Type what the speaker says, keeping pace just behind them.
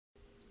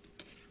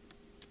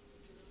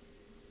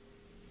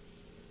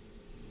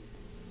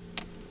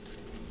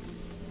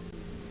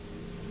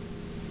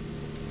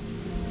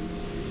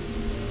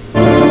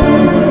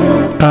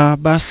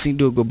basi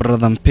ndugu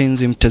brother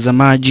mpenzi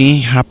mtazamaji,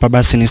 hapa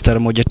basi ni stari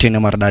moja tena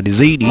maridadi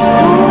zaidi.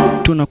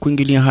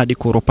 Tunakuingilia hadi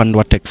kwa upande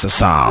wa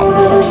Texas.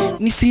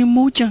 Ni sehemu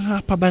moja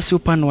hapa basi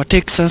upande wa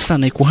Texas,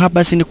 na iko hapa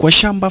basi ni kwa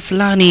shamba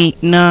fulani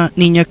na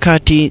ni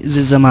nyakati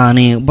za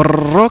zamani.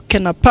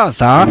 Broken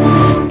Path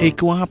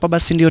ikiwa hapa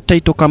basi ndio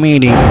title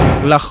kamili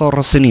la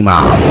horror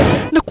cinema.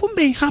 Na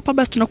kumbe hapa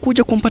basi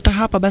tunakuja kumpata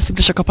hapa basi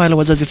bila shaka pale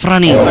wazazi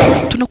fulani.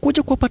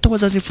 Tunakuja kupata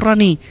wazazi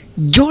fulani.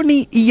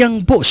 Johnny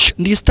Young Bush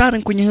ndiye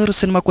starring kwenye horror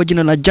cinema kwa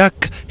jina la Jack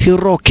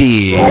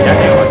Hiroki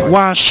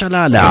wa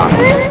Shalala.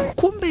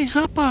 Kumbe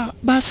hapa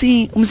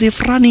basi mzee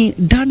fulani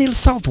Daniel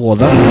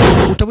Southworth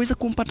utaweza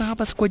kumpata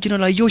hapa kwa jina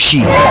la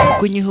Yoshi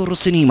kwenye horror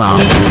cinema.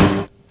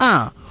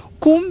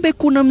 Kumbe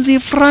kuna mzee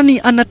fulani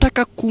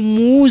anataka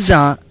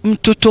kumuuza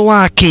mtoto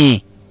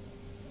wake.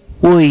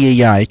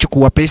 Oye,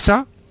 chukua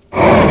pesa,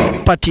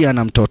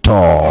 patiana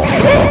mtoto.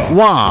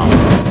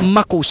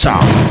 Makosa.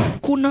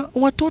 Kuna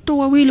watoto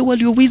wawili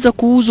walioweza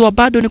kuuzwa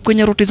bado ni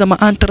kwenye ruti za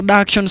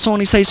introduction. So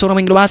ni sasa na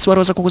wengine basi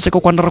waweza kukuseka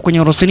kwa ndara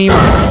kwenye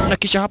rosinima. Na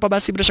kisha hapa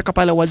basi bila shaka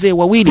pale wazee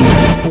wawili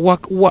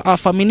wa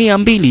familia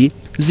mbili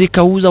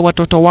zikauza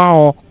watoto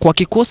wao kwa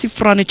kikosi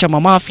fulani cha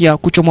mafia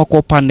kuchomwa kwa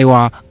upande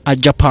wa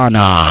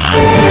Japana.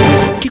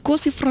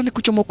 Kikosi fulani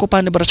kuchomwa kwa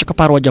upande bila shaka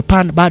pale wa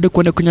Japan bado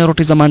kwenye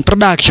ruti za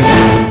introduction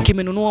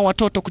kimenunua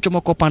watoto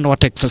kuchomwa kwa upande wa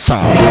Texas.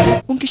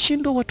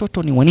 Ungeshindwa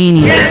watoto ni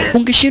wanini?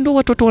 Ungeshindwa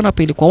watoto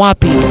wanapelekwa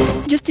wapi?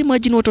 Just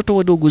imagine watoto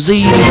wadogo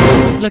zaidi,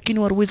 lakini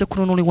waweza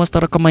kununuliwa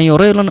stara kama hiyo.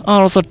 Raylan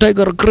Arthur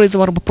Tiger Grace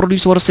wa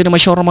producer wa cinema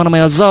Sharman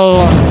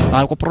Mayazal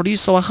alikuwa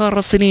producer wa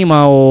horror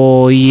cinema.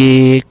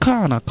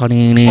 Kana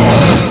kanini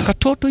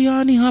katoto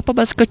yani hapa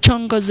basi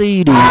kachanga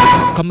zaidi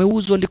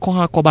kameuzwa ndiko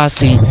hako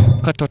basi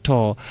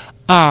katoto.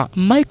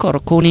 Michael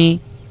Kuni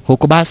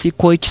huko basi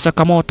Koichi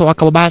Sakamoto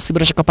akawa basi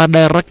bila shaka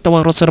director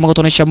wa cinema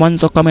kutonesha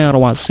mwanzo kamera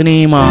wa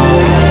cinema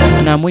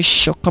na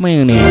mwisho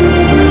kamera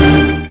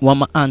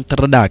wa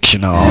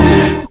introduction.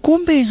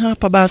 Kumbe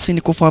hapa basi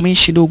ni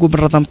kufahamishi ndugu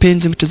brother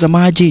mpenzi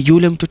mtazamaji,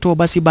 yule mtoto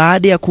basi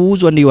baada ya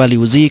kuuzwa ndio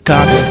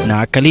aliuzika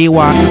na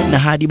akaliwa na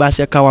hadi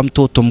basi akawa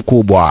mtoto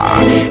mkubwa.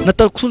 Na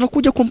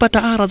tunakuja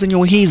kumpata ara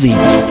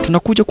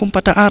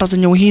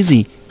zenyewe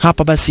hizi.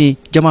 Hapa basi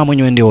jamaa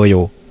mwenyewe ndio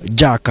huyo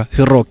Jack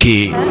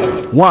Hiroki.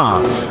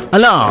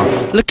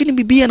 Lakini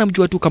bibi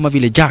anamjua tu kama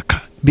vile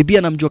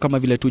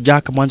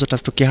Jack. Mwanzo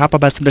tastukia hapa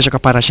basi bila shaka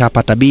para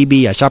shapata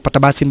bibi, ashapata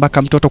basi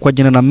mpaka mtoto kwa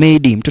jina la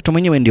Medi. Mtoto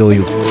mwenyewe ndio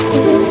huyu.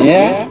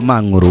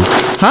 Manguru.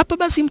 Hapa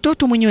basi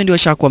mtoto mwenyewe ndio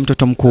ashakuwa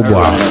mtoto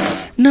mkubwa.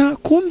 Na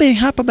kumbe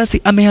hapa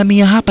basi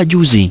amehamia hapa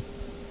juzi.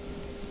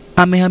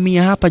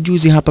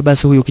 Hapa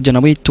basi huyu kijana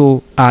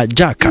wetu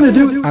Jack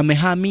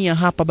amehamia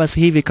hapa basi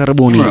hivi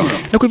karibuni.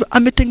 Na kwa hivyo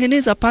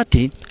ametengeneza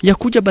pati ya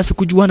kuja basi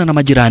kujuana na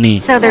majirani.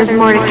 So there's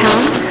more to come?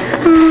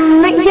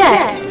 Not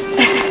yet.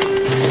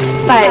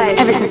 But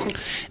ever since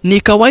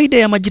ni kawaida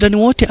ya majirani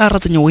wote ara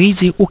zenyewe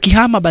hizi,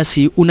 ukihama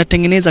basi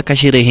unatengeneza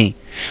kasherehe.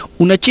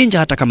 Unachinja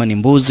hata kama ni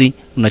mbuzi,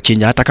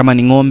 unachinja hata kama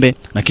ni ng'ombe,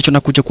 na kicho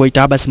nakuja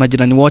kuwaita basi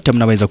majirani wote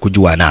mnaweza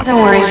kujuana.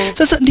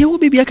 Sasa ndio huyu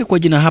bibi yake kwa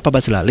jina hapa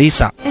basi la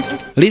Lisa.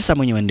 Lisa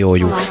mwenyewe ndio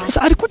huyu.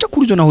 Sasa alikuja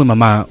kuulizwa na huyu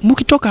mama,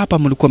 mkitoka hapa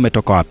mlikuwa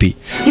mmetoka wapi?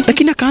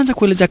 Lakini akaanza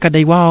kuelezea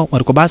kadai wao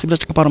walikuwa basi bila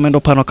shaka pano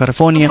upande wa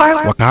California,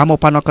 wakahama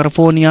upande wa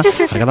California,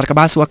 kadhalika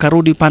basi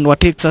wakarudi upande wa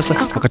Texas,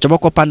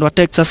 wakachomoka upande wa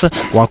Texas,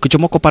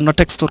 wakichomoka upande wa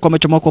Texas walikuwa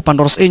wamechomoka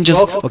upande wa Los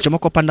Angeles,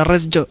 wakichomoka upande wa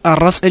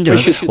Los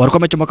Angeles walikuwa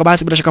wamechomoka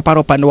basi bila shaka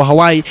pano upande wa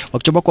Hawaii,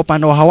 wakichomoka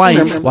upande wa Hawaii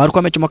walikuwa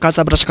wamechomoka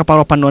bila shaka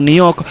pano upande wa New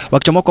York,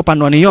 wakichomoka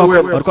upande wa New York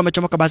walikuwa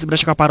wamechomoka basi bila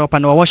shaka pano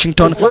upande wa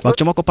Washington,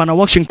 wakichomoka upande wa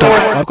Washington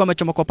walikuwa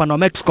wamechomoka upande wa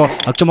Mexico,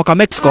 wakichomoka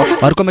Mexico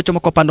walikuwa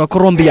wamechomoka upande wa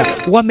Colombia.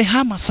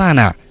 Wamehama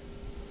sana.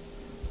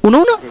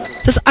 Unaona?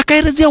 Sasa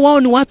akaelezea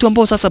wao ni watu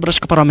ambao sasa bila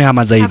shaka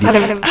wamehama zaidi.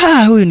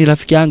 Huyu ni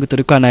rafiki yangu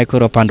tulikuwa naye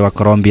kwa upande wa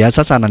Colombia.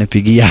 Sasa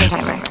ananipigia.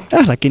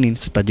 Lakini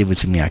sitajibu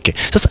simu yake.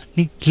 Sasa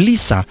ni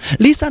Lisa.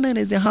 Lisa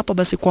anaelezea hapa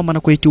basi kwamba na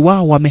kwetu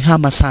wao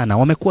wamehama sana.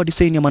 Wamekuwa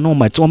design ya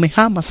nomads,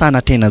 wamehama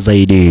sana tena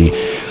zaidi.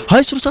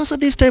 Sasa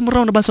this time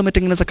around basi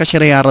wametengeneza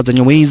kasherehe ara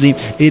zenyewe hizi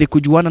ili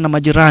kujuana na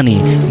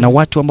majirani na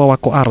watu ambao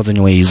wako ara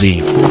zenyewe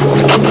hizi.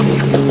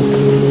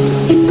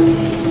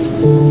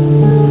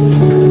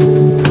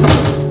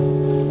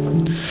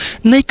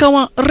 Na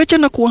ikawa recha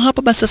na kuwa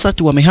hapa basi sasa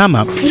tu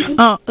wamehama,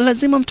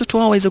 lazima mtoto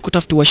wao aweze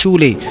kutafutiwa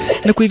shule.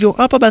 Na kwa hivyo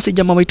hapa basi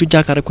jamaa wetu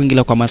Jack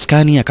kuingilia kwa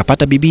maskani,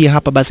 akapata bibi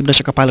hapa basi bila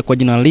shaka pale kwa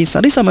jina la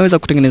Lisa. Lisa ameweza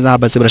kutengeneza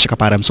hapa basi bila shaka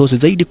pale msosi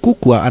zaidi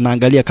kuku,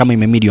 anaangalia kama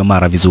imemedium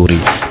mara vizuri.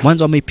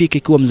 Mwanzo ameipika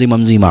ikiwa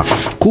mzima.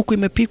 Kuku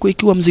imepikwa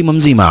ikiwa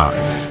mzima.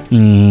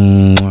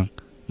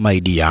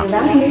 My dear.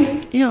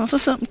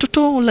 Sasa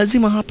mtoto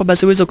lazima hapa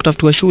basi aweze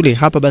kutafutiwa shule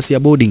hapa basi ya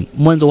boarding.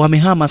 Mwanzo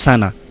wamehama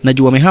sana.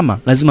 Najua wamehama,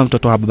 lazima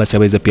mtoto hapa basi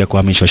aweze pia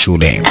kuhamishwa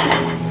shule.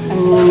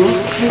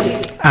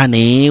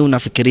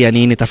 Unafikiria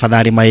nini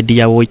tafadhali my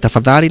dear? Woi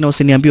tafadhali na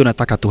usiniambie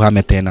unataka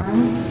tuhame tena.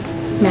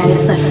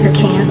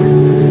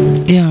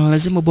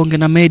 Lazima bonge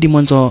na Medi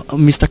mwanzo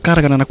Mr.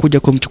 Cargan anakuja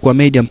kumchukua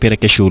Medi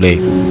ampeleke shule.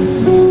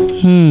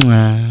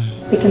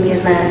 We can be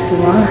as loud as we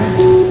want.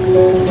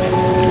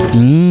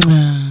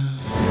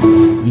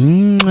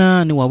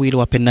 Ni wawili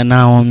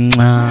wapendanao.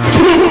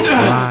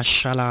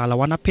 Mashallah,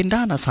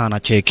 wanapendana sana.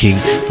 Cheki,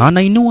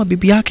 anainua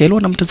bibi yake. Leo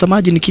na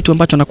mtazamaji, ni kitu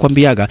ambacho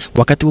nakwambiaga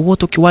wakati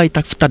wowote ukiwahi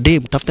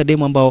tafuta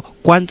demu ambao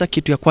kwanza,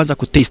 kitu ya kwanza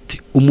kutest,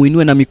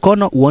 umuinue na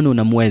mikono uone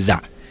unamweza.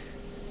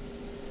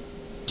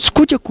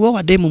 Sikuje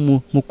kuoa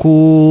demu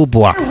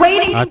mkubwa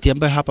ati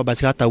ambaye hapa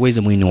basi hata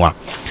uweze muinua.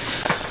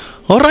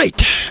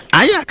 Alright,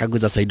 aya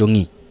kaguza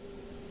Saidongi.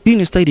 Hii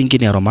ni style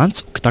nyingine ya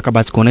romance. Ukitaka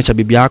basi kuonesha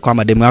bibi yako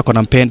ama demu yako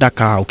nampenda,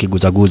 kaa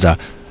ukiguzaguza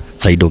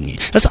Saidongi.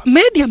 Sasa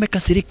Medi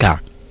amekasirika.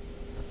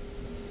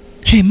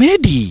 Hey,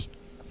 Medi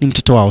ni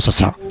mtoto wao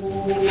sasa.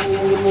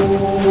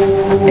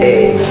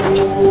 Hey,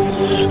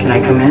 can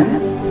I come in?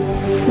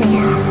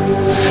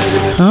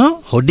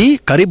 Hodi,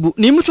 karibu.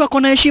 Ni mtu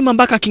akona heshima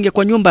mpaka akiingia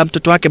kwa nyumba ya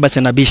mtoto wake basi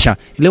anabisha.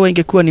 Leo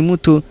ingekuwa ni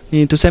mtu,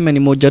 ni tuseme ni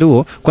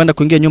Mojaruo, kwenda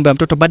kuingia nyumba ya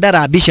mtoto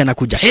badala abisha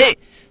anakuja. Hey,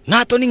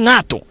 ngato ni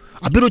ngato.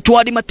 Abiru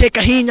chwadi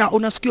mateka hinya,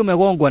 unasikia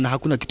umegongwa na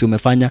hakuna kitu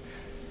umefanya.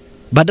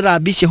 Badala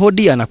abishe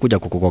hodi anakuja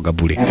kukugoga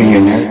bure.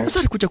 Sasa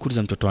alikuja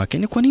kuuliza mtoto wake,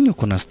 ni kwa nini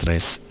uko na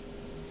stress?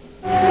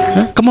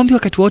 Kama mbio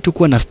wakati wote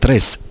uko na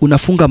stress,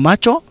 unafunga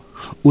macho,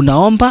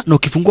 unaomba, na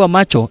ukifungua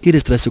macho ile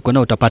stress uko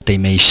nayo utapata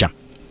imeisha.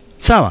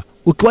 Sawa?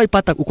 Ukiwahi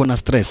pata uko na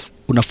stress,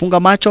 unafunga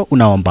macho,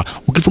 unaomba.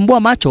 Ukifumbua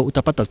macho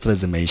utapata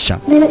stress imeisha.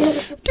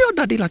 Ndio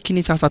dadi,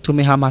 lakini sasa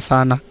tumehama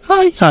sana.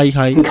 Hai.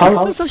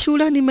 Sasa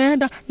shule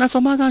nimeenda,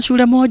 nasomaga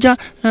shule moja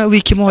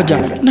wiki moja.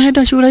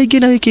 Naenda shule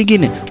nyingine wiki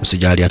nyingine.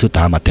 Usijali,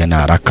 hatutahama tena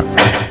haraka.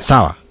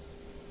 Sawa?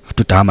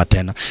 Hatutahama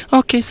tena.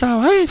 Okay,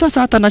 sawa.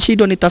 Sasa hata na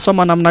shida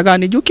nitasoma namna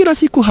gani? Juu kila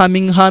siku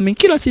humming,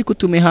 kila siku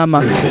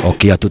tumehama.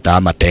 Okay,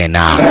 hatutahama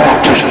tena.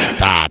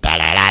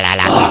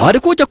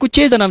 Walikuja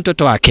kucheza na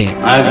mtoto wake.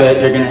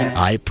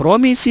 I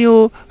promise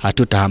you,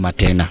 hatutahama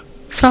tena.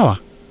 Sawa?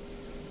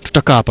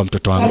 Tutakaa hapa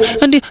mtoto wangu.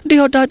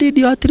 Ndio daddy,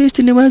 ndio at least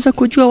niweza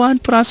kujua 1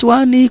 +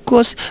 1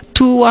 =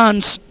 2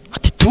 ones.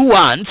 Ati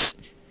 2 ones?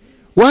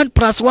 1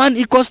 +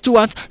 1 = 2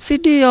 ones. Si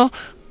ndio?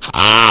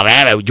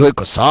 Wewe ujue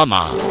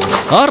kusoma.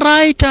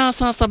 Alright,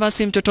 sasa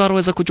basi mtoto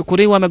anaweza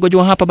kuchukuliwa,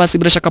 amegojewa hapa basi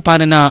bila shaka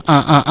pale na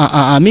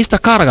Mr.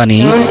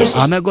 Karagani.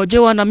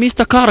 Amegojewa na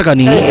Mr.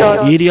 Karagani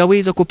ili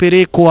aweze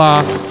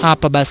kupelekwa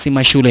hapa basi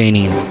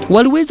mashuleni.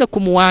 Waliweza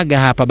kumuaga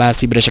hapa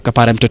basi bila shaka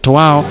pale mtoto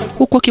wao,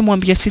 huku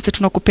akimwambia sisi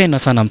tunakupenda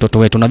sana mtoto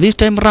wetu na this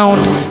time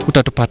round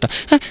utatupata.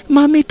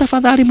 Mami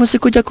tafadhali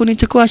msikuja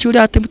kunichukua shule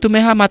ati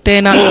tumehama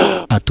tena.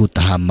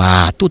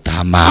 Hatutahama.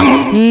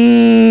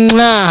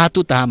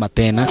 Hatutahama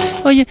tena.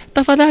 Oye,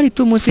 tafadhali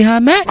tu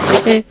msihame.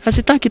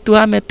 Hasitaki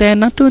tuhame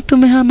tena.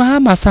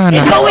 Tumehama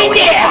sana.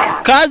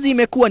 Kazi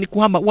imekuwa ni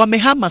kuhama,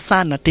 wamehama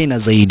sana tena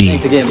zaidi.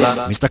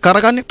 Mr.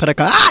 Karagan,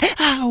 pereka.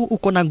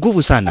 Uko na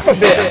nguvu sana.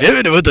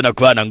 Mimi ni mtu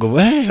nakuwa na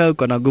nguvu.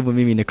 Uko na nguvu,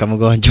 mimi ni kama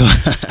mgonjwa.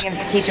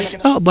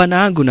 Bwana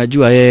wangu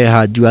najua yeye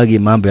hajuagi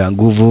mambo ya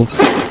nguvu.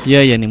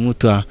 Yeye ni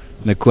mtu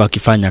amekuwa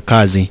akifanya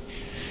kazi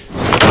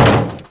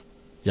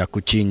ya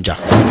kuchinja.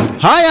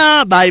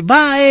 Haya, bye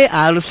bye,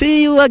 I'll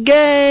see you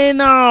again.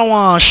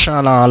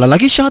 Mashallah.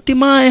 Lakini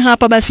hatimaye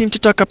hapa basi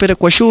mtoto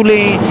akapelekwa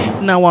shule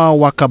na wao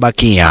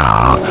wakabakia.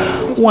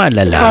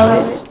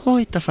 Walala.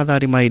 Oi,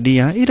 tafadhali my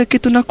dear, ile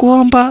kitu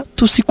nakuomba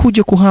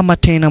tusikuje kuhama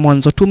tena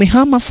mwanzo.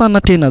 Tumehama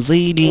sana tena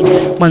zaidi.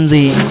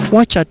 Manzi,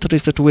 wacha at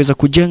least tuweze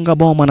kujenga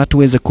boma na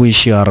tuweze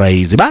kuishi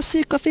rahisi.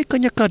 Basi kafika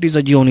nyakati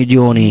za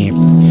jioni.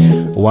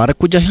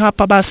 Warakuja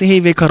hapa basi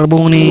hivi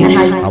karibuni.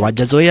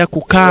 Hawajazoea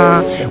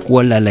kukaa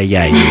walala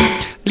yai.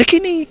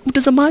 Lakini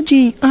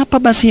mtazamaji, hapa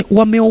basi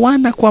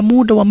wameoana kwa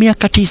muda wa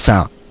miaka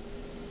 9.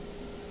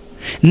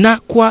 Na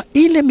kwa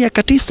ile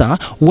miaka 9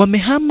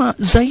 wamehama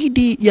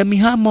zaidi ya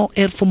mihamo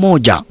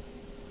 1000.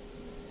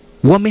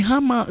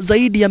 Wamehama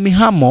zaidi ya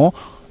mihamo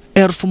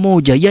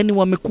 1000. Yani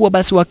wamekuwa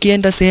basi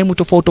wakienda sehemu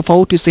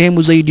tofauti,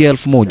 sehemu zaidi ya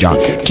 1000.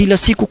 Kila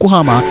siku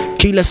kuhama,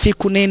 kila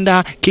siku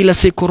nenda, kila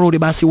siku rudi,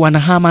 basi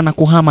wanahama na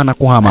kuhama.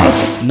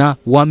 Na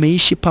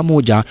wameishi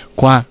pamoja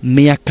kwa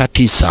miaka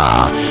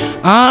 9.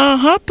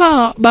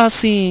 Hapa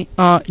basi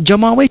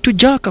jamaa wetu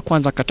Jaka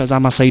kwanza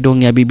katazama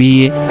Saidongi ya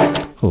bibie.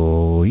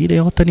 Ile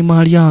yote ni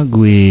mali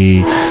yangu.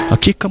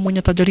 Hakika mwenye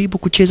atajaribu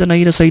kucheza na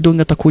ile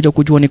Saidongi atakuja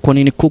kujua ni kwa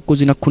nini kuku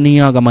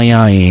zinakuniaga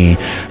mayai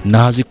na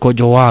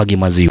hazikojoagi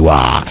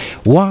maziwa.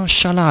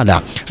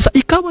 Washalala. Sasa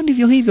ikawa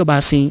ndivyo hivyo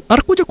basi,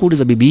 alikuja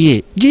kuuliza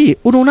bibie, "Je,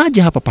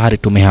 unaonaje hapa pahali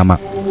tumehama?"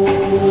 Do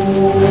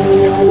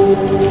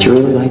you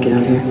really like it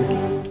out here?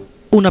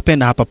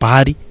 Unapenda hapa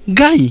pahali?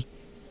 Gai.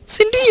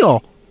 Si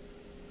ndio?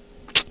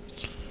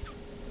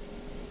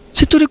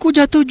 Si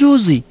tulikuja tu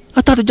juzi,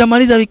 hata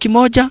tujamaliza wiki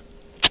moja.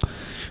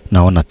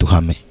 Naona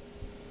tuhame.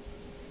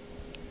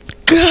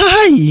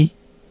 Gai.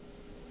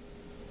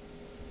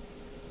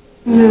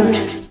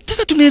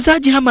 Sasa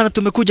tunawezaje hama na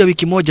tumekuja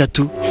wiki moja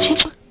tu?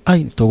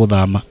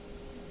 Nitogudhama.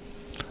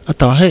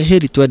 Hata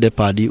heri tuende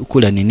padi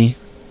kule nini?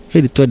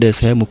 Heri tuende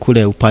sehemu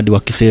kule upande wa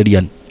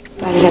Kiserian.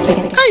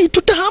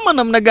 Tutahama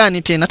namna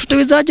gani tena?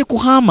 Tutawezaje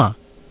kuhama?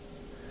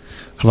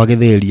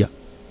 Hawagetheria.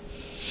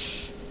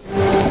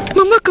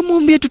 Mama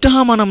kamwambia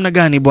tutahama namna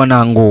gani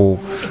bwanangu?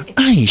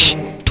 Aish,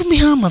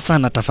 tumehama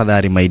sana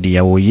tafadhali my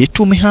dear. Oye,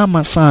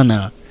 tumehama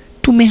sana.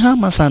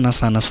 tumehama sana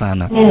sana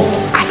sana.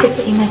 I could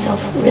see myself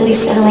really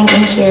settling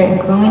in here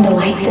and growing to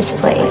like this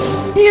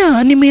place.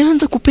 Yeah,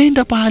 nimeanza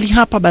kupenda pahali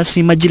hapa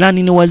basi,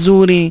 majirani ni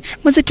wazuri.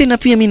 Maze tena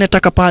pia mimi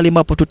nataka pahali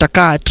ambapo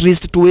tutakaa at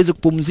least tuweze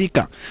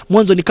kupumzika.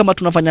 Mwanzo ni kama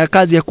tunafanya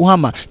kazi ya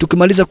kuhama,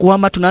 tukimaliza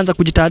kuhama tunaanza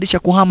kujitayarisha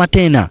kuhama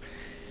tena.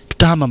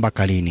 Tutahama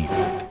mpaka lini?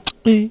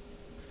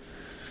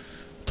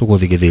 Tuko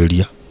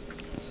thigithiria.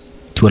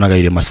 Tuonaga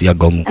ile masia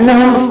gongo.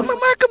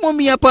 Mamaka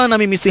mwambia hapana,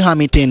 mimi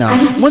sihami tena.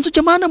 Mwanzo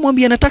jamani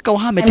mwambia nataka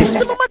wahame tena.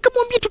 Mamaka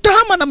mwambia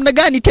tutahama namna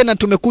gani tena,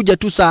 tumekuja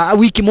tu saa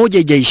wiki moja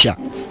ijaisha.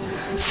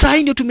 Sasa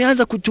ndio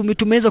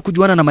tumeweza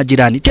kujuana na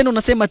majirani. Tena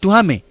unasema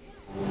tuhame?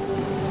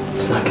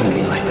 It's not gonna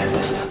be like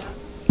that this time.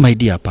 My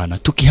dear, hapana.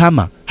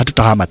 Tukihama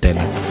hatutahama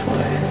tena.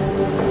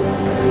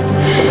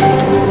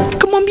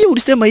 Kamwambia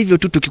ulisema hivyo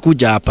tu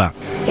tukikuja hapa.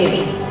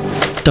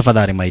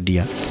 Tafadhali my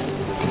dear.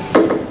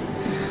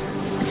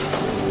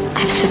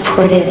 I've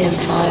supported and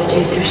followed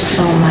you through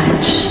so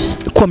much.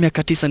 Kwa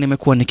miaka 9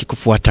 nimekuwa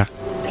nikikufuata.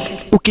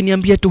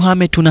 Ukiniambia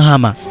tuhame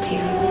tunahama.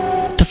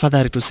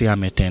 Tafadhali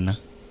tusihame tena.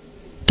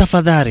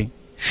 Tafadhali.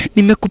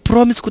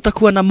 Nimekupromise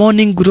kutakuwa na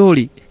morning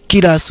glory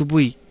kila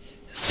asubuhi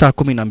saa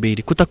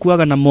 12.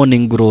 Kutakuwa na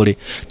morning glory.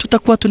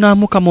 Tutakuwa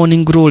tunaamuka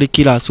morning glory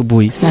kila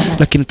asubuhi.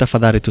 Lakini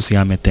tafadhali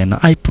tusihame tena.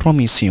 I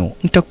promise you.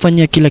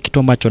 Nitakufanyia kila kitu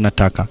ambacho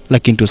nataka,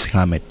 lakini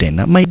tusihame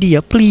tena. My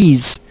dear,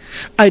 please.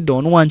 I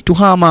don't want to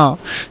hama.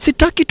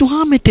 Sitaki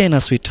tuhame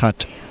tena,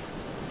 sweetheart.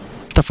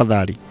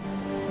 Tafadhali.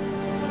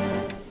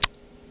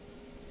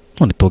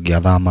 Unitogia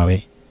dhama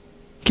we.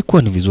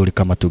 Kikuwa ni vizuri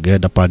kama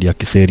together padi ya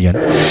kiserian.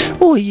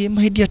 Oh yeah,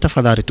 my dear,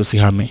 tafadhali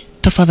tusihame.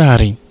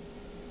 Tafadhali.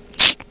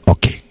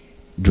 Okay.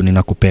 Juu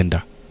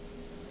ninakupenda.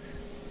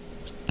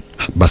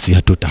 Basi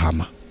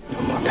hatutahama.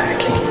 No more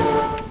packing.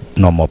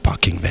 No more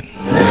parking then.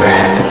 Whatever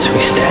happens,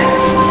 we stay.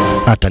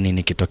 Hata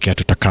nini kitokea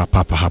tutakaa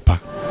hapa hapa.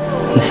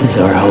 This is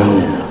our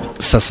home.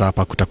 Sasa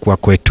hapa kutakuwa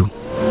kwetu.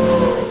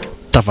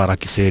 Tafara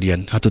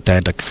kiserian,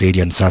 hatutaenda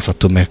kiserian sasa,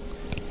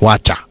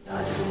 tumewacha.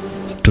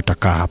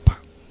 Tutakaa hapa.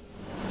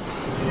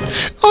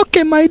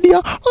 Okay my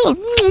dear.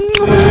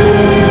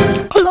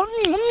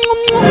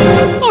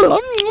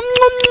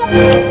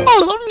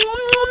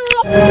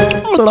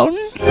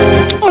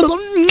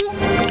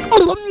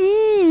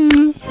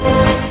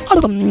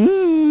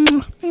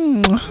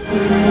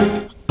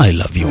 I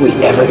love you. Are we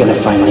ever gonna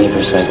find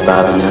neighbors like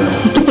Bobby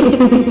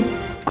now?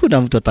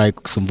 Kuna mtu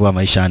ataki kusumbua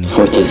maishani.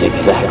 Which is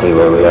exactly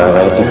where we are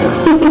right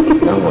now.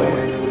 Nowhere.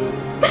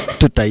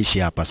 Tutaishi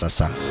hapa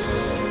sasa.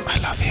 I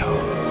love you.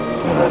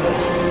 I love you.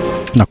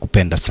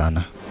 Nakupenda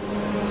sana.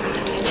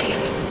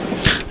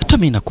 Hata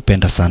mimi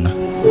nakupenda sana.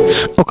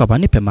 Okaba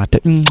nipe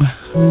mate.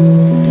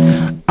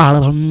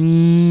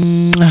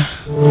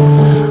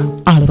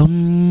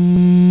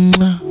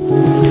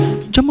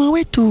 Jamaa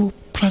wetu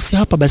plus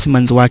hapa basi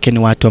manzi wake ni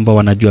watu ambao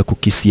wanajua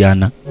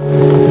kukisiana.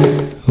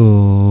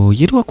 Oh,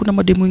 yirua kuna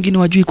mademu wengine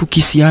wajui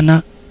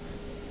kukisiana.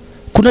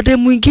 Kuna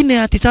demu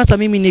mwingine ati sasa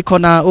mimi niko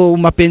na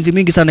mapenzi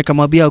mingi sana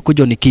nikamwambia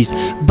kuja ni kiss.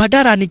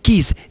 Badala ni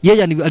kiss,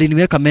 yeye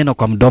aliniweka meno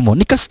kwa mdomo.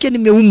 Nikasikia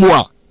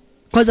nimeumwa.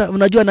 Kwanza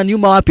unajua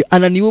ananiuma wapi?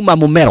 Ananiuma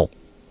mumero.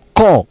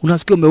 Koo,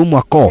 unasikia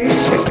umeumwa koo.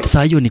 Ati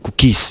saa hiyo ni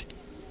kukiss.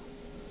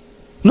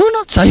 No,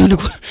 saa hiyo ni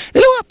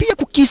elewa pia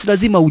kukiss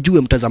lazima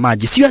ujue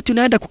mtazamaji. Sio ati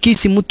unaenda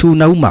kukiss mtu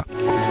unauma.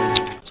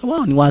 So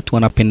wao ni watu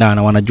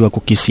wanapendana, wanajua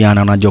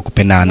kukisiana, wanajua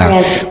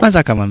kupendana. Kwanza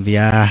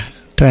akamwambia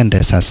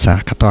twende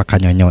sasa, katoa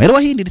kanyonyo.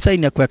 Elewa hii ni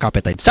design ya kuweka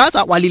appetite.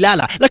 Sasa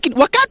walilala, lakini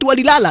wakati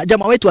walilala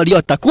jamaa wetu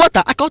aliota.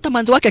 Kuota akaota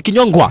manzi wake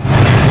akinyongwa.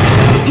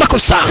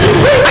 Makosa.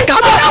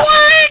 Akamwambia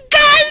wewe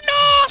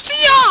kaino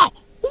sio.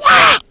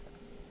 Wa!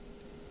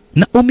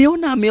 Na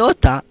umeona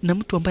ameota na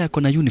mtu ambaye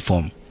ako na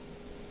uniform.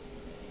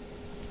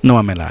 Na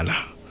wamelala.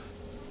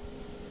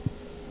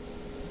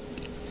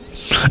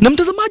 Na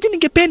mtazamaji,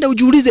 ningependa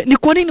ujiulize ni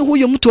kwa nini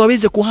huyo mtu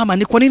aweze kuhama?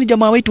 Ni kwa nini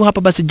jamaa wetu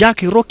hapa basi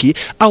Jack Rocky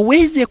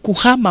aweze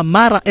kuhama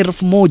mara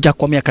 1000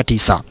 kwa miaka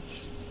 9?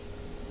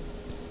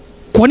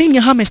 Kwa nini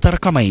ahame stara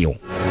kama hiyo?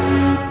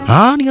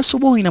 Ni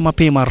asubuhi na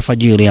mapema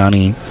alfajiri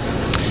yani.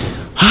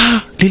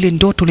 Lile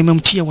ndoto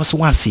limemtia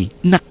wasiwasi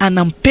na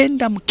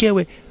anampenda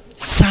mkewe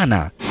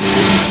sana.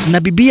 Na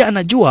bibia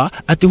anajua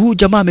ati huyu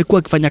jamaa amekuwa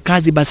akifanya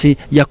kazi basi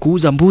ya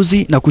kuuza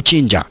mbuzi na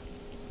kuchinja.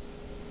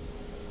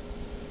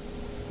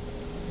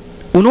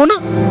 Unaona?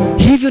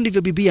 Hivyo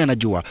ndivyo bibia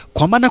anajua.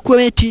 Kwa maana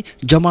kweti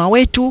jamaa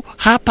wetu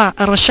hapa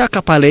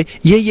Arashaka pale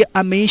yeye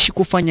ameishi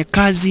kufanya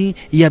kazi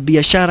ya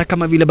biashara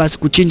kama vile basi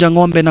kuchinja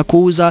ng'ombe na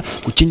kuuza,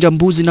 kuchinja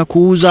mbuzi na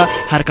kuuza,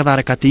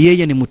 harakati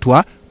yeye ni mtu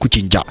wa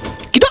kuchinja.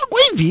 Kidogo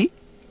hivi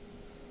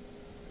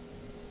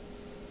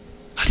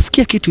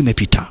alisikia kitu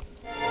imepita.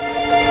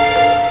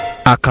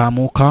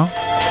 Akaamuka,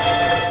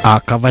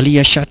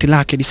 akavalia shati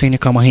lake design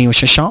kama hiyo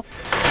shasha.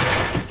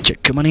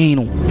 Cheki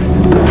maneno.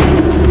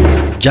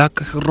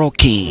 Jack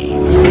Rocky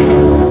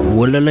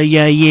Walala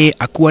yeye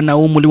akuwa na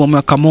umri wa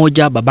mwaka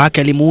moja,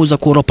 babake alimuuza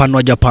kwa upande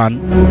wa Japan.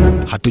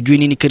 Hatujui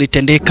nini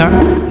kilitendeka,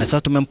 na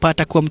sasa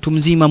tumempata kwa mtu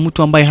mzima,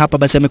 mtu ambaye hapa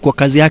basi amekuwa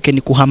kazi yake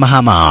ni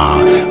kuhamahama.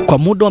 Kwa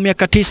muda wa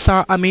miaka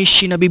 9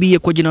 ameishi na bibie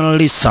kwa jina la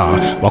Lisa.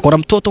 Wako na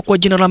mtoto kwa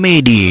jina la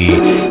Medi.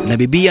 Na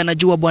bibie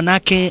anajua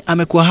bwanake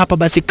amekuwa hapa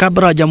basi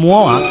kabla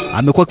hajamuoa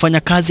amekuwa akifanya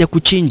kazi ya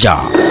kuchinja,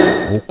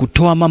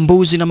 kutoa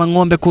mambuzi na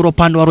mang'ombe kwa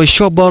upande wa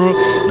Roishobor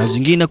na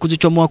zingine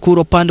kuzichomoa kwa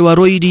upande wa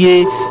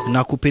Roidie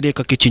na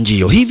kupeleka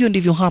kichinjio. Hivyo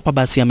ndivyo hapa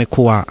basi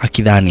amekuwa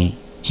akidhani.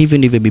 Hivyo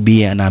ndivyo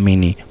bibi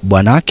anaamini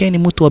bwanake ni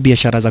mtu wa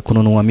biashara za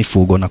kununua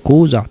mifugo na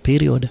kuuza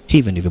period.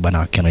 Hivyo ndivyo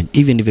bwanake,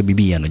 hivyo ndivyo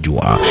bibi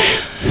anajua.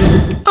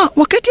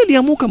 Wakati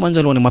aliamuka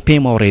mwanzo ni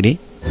mapema already.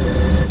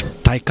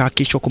 Taika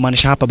kisho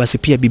kumaanisha hapa basi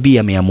pia bibi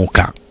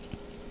ameamuka.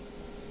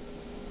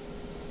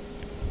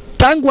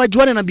 Tangu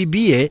ajuane na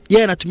bibie,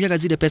 yeye anatumia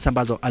zile pesa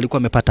ambazo alikuwa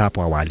amepata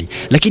hapo awali.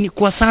 Lakini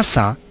kwa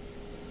sasa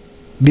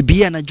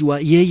bibi anajua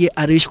yeye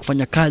aliishi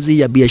kufanya kazi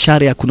ya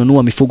biashara ya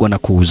kununua mifugo na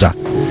kuuza.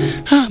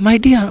 My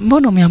dear,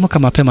 mbona umeamka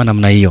mapema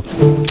namna hiyo?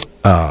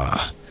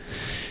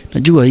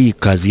 Najua hii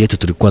kazi yetu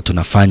tulikuwa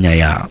tunafanya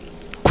ya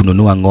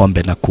kununua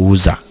ng'ombe na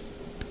kuuza.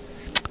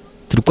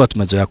 Tulikuwa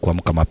tumezoea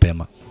kuamka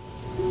mapema.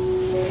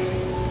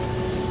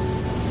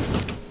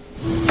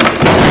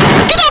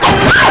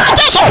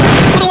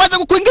 Unaweza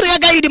kukuingilia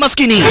gaidi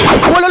maskini.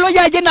 Walolo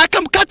yaje na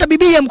akamkata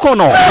bibi ya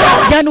mkono.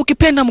 Yaani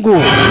ukipenda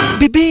mguu.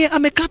 Bibi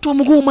amekatwa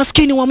mguu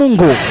maskini wa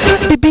Mungu.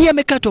 Bibi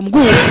amekatwa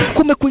mguu,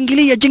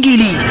 kumekuingilia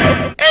jingili.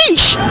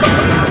 Eish!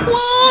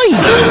 Wai!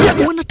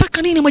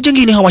 Wanataka nini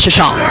majingili hawa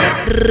shasha?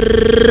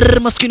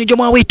 Maskini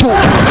jamaa wetu.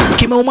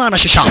 Kimeumana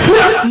shasha.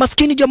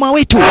 Maskini jamaa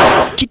wetu.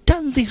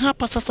 Kitanzi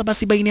hapa sasa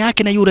basi baina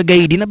yake na yule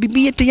gaidi, na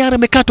bibi tayari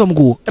amekatwa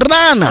mguu.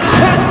 Rana.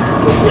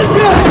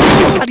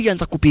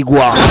 Alianza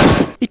kupigwa.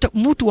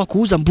 Mtu wa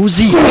kuuza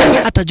mbuzi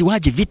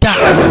atajuaje vita?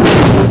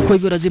 Kwa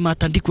hivyo lazima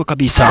atandikwe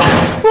kabisa.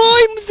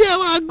 Oi mzee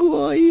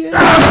wangu oi.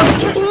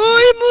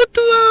 Oi mtu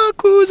wa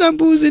kuuza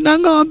mbuzi na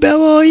ng'ombe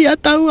oi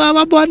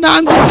ataua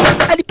bwanangu.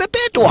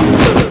 Alipepetwa.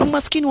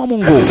 Maskini wa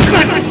Mungu.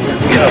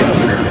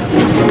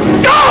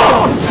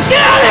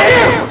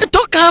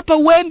 Toka hapa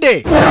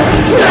uende.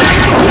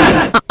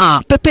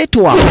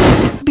 Pepetwa.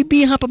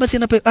 Bibi hapa basi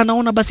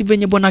anaona basi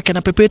venye bwanake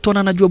anapepetwa na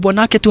anajua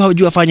bwanake tu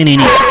hajui afanye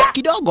nini.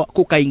 Kidogo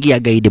kukaingia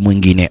gaidi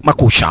mwingine,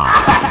 makusha.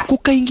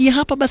 Kukaingia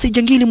hapa basi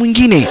jangili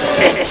mwingine.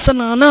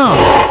 Sanana.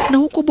 Na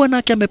huko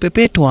bwanake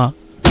amepepetwa.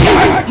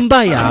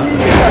 Mbaya.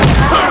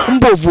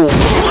 Mbovu.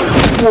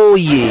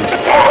 Oye.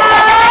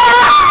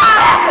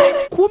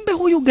 Kumbe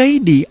huyu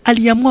gaidi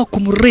aliamua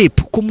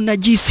kumrape,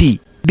 kumnajisi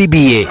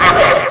bibie.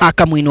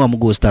 Akamuinua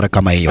mguu stara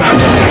kama hiyo.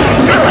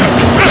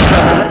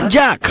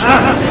 Jack.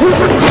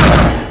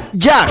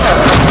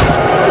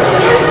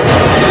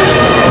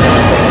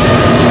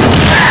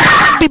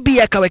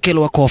 Bibi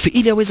akawekelewa kofi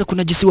ili aweze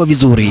kunajisiwa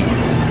vizuri.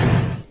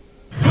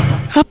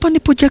 Hapa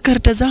nipo Jack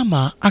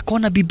alitazama,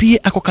 akaona bibi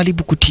ako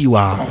karibu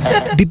kutiwa.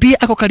 Bibi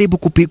ako karibu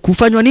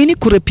kufanywa nini?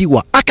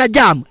 Kurepiwa.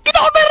 Akajam.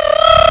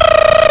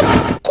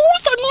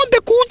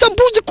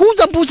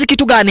 Kuuza mbuzi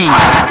kitu gani?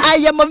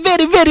 I am a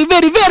very very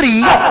very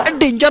very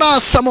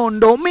dangerous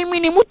Mondo. Mimi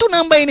ni mtu na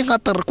ambaye ni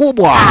hatari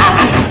kubwa.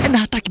 Na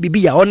hataki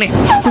bibi aone.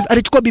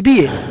 Alichukua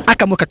bibi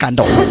akamweka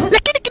kando.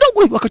 Lakini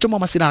kidogo wakachoma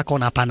masira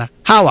akaona hapana.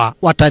 Hawa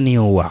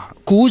wataniua.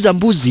 Kuuza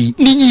mbuzi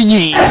ni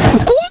nyinyi.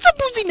 Kuuza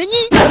mbuzi ni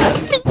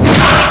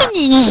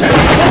nyinyi.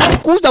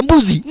 Kuuza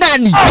mbuzi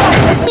nani?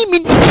 Mimi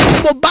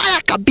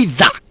mbaya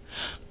kabisa.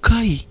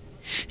 Kai.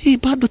 Hii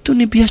bado tu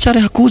ni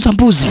biashara ya kuuza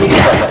mbuzi.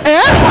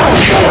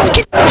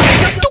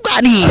 Kitu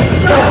gani?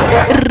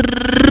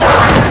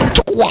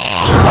 Chukua.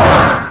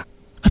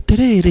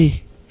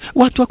 Aterere.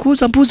 Watu wa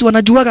kuuza mbuzi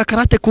wanajuaga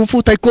karate,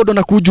 kumfu, taekwondo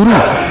na kujuru.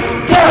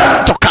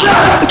 Toka.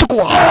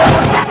 Chukua.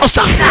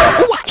 Osa.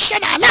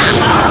 Washalala.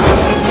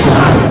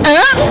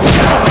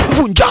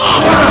 Vunja.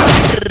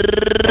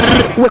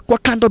 Wekwa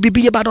kando,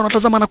 bibi bado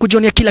anatazama na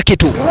kujionia kila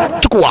kitu.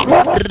 Chukua.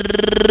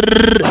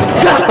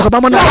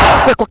 Wakabamana.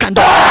 Wekwa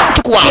kando.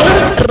 Chukua.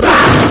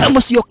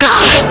 Msioka.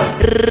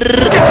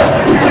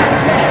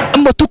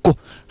 Mbotuko.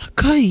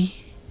 Kai.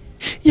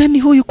 Yani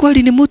huyu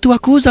kweli ni mtu wa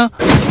kuuza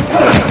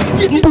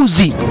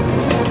mbuzi.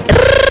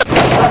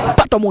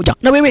 Pato moja.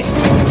 Na wewe.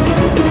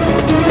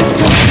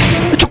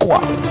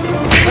 Chukua.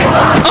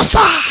 Osa.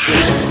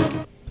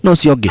 No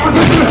sioge.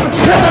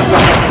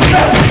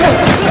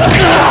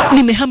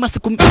 Nimehama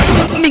siku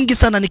mingi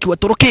sana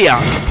nikiwatorokea.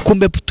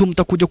 Kumbe tu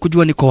mtakuja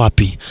kujua niko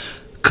wapi.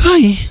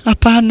 Kai,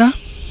 hapana.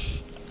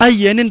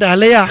 Aiye nenda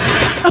alea.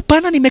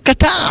 Hapana,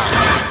 nimekataa.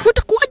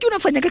 Utakuwaje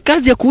unafanya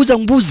kazi ya kuuza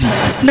mbuzi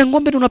na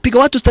ng'ombe na unapiga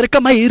watu stare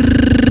kama hii?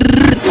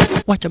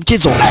 Wacha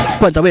mchezo.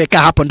 Kwanza wewe kaa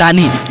hapo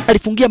ndani.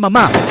 Alifungia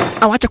mama.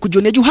 Awacha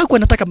kujionea juu, hakuwa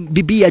anataka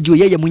bibi ajue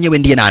yeye mwenyewe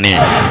ndiye nani.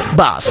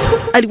 Bas,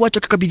 aliwacha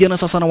kukabidhiana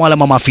sasa na wala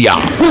mamafia.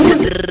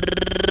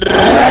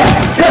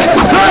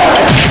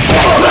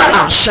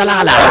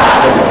 Shalala.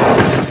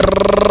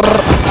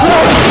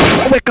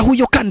 Weka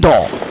huyo kando.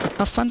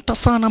 Asante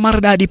sana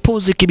maridadi,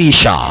 pozi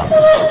kibisha.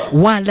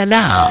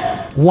 Walala.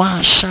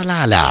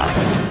 Washalala.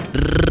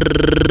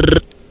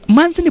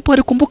 Manzi ndipo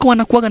alikumbuka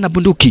wanakuaga na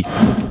bunduki.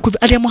 Kwa hivyo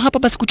aliamua hapa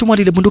basi kuchomwa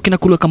ile bunduki na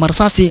kuliwa kama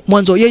risasi.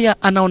 Mwanzo yeye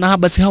anaona hapa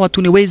basi hawa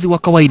tu ni wezi wa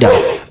kawaida.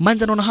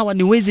 Manzi anaona hawa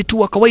ni wezi tu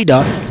wa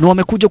kawaida na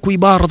wamekuja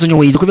kuiba ara zenye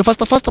wezi. Kwa hivyo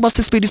fast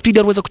basi speed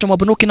aliweza kuchoma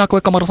bunduki na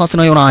kuweka marasasi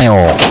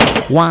nayo.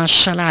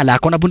 Washalala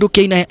akona bunduki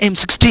aina ya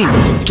M16.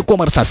 Chukua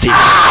marasasi.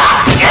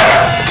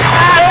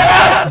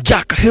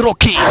 Jack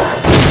Hiroki.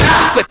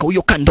 Weka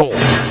huyo kando.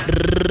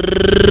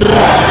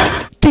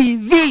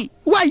 TV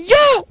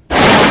wayo.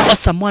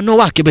 Osa mwano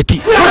wake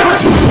beti.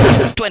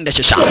 Twende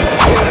shasha.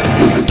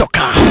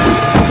 Toka.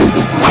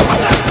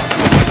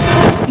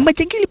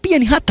 Majangili pia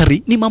ni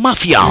hatari, ni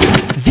mamafia.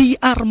 They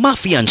are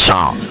mafians.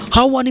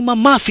 Hawa ni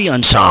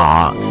mamafians.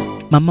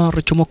 Mama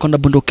rechomoka na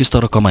bunduki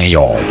stara kama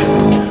hiyo.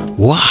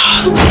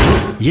 Wah.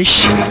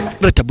 Yesh.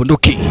 Reta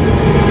bunduki.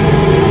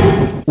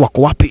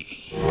 Wako wapi?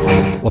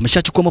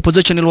 Wameshachukua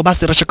maposition ilo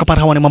basi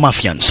rashakapara. Hawa ni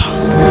mamafians.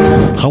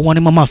 Hawa ni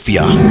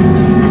mamafia.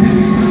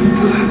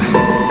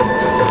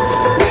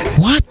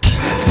 What?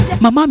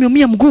 Mama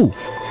ameumia mguu.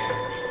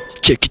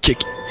 Cheki.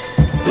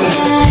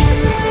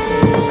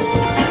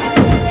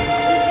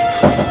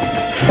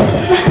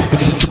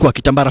 Chukua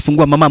kitambara,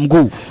 fungua mama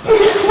mguu.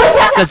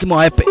 Lazima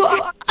waepe.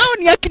 Hao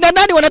ni akina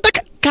nani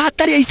wanataka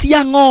hatari ya isi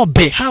ya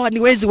ng'ombe? Hawa ni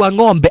wezi wa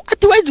ng'ombe.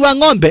 Ati wezi wa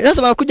ng'ombe.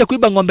 Sasa wanakuja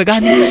kuiba ng'ombe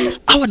gani?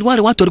 Hawa ni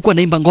wale watu walikuwa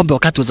naimba ng'ombe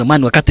wakati wa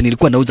zamani, wakati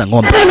nilikuwa nauza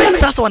ng'ombe.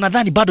 Sasa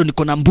wanadhani bado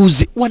niko na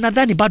mbuzi.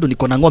 Wanadhani bado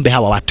niko na ng'ombe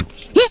hawa watu.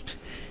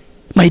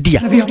 My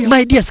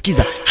dear,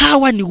 sikiza.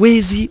 Hawa ni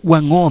wezi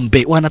wa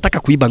ng'ombe. Wanataka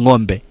kuiba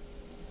ng'ombe.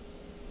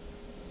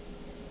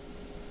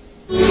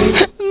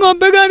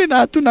 Ng'ombe gani na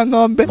hatuna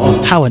ng'ombe?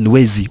 Hawa ni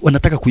wezi.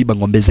 Wanataka kuiba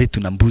ng'ombe zetu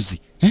na mbuzi.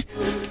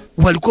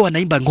 Walikuwa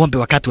wanaimba ng'ombe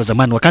wakati wa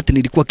zamani, wakati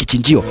nilikuwa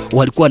kichinjio,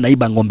 walikuwa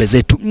wanaiba ng'ombe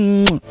zetu.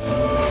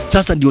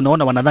 Sasa ndio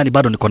unaona wanadhani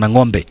bado niko na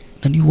ng'ombe.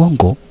 Na ni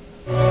uongo.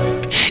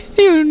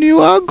 Hiyo ni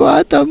uongo,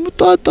 hata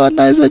mtoto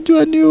anaweza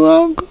jua ni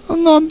uongo.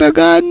 Ng'ombe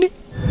gani?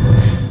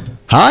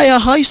 Haya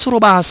haisuru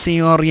basi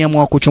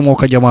aliamua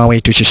kuchomoka jamaa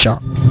wetu shisha.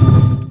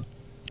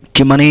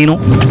 Kimaneno.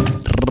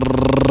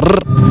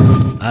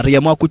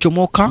 Aliamua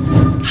kuchomoka,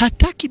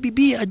 hataki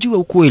bibi ajue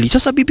ukweli.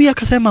 Sasa bibi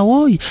akasema,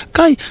 "Woi,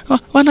 kai,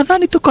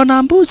 wanadhani tuko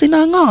na mbuzi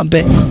na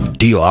ng'ombe."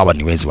 Ndio, hawa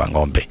ni wezi wa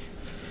ng'ombe.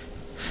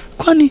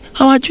 Kwani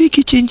hawajui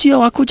kichinjio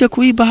wakuja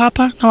kuiba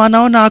hapa na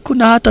wanaona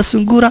hakuna hata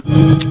sungura?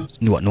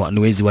 Ni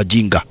wezi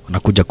wajinga,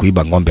 wanakuja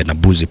kuiba ng'ombe na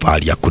mbuzi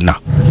pahali hakuna.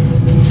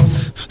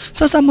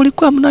 Sasa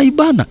mlikuwa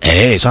mnaibana?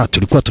 Sasa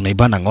tulikuwa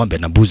tunaibana ng'ombe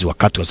na mbuzi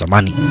wakati wa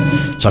zamani.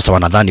 Sasa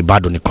wanadhani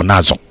bado niko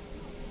nazo.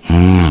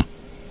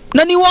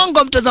 Na ni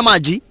uongo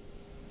mtazamaji.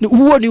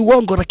 Huo ni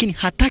uongo, lakini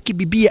hataki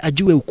bibie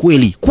ajue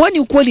ukweli. Kwani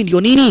ukweli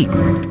ndio nini?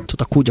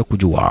 Tutakuja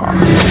kujua.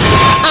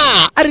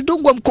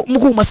 Alidungwa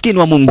mguu maskini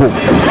wa Mungu.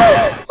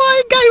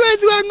 Oi,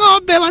 wezi wa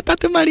ng'ombe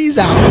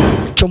watatumaliza.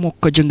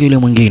 Chomoka jangile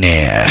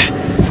mwingine.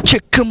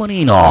 Cheka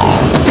manino.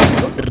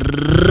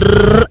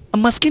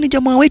 Maskini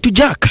jamaa wetu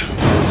Jack.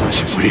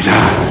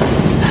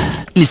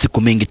 Ni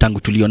siku mingi tangu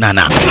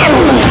tulionana.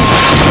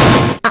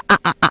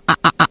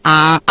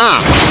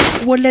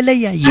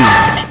 Walele ya ye.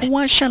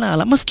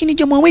 Washalala. Maskini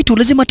jamaa wetu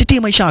lazima tetee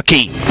maisha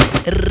yake.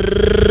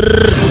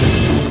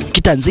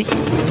 Kitanzi.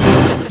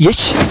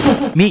 Yesh.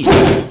 Miss.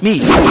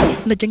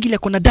 Na jangili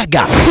ako na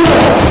daga.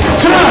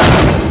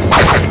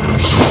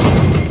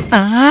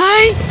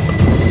 Ai.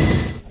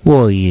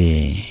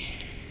 Woye.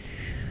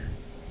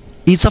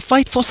 It's a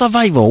fight for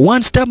survival.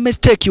 One step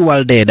mistake you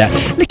are dead.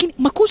 Lakini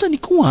makosa ni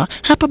kuwa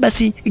hapa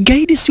basi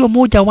gaidi sio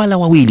moja wala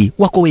wawili,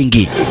 wako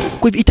wengi.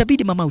 Kwa hivyo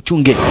itabidi mama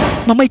uchunge.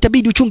 Mama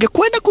itabidi uchunge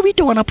kwenda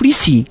kuita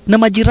wanapolisi na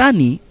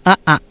majirani.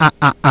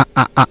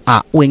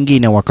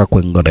 Wengine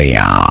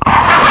wakakuingilia.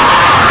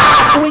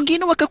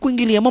 Wengine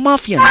wakakuingilia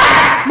mamafia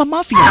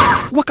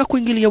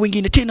wakakuingilia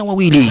wengine tena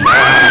wawili.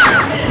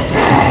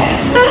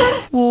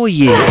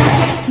 Oye,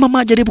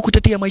 mama jaribu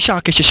kutetea maisha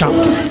yake shasha.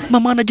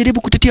 Mama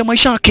anajaribu kutetea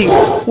maisha yake.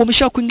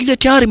 Wamesha kuingilia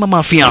tayari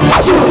mamafia.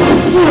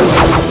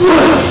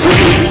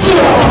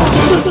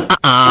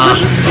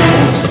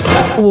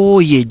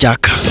 Oye,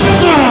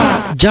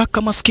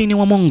 Jaka maskini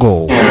wa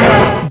Mungu.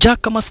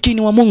 Jaka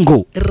maskini wa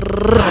Mungu.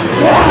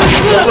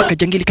 Waka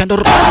jangili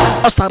kando.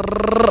 Osar.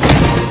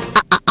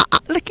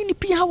 Lakini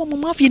pia hawa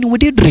mamafia ni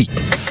wadedri.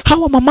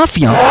 Hawa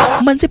mamafia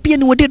manze pia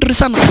ni wadedri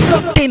sana.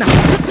 Tena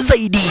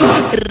zaidi.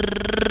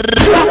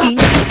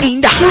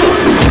 Inda.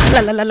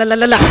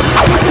 La.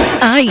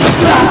 Ai,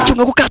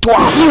 chunga kukatwa.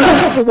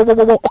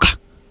 Oka.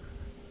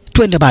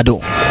 Twende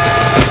bado.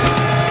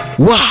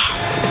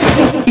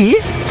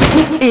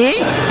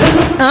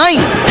 Ai.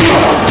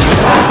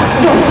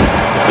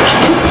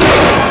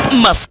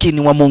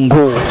 Maskini wa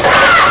Mungu.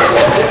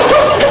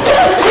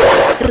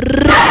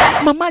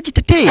 Mamaji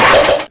tetee,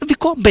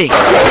 vikombe,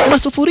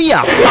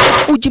 masufuria,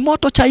 uji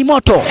moto, chai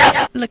moto.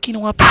 Lakini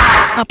wapi?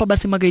 Hapa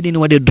basi magaidi ni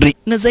wadedri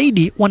na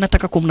zaidi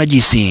wanataka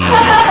kumnajisi.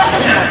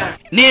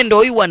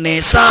 Nendo iwa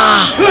nesa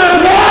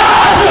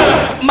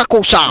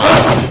makosa.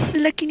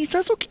 Lakini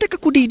sasa ukitaka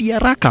kudidi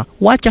haraka,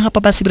 wacha hapa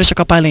basi bila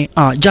shaka pale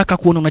Jaka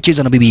kuona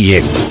unacheza na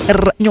bibiye.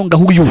 Nyonga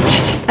huyu.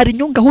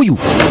 Alinyonga huyu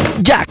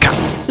Jaka.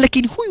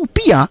 Lakini huyu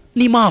pia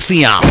ni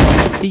mafia.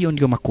 Hiyo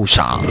ndio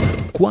makosa.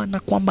 Kuana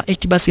kwamba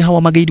eti basi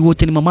hawa magaidi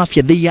wote ni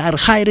mamafia, they are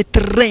highly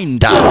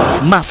trained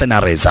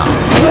mercenaries.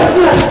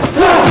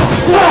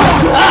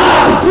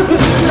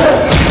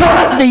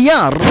 They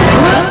are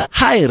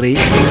highly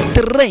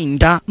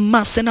trained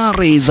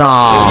mercenaries.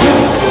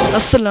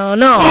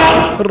 Asalala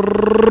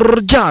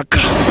Jack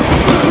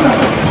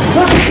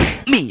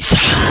Miss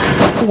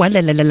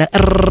Walalala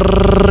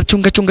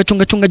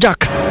chunga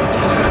Jack.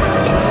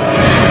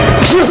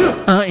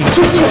 Ai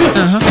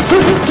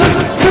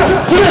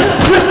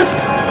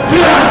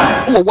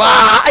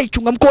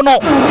chunga mkono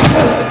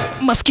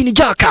maskini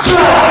Jaka.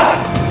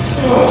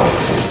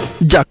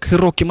 Jack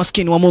Hiroki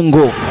maskini wa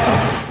Mungu.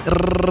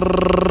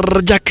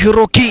 Jack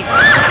Hiroki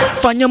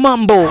fanya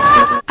mambo.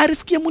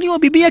 Arisikia muniwa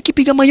bibi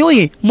akipiga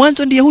mayoye.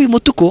 Mwanzo ndiye huyu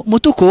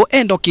Motuko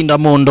endo kinda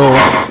mondo.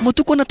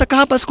 Motuko nataka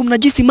hapa siku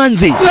mnajisi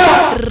manzi.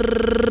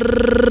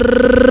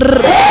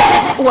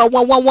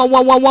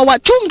 Wa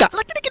chunga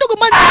lakini kidogo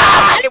manzi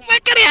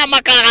alimwekelea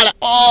makala.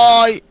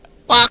 Oi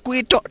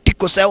wakuito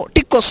tiko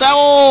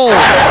sao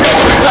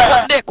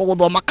ndeko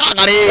gudwa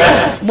makagari.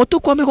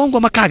 Motuko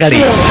amegongwa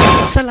makagari.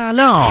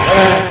 Salala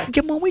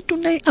jamaa wetu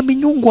naye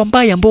amenyongwa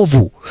mbaya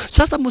mbovu.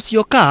 Sasa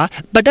Musioka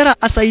badala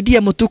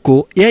asaidia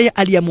Motuko, yeye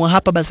aliamua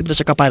hapa basi bila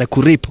shaka pale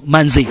kurip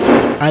manzi.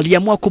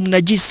 Aliamua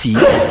kumnajisi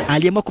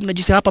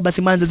hapa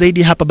basi manzi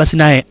zaidi hapa basi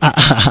naye.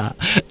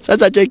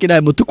 Sasa cheki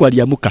naye Motuko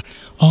aliamuka.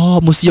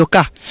 Oh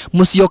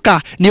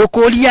Musioka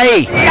niokolia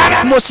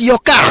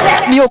Musioka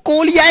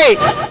niokolia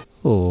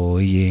Oh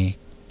ye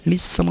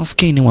Lisa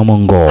maskini wa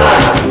Mungu.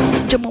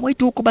 Jamaa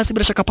wetu huko basi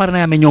bila shaka pale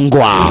naye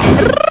amenyongwa.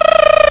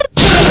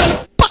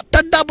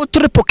 Pata double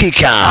triple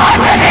kick.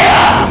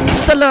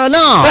 Salala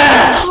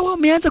hawa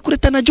wameanza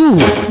kuletana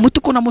juu.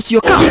 Motuko na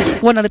Musioka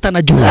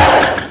wanaletana juu.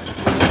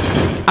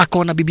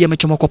 Akaona bibi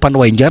amechomoka kwa upande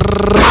wa nje.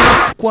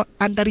 Kwa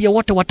andaria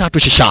wote watatu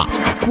shisha.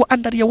 Kwa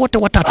andaria wote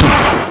watatu.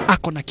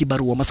 Akona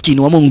kibarua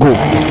maskini wa Mungu.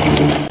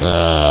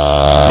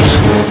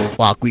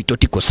 Wakuito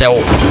tiko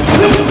seo.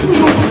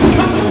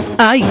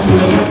 Ai.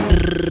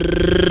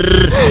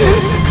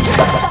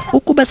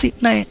 Huku basi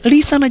naye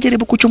Lisa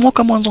anajaribu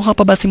kuchomoka mwanzo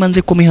hapa basi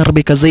manze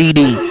kumeharibika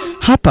zaidi.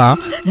 Hapa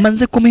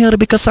manze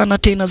kumeharibika sana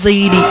tena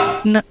zaidi.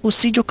 Na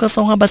usijo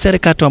kasahau basi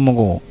harakati wa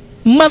Mungu.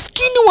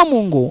 Maskini wa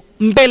Mungu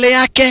mbele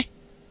yake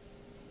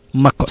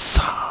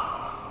makosa.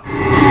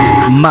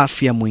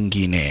 Mafia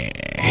mwingine.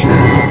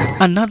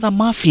 Another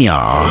mafia.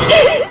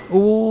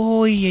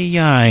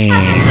 Oyeyai.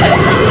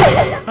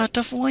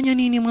 Atafanya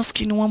nini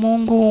maskini wa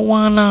Mungu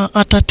wala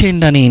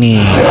atatenda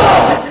nini?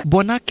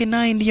 Bwanake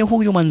naye ndiye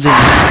huyu manze.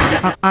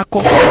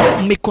 Ako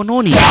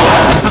mikononi.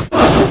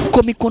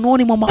 Ako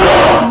mikononi mwa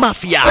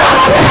mafia.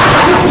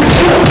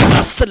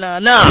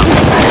 Asalala.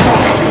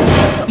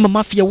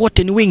 Mafia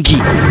wote ni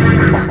wengi.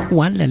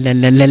 Wala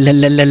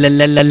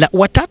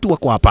watatu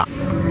wako hapa.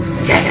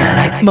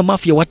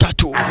 Mafia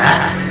watatu.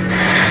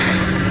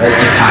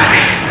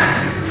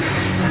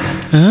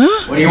 Huh?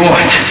 What do you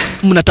want?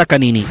 Mnataka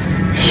nini?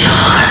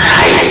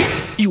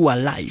 Your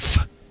life.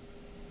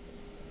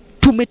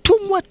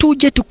 Tumetumwa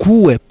tuje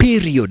tukuue,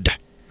 period.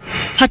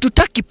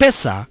 Hatutaki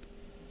pesa,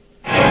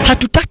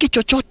 hatutaki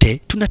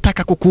chochote,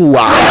 tunataka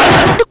kukuua.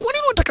 Ni kwa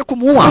nini unataka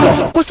kumuua?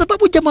 Kwa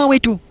sababu jamaa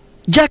wetu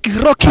Jack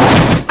Hiroki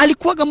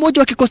alikuwaga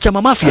mmoja wa kikosi cha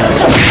mafia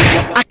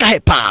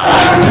akahepa.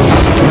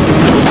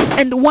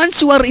 And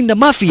once you are in the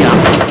mafia,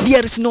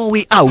 there is no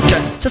way out.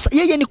 Sasa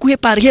yeye ni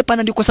kuhepa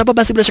na ndio kwa sababu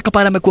basi bila shaka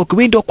pale amekuwa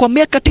kiwindo kwa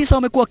miaka 9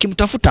 wamekuwa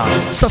wakimtafuta.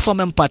 Sasa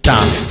wamempata.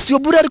 Sio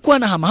bure alikuwa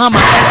na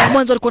hamahama.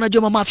 Mwanzo alikuwa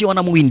anajua mafia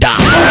wanamuwinda.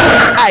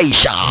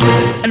 Aisha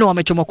na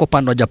wamechoma kwa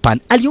upande wa Japan.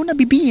 Aliona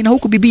bibi na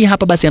huku bibi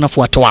hapa basi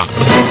anafuatwa.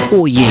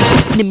 Oh yeah.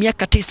 Ni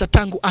miaka 9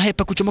 tangu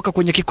ahepa kuchomoka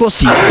kwenye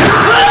kikosi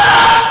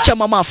cha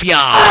mafia.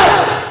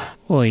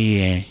 Oh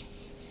yeah.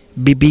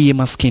 Bibi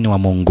maskini wa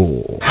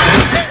Mungu.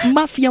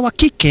 Mafia wa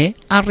kike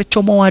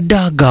alichomoa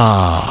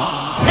daga.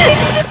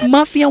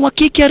 Mafia wa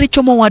kike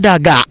alichomoa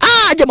daga.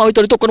 Jamaa wetu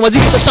alitoka na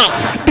wazimu sasa.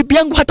 Bibi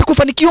yangu hata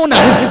kufanikiona.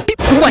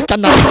 Bibi wacha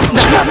na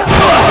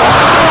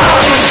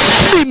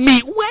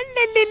mimi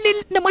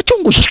na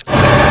machungu.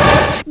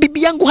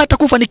 Bibi yangu hata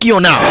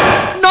kufanikiona.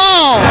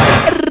 No.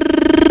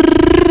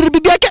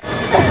 Bibi yake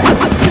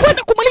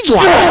kwenda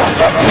kumalizwa.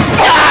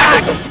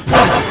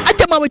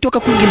 Jamaa wetu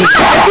akakuingilia.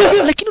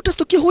 Lakini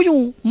utastukia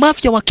huyu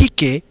mafia wa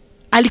kike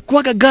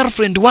alikuwaga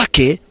girlfriend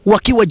wake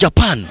wakiwa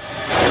Japan.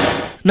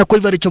 Na kwa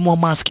hivyo alichomoa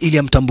mask ili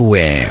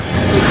amtambue.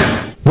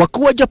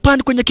 Wakiwa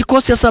Japan kwenye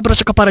kikosi ya Sabra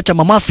Shakapara cha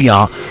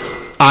mafia,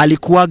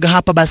 alikuwaga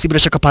hapa basi bila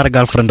Shakapara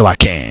girlfriend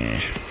wake.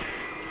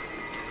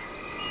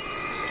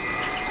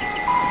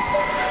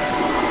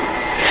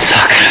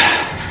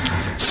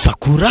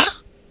 Sakura?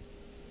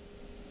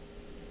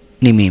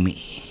 Ni mimi.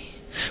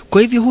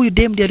 Kwa hivyo huyu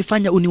dem ndiye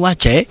alifanya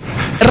uniwache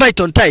right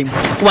on time,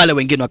 wale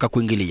wengine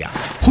wakakuingilia.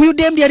 Huyu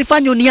dem ndiye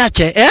alifanya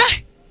uniache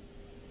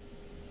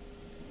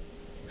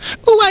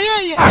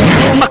yeye.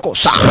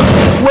 Makosa.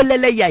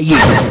 Walele yeye.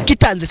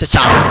 Kitanzi sasa.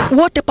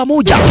 Wote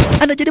pamoja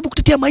anajaribu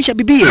kutetea maisha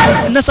bibie.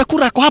 Na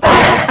Sakura ako hapa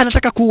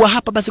anataka kuua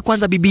hapa basi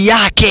kwanza bibi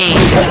yake.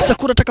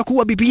 Sakura anataka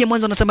kuua bibie,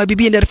 mwanzo anasema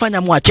bibie ndiye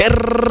alifanya mwache.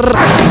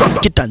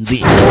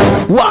 Kitanzi.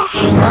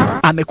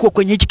 Amekuwa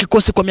kwenye hichi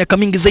kikosi kwa miaka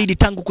mingi zaidi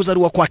tangu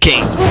kuzaliwa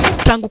kwake.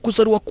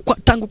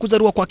 Tangu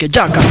kuzaliwa kwake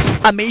Jack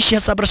ameishi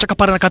hasa bila shaka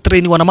para na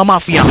Catherine wana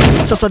mamafia.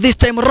 Sasa this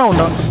time round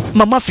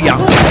mamafia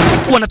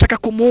wanataka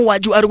kumuua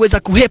juu aliweza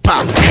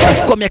kuhepa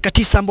kwa miaka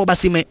 9 ambayo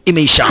basi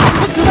imeisha.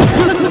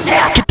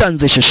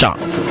 Kitanzi shasha.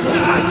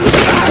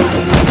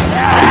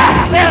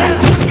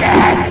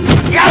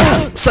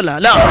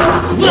 Salala.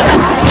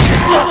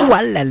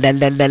 Wala la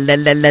la la la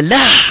la la la.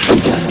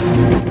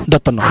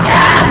 Datono.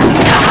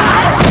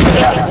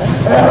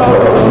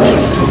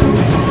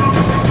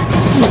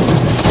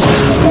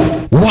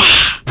 Wah.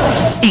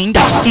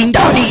 Inda.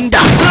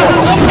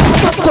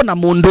 Kona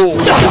mundo.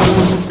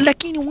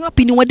 Lakini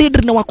wapi ni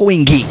wadedri na wako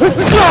wengi.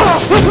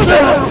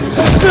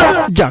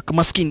 Jack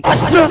maskini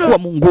wa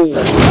Mungu.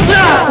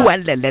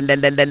 Wala la la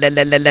la la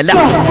la la la la.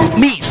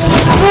 Miss.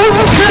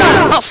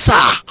 Asa.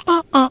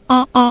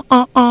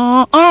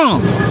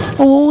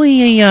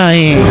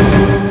 Oye.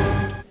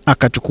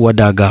 Akachukua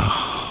daga.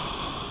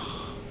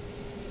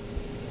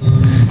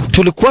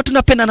 Tulikuwa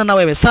tunapendana na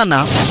wewe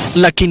sana,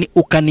 lakini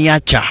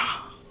ukaniacha.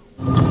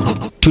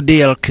 Today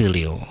I'll kill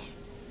you.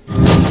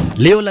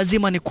 Leo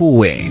lazima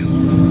nikuue.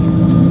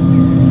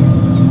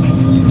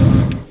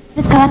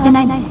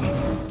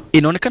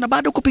 Inaonekana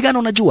bado kupigana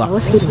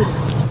unajua.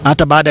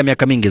 Hata baada ya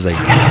miaka mingi zaidi.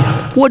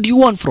 What do you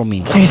want from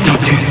me? Please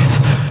don't do this.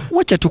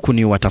 Wacha tu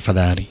kuniua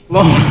tafadhali.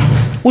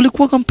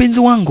 Ulikuwa kama mpenzi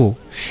wangu.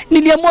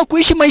 Niliamua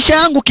kuishi maisha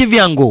yangu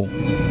kivyangu.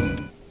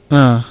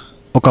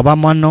 Ukaba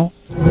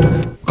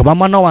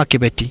mwana wake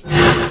Beti.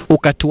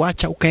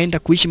 Ukatuacha ukaenda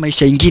kuishi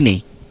maisha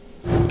ingine.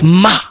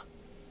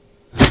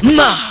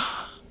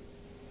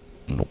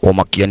 Kwa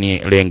makiani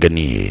lenge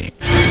ni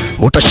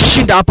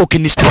utashinda hapo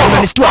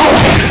unanistua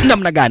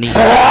namna gani?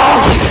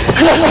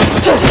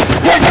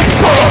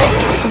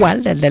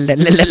 Wala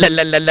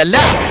la.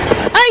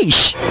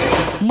 Aish.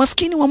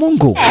 Maskini wa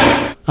Mungu.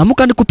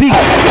 Amuka nikupiga.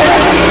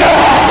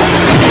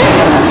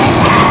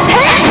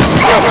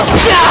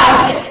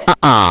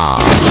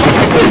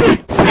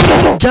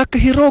 Jack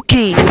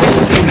Hiroki.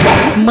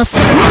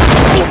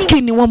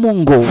 Maskini wa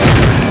Mungu.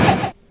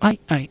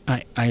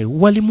 Ai.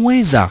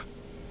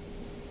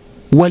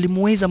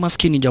 Walimuweza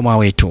maskini jamaa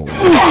wetu.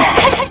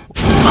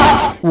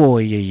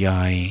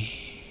 Woyeyai.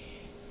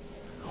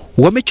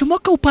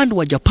 Wamechomoka upande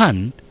wa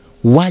Japan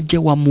waje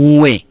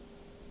wamuue.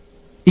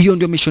 Hiyo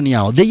ndio mission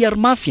yao. They are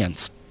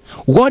mafians.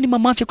 Wao ni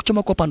mamafia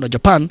kuchomoka upande wa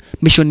Japan,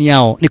 mission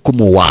yao ni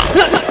kumuua.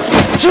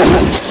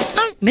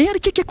 Na yari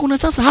cheke kuna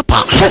sasa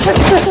hapa.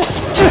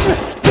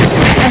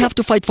 I have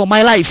to fight for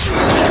my life.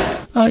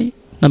 Ai,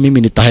 na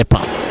mimi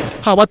nitahepa.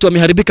 Hawa watu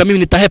wameharibika, mimi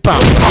nitahepa.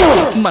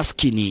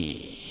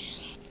 Maskini.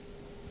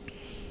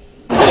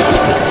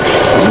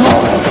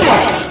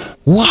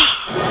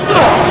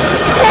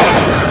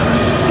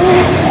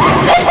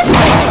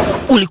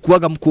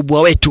 Ulikuwaga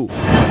mkubwa wetu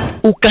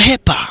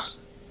ukahepa.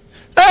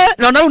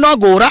 Na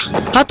unagora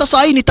hata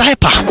saa hii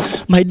nitahepa.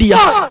 My dear.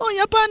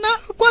 Hapana,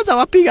 kwanza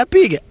wapiga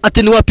pige.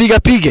 Ati ni wapiga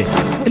pige.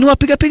 Ni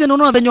wapiga pige na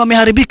unaona wenye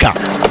wameharibika.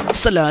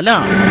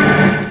 Salala.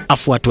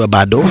 Afuatwe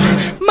bado.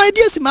 My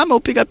dear, simama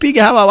upiga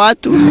piga hawa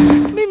watu.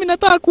 Mimi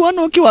nataka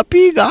kuona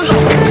ukiwapiga.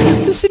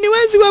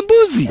 Siniwezi wa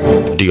mbuzi.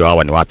 Ndio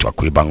hawa ni watu wa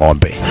kuiba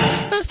ng'ombe.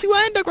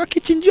 Siwaenda kwa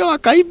kichinjio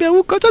wakaibe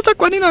huko. Sasa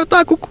kwa nini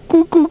nataka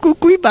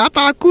kuiba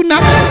hapa hakuna?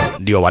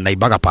 Ndio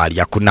wanaibaga pahali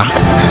hakuna.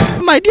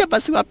 My dear,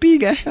 basi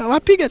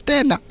wapige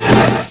tena.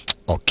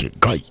 Okay,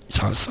 guy,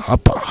 sasa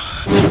hapa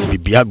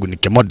bibi yangu ni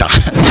kemoda.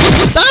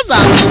 Sasa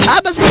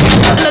basi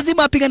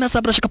lazima apige na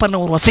sabra shaka pana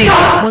urwasi.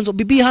 Mwanzo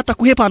bibi hata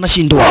kuhepa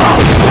anashindwa.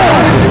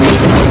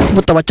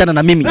 Mtawachana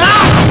na mimi.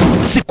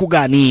 Siku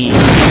gani?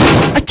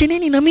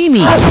 Acheneni na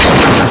mimi.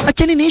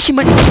 Acheni niishi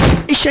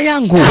maisha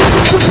yangu.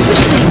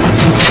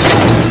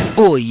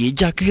 Oye,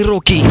 Jack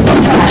Hiroki.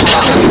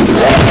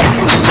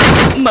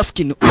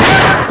 Maskini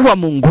wa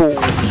Mungu.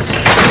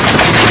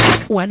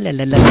 Wala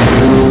la la.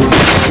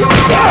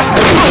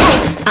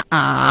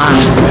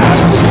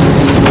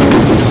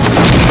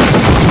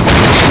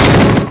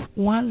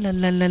 Wala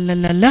la la la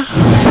la la.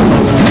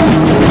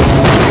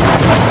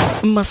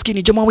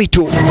 Maskini jamaa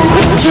wetu.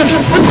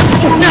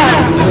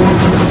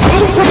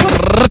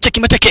 Cheki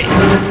mateke.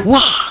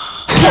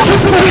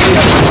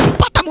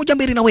 Pata moja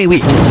mbili na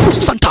wewe.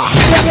 Santa.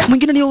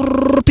 Mwingine ni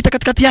pita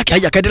katikati yake.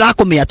 Haya kadira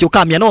yako meati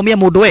ukamia no mia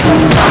modo we.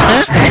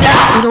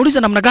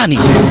 Unauliza namna gani?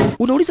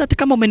 Unauliza ati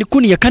kama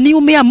umenikunia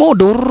kaniumea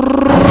modo.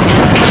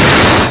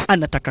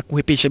 Anataka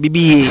kuhepesha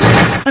bibi.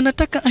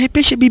 Anataka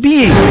ahepeshe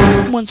bibi.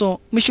 Mwanzo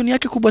mission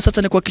yake kubwa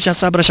sasa ni kuhakikisha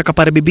Sabra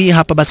shakapare bibi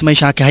hapa basi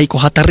maisha yake haiko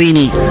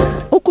hatarini.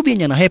 Huku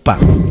vyenye na hepa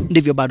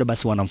ndivyo bado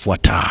basi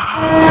wanamfuata.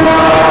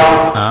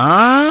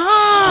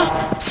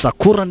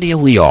 Sakura ndiye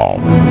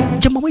huyo.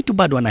 Jamaa wetu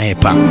bado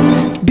anahepa.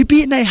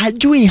 Bibi naye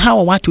hajui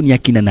hawa watu ni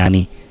akina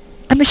nani.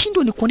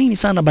 Anashindwa ni kwa nini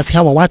sana basi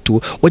hawa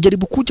watu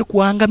wajaribu kuja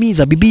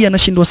kuwaangamiza. Bibi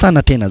anashindwa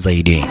sana tena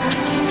zaidi.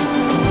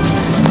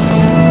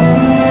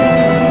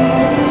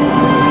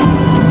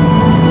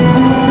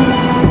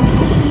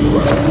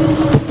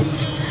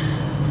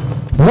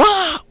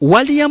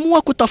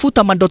 Waliamua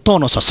kutafuta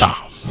madotono sasa.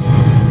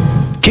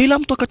 Kila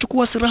mtu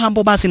akachukua silaha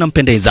ambayo basi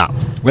inampendeza.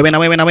 Wewe na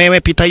wewe na wewe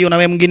pita hiyo, na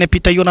wewe mwingine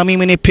pita hiyo, na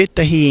mimi ni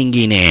pita hii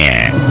nyingine.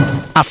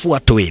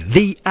 Afuatwe.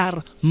 They are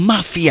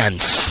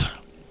mafians.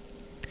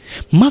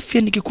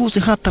 Mafia ni kikosi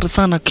hatari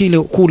sana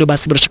kule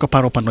basi bila shaka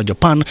para upande wa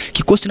Japan.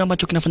 Kikosi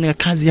ambacho kinafanya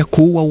kazi ya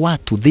kuua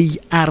watu. They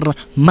are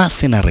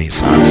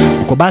mercenaries.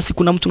 Kwa basi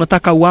kuna mtu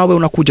unataka uawe,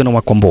 unakuja na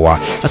wakomboa.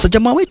 Sasa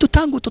jamaa wetu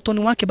tangu utotoni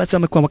wake basi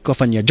wamekuwa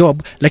wakifanyia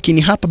job,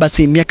 lakini hapa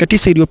basi miaka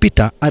 9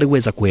 iliyopita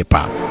aliweza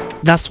kuepa.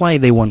 That's why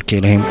they won't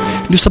kill him.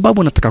 Ndio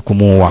sababu anataka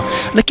kumuua,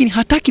 lakini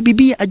hataki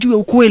bibi ajue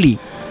ukweli.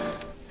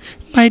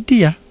 My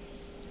dear,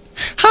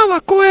 hawa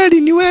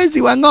kweli ni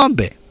wezi wa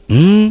ng'ombe.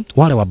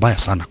 Wale wabaya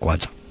sana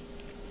kwanza.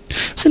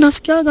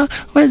 Sinasikiaga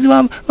wezi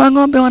wa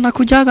ng'ombe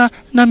wanakujaga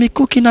na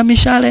mikuki na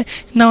mishale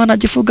na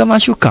wanajifuga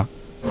mashuka.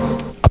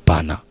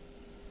 Hapana.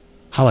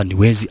 Hawa ni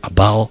wezi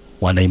ambao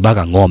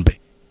wanaimbaga ng'ombe.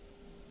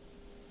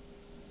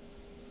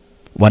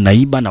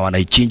 Wanaiba na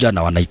wanaichinja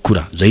na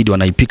wanaikula. Zaidi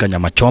wanaipika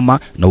nyama choma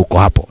na uko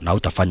hapo na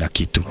utafanya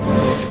kitu.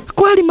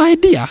 Kweli my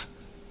dear?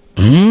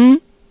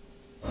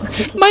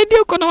 My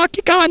dear, uko na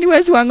hakika hawa ni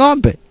wezi wa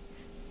ng'ombe?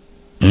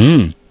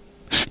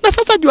 Na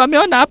sasa juu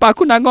ameona hapa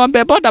hakuna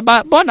ng'ombe,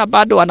 bona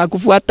bado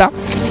wanakufuata.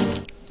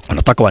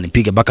 Wanataka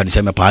wanipige mpaka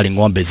niseme pahali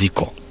ng'ombe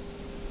ziko.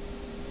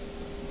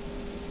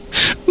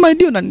 My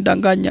dear,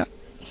 unanidanganya.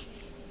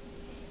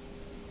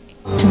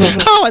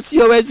 Hawa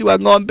sio wezi wa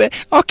ng'ombe.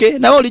 Okay,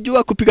 na wewe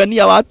ulijua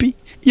kupigania wapi?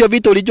 Hiyo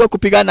vita ulijua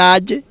kupigana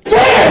aje?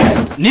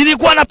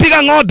 Nilikuwa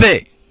napiga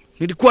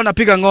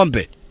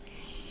ng'ombe.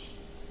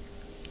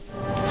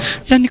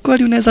 Yaani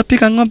kweli unaweza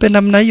piga ng'ombe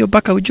namna hiyo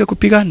mpaka ujue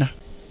kupigana?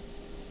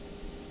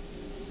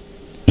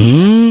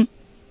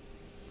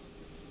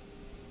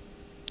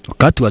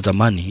 Wakati wa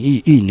zamani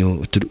hii ni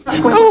uongo.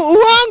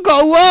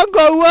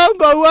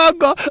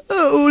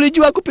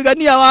 Ulijua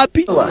kupigania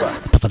wapi?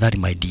 Tafadhali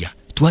my dear,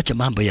 tuache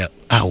mambo ya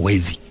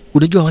wezi.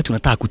 Unajua watu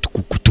wanataka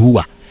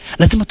kutuua.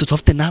 Lazima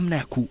tutafute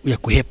namna ya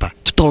kuhepa.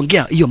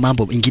 Tutaongea hiyo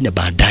mambo mengine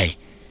baadaye.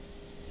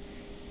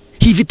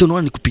 Hii vita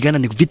unaona ni kupigana,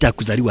 ni vita ya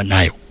kuzaliwa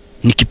nayo.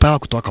 Ni kipawa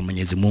kutoka kwa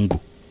Mwenyezi Mungu.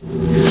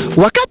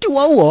 Wakati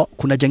wa huo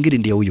kuna jangili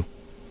ndiye huyo.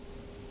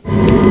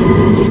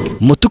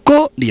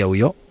 Mutuko ndiye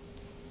huyo.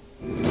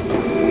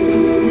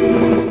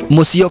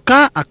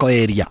 Musioka ako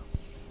area.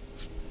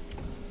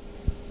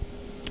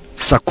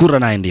 Sakura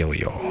naye ndiye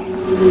huyo.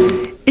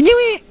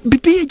 Enyewe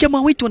bibi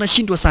jamaa wetu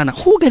wanashindwa sana.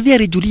 Hugadhi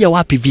alijulia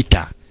wapi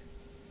vita?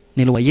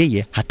 Nilewa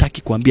yeye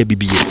hataki kuambia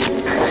bibiye.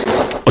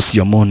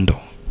 Osiomondo.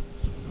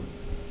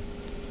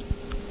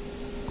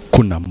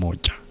 Kuna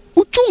moja.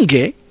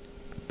 Uchunge.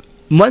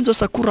 Mwanzo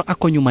Sakura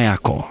ako nyuma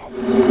yako.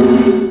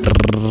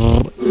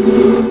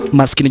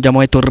 Maskini jamaa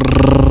wetu.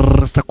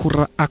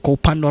 Sakura ako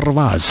upande wa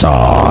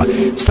Ravaza.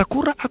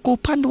 Sakura ako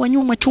upande wa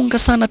nyuma, chunga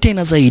sana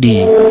tena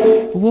zaidi.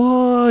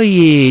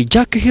 Woye,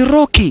 Jack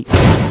Hiroki.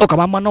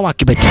 Okamama no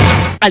wakibeti.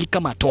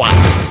 Alikamatwa.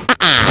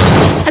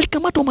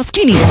 Alikamatwa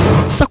maskini.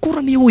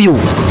 Sakura ni huyu.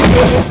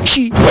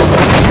 She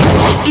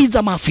is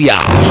a mafia.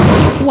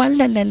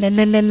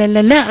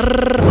 Walalalalala.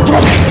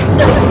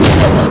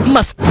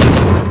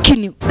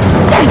 Maskini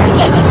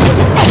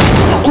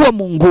wa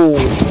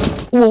Mungu.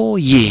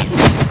 Woye.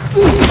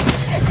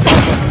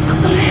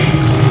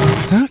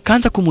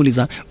 Kaanza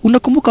kumuuliza,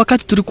 unakumbuka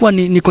wakati tulikuwa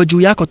niko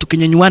juu yako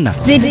tukinyanyuana?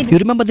 You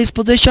remember this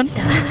position?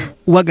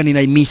 Uwaga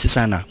ninaimisi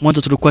sana.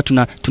 Mwanzo tulikuwa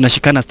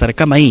tunashikana stare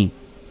kama hii,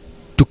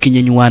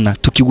 tukinyanyuana,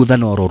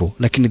 tukigudhana ororo,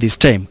 lakini this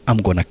time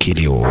I'm gonna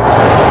kill you.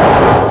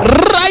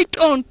 Right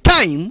on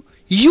time,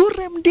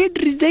 yule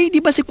mdedri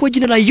zaidi basi kwa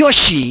jina la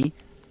Yoshi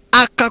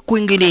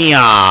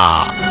akakuingilia.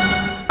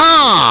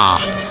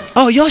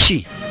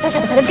 Yoshi,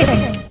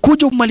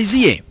 kuja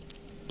umalizie.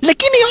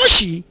 Lakini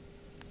Yoshi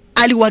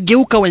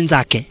aliwageuka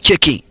wenzake.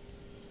 Cheki.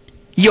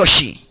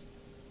 Yoshi.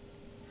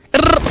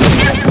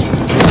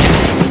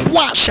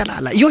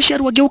 Washalala. Yoshi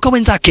aliwageuka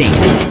wenzake.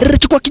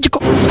 Chukua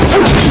kijiko.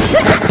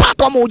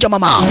 Patwa moja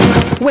mama.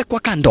 Wekwa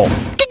kando.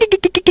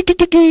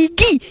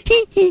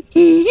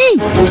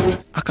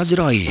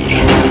 Akazirai.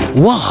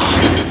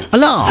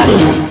 Ala.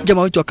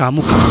 Jamaa wetu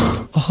akaamuka.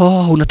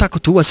 Unataka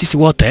kutuua sisi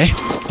wote?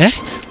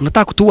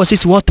 Unataka kutuua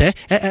sisi wote?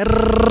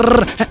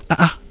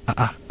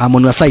 I'm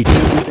on your side.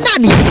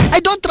 Nani?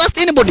 I don't trust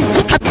anybody.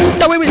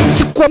 Hata wewe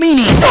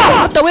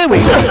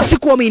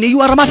sikuamini.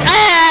 You are a mafia.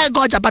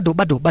 Goja bado.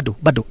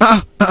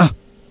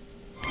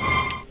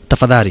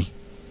 Tafadhali.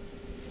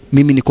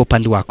 Mimi niko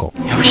upande wako.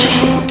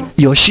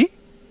 Yoshi?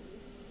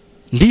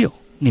 Ndiyo,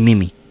 ni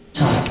mimi.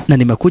 Na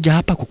nimekuja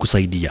hapa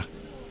kukusaidia.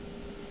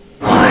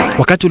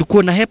 Wakati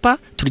ulikuwa na hepa,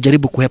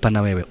 tulijaribu kuhepa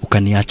na wewe,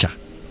 ukaniacha.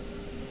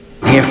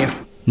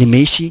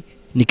 Nimeishi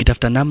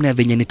nikitafuta namna ya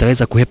venye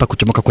nitaweza kuhepa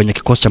kuchomoka kwenye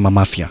kikosi cha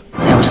mamafia.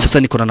 Sasa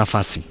niko na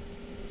nafasi.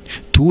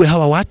 Tuwe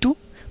hawa watu,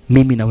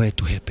 mimi na wewe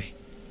tuhepe.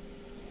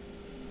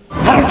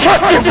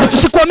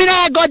 Sikuamini,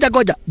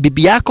 goja.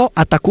 Bibi yako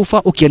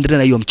atakufa ukiendelea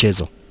na hiyo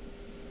mchezo.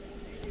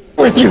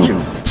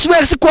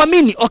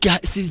 Sikuamini. Okay,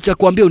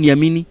 sitakwambia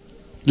uniamini.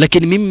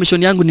 Lakini mimi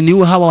mission yangu ni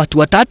niue hawa watu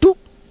watatu.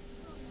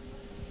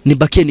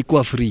 Nibakie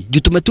nikuwa free. Juu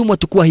tumetumwa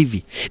tukua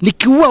hivi.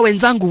 Nikiua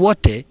wenzangu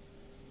wote,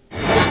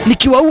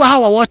 nikiwaua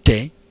hawa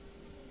wote,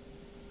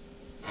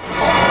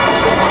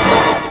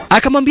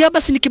 akamwambia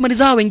basi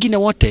nikimaliza hawa wengine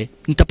wote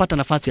nitapata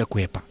nafasi ya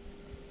kuhepa.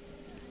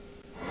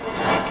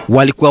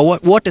 Walikuwa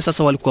wote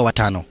sasa walikuwa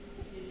watano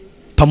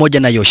pamoja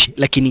na Yoshi,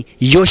 lakini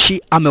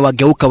Yoshi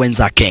amewageuka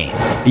wenzake.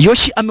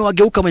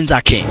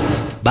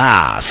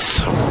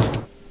 Bas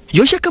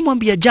Yoshi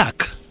akamwambia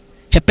Jack,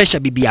 hepesha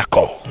bibi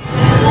yako.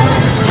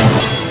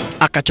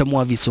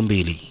 Akachamua visu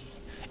mbili.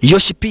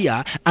 Yoshi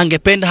pia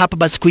angependa hapa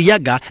basi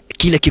kuiaga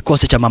kile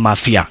kikosi cha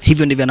mamafia.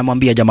 Hivyo ndivyo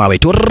anamwambia jamaa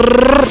wetu,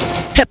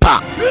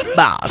 hepa.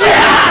 Bas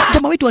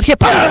jamaa wetu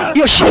hepa.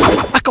 Yoshi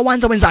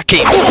akawanza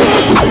wenzake.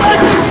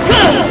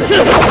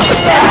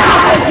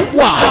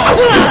 Wow.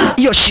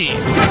 Yoshi,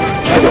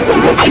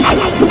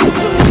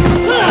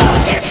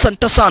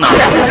 asante sana.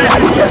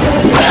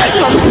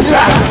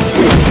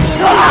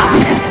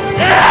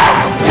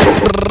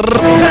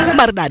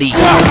 Maridadi.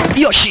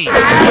 Yoshi,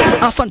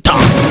 asante.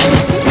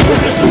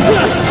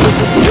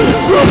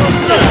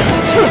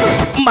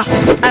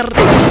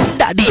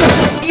 Maridadi.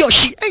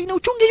 Yoshi, na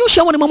uchunge Yoshi,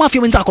 hawa ni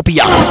mamafia wenzako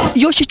pia.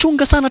 Yoshi,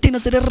 chunga sana tena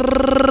zile.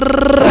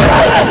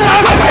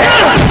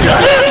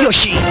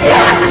 Yoshi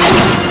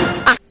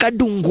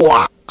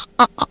akadungwa.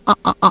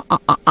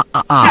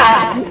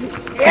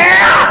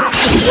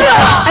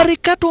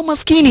 Arikato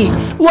maskini.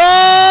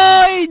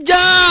 Woi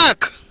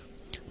Jack,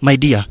 my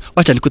dear,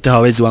 wacha nikute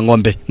hawezi wa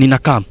ng'ombe.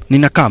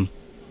 Ninakam.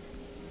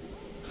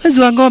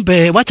 Wezi wa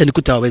ng'ombe, wacha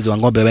nikute hawezi wa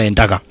ng'ombe wewe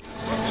ndaga.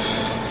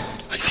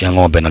 Si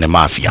ng'ombe na ni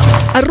mafia.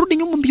 Arudi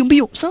nyuma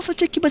mbio. Sasa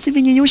cheki basi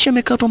venye Yoshi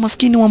amekatwa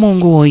maskini wa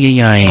Mungu.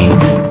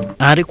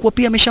 Alikuwa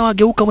pia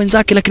ameshawageuka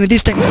wenzake, lakini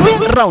this time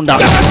round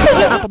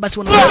hapa basi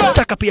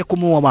wanataka pia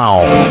kumuua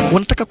wao.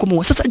 Wanataka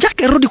kumuua. Sasa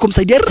Jack arudi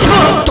kumsaidia.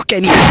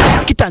 Tokeni.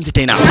 Kitanzi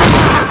tena.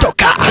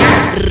 Toka.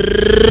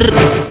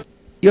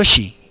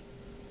 Yoshi,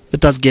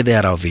 let us get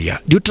there out of here.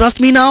 Do you trust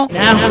me now?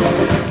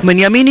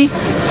 Umeniamini?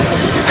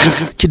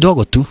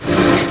 Kidogo tu.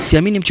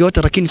 Siamini mtu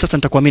yote, lakini sasa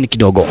nitakuamini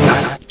kidogo.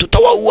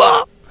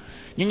 Tutawaua.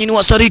 Nyinyi ni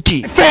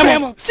wasariti.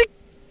 Si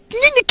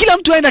nyinyi kila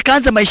mtu aenda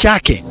kaanza maisha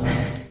yake.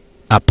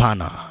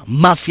 Hapana,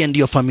 mafia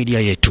ndiyo familia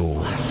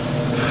yetu.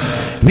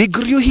 We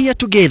grew here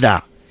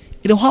together.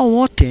 Hao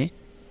wote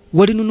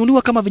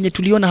walinunuliwa kama venye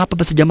tuliona hapa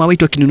basi jamaa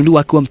wetu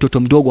akinunuliwa akiwa mtoto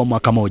mdogo wa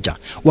mwaka moja.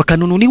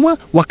 Wakanunuliwa,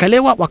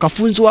 wakalewa,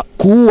 wakafunzwa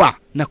kuua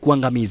na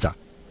kuangamiza.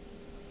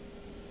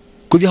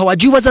 Kwa hivyo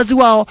hawajui wazazi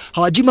wao,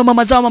 hawajui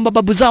mama zao,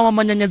 mababu zao,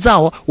 manyanya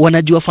zao,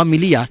 wanajua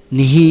familia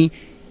ni hii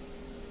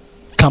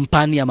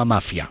kampani ya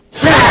mamafia.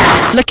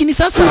 Lakini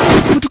sasa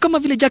mtu kama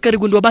vile Jack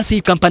aligundua basi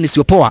hii kampani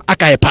sio poa,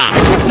 akaepa.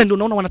 Na ndio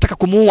unaona wanataka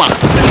kumuua.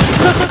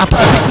 Hapa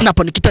sasa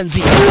napo ni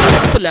kitanzi.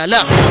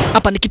 Salala.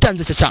 Hapa ni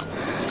kitanzi sasa.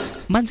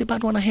 Manze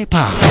bado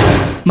anahepa.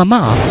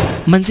 Mama,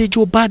 manze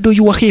jo bado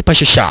yu hepa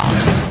shasha.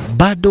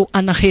 Bado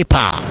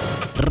anahepa.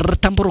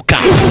 Tamburuka.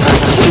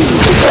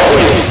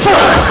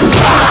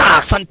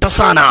 Asante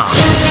sana.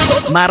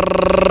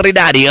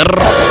 Maridadi.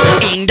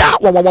 Inda.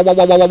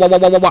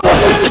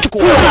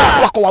 Chukua.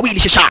 Wako wawili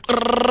shasha.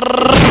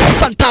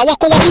 Santa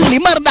wako wawili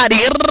maridadi.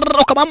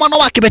 Ukama mwana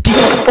wake beti.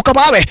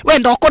 Ukama we.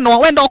 Wenda okono.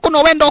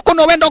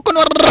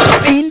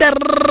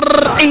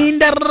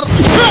 Inder.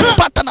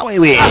 Pata na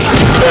wewe.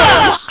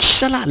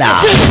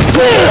 Shalala.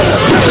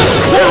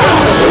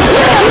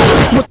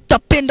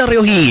 Mutapenda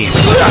leo hii.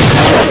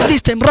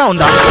 This time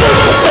round.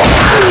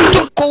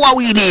 Tuko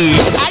wawili.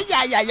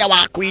 Ayaya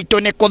wakuito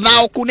neko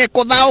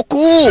dhao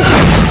ku.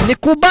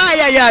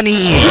 Nikubaya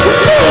yani.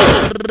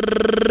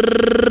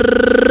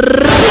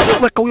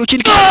 Weka huyo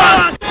chini.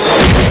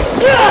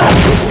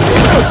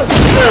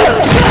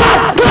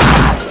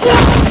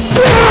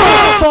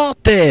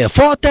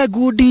 Forte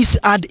goodies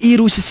and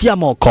irus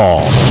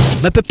siamoko.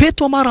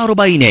 Mepepeto mara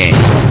 40.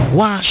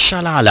 Wa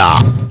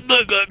shalala.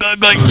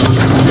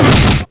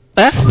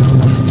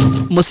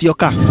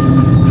 Musioka.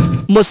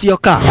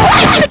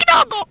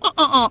 Kidogo.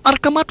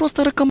 Arkamatwa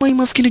stara kama hii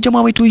maskini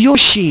jamaa wetu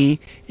Yoshi.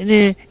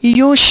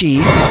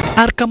 Yoshi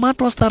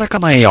arkamatwa stara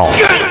kama hiyo.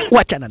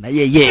 Wachana na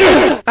yeye.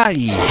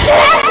 Ali.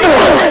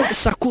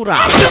 Sakura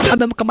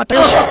amemkamata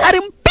Yoshi.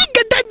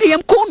 Alimpiga ndani ya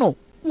mkono.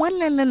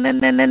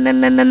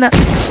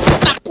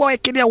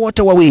 Kuwaekelea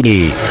wote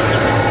wawili.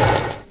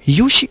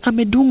 Yoshi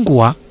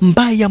amedungwa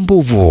mbaya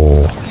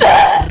mbovu.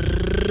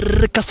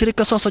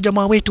 Kasirika sasa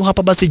jamaa wetu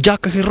hapa basi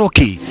Jack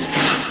Hiroki.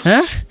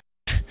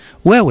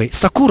 Wewe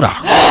Sakura,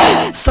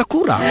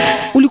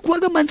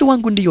 ulikuwaga manzi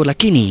wangu ndiyo,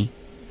 lakini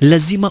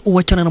lazima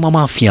uachana na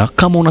mamafia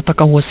kama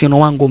unataka uhusiano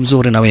wangu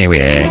mzuri na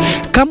wewe.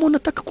 Kama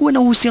unataka kuwa na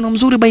uhusiano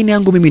mzuri baina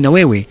yangu mimi na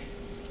wewe,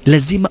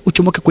 lazima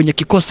uchomoke kwenye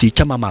kikosi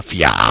cha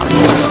mamafia.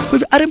 Kwa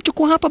hivyo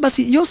alimchukua hapa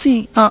basi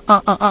Yoshi,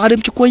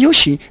 alimchukua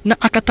Yoshi na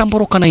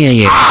akatamboroka na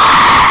yeye.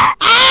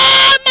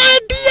 My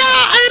dear,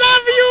 I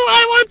love you,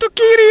 I want to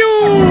kill you.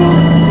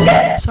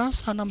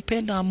 Sasa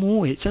anampenda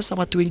amuue. Sasa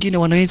watu wengine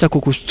wanaweza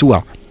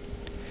kukustua.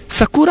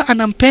 Sakura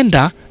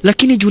anampenda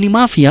lakini juu ni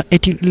mafia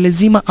eti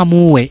lazima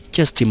amuue.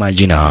 Just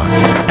imagine.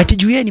 Eti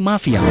juu yeye ni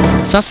mafia.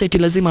 Sasa eti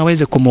lazima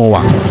aweze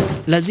kumuua.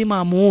 Lazima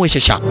amuue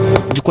shasha.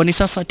 Jukwani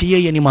sasa eti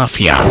yeye ni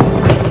mafia.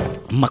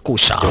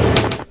 Makosa.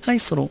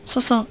 Haisoro.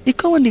 Sasa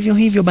ikawa ndivyo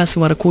hivyo basi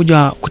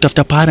wanakuja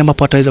kutafuta pahali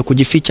ambapo ataweza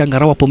kujificha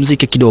ngarawa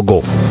pumzike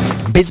kidogo.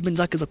 Basement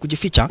zake za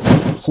kujificha,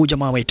 huyu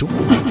jamaa wetu,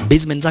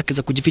 basement zake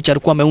za kujificha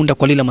alikuwa ameunda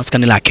kwa lile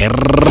maskani lake.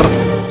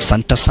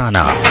 Santa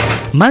sana.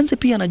 Manzi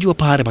pia anajua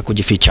pahali pa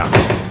kujificha.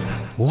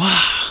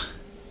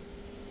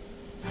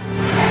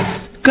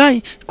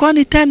 Kai,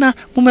 kwani tena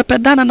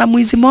mumependana na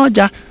mwizi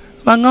moja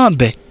wa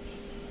ng'ombe?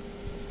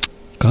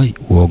 Kai,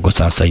 uogo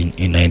sasa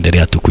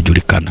inaendelea tu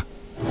kujulikana.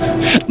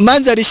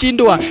 Manzi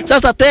alishindwa.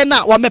 Sasa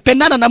tena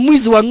wamependana na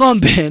mwizi wa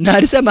ng'ombe na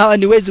alisema hawa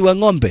ni wezi wa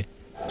ng'ombe.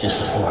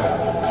 Just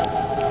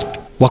 4.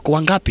 Wako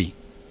wangapi?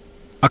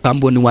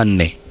 Akaambiwa ni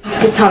 4.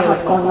 Tell me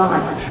what's going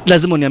on.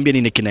 Lazima uniambie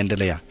nini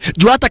kinaendelea.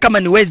 Juu hata kama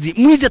ni wezi,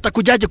 mwizi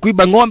atakujaje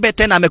kuiba ng'ombe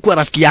tena amekuwa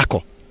rafiki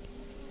yako?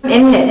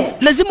 In this.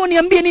 Lazima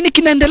uniambie nini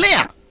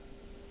kinaendelea.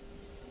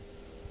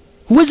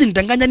 Huwezi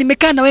nidanganya,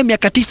 nimekaa na wewe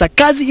miaka 9,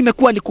 kazi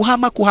imekuwa ni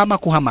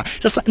kuhama.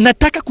 Sasa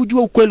nataka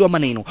kujua ukweli wa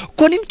maneno.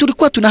 Kwa nini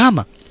tulikuwa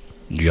tunahama?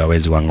 Ndio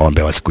wezi wa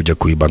ng'ombe wasikuje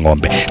kuiba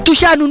ng'ombe.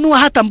 Tushanunua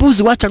hata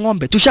mbuzi, wacha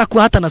ng'ombe.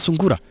 Tushakuwa hata na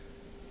sungura.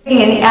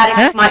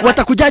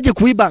 Watakujaje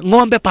kuiba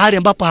ng'ombe pahali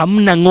ambapo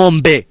hamna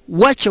ng'ombe?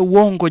 Wacha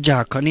uongo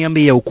Jaka,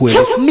 niambie ukweli.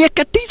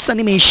 Miaka 9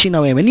 nimeishi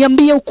na wewe.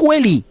 Niambie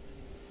ukweli.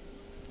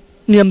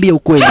 Niambie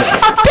ukweli.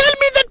 Tell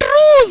me the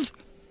truth.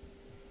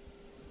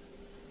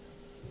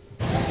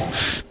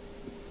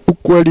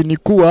 Ukweli ni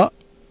kuwa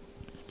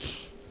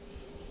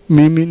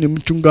mimi ni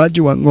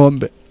mchungaji wa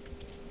ng'ombe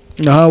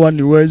na hawa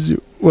ni wezi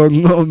wa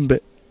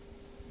ng'ombe.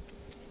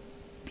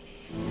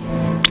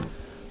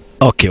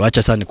 Okay,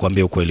 wacha sasa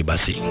nikwambie ukweli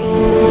basi.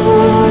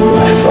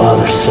 My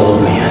father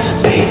sold me as a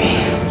baby.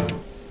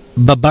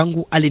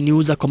 Babangu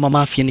aliniuza kwa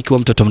mafia nikiwa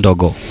mtoto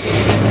mdogo.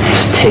 I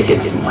was taken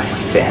from my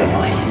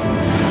family.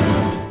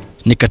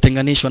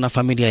 Nikatenganishwa na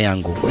familia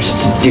yangu. Forced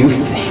to do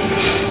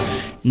things.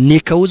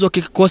 Nikauzwa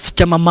kikosi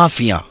cha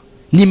mafia.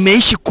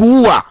 Nimeishi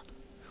kuua,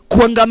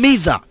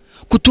 kuangamiza,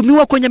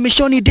 kutumiwa kwenye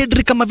mishoni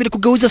deadly kama vile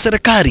kugeuza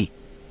serikali,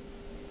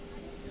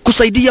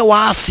 kusaidia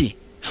waasi,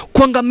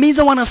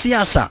 kuangamiza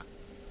wanasiasa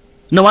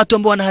na watu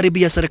ambao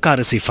wanaharibia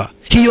serikali sifa.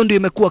 Hiyo ndio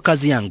imekuwa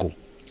kazi yangu.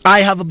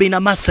 I have been a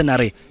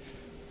mercenary.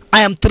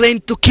 I am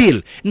trained to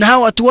kill. Na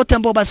hawa watu wote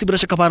ambao basi bila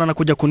shaka para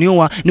wanakuja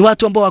kuniua ni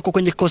watu ambao wako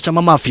kwenye kikosi cha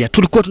mafia.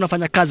 Tulikuwa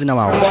tunafanya kazi na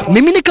wao.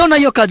 Mimi nikaona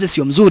hiyo kazi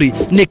sio mzuri,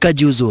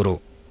 nikajiuzuru.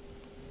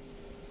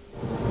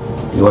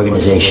 The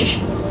organization.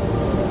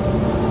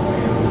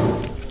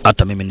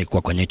 Hata mimi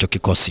nilikuwa kwenye hicho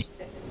kikosi.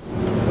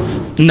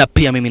 Na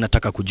pia mimi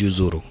nataka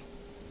kujiuzuru.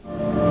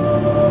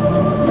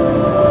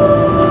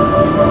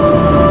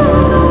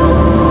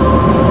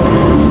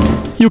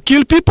 You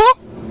kill people?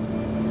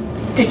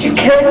 Did you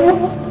kill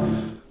him?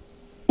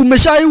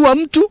 Umeshaiua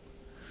mtu?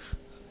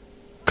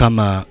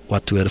 Kama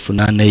watu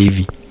 8,000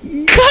 hivi.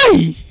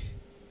 Kai!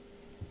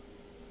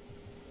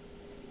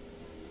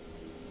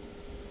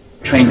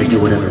 Trained to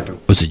do whatever.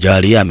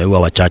 Usijali, ameua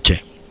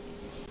wachache.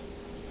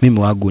 Mimi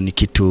wangu ni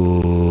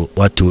kitu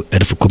watu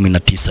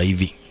 19,000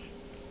 hivi.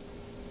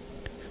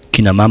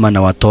 Kina mama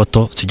na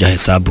watoto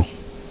sijahesabu.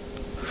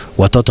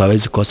 Watoto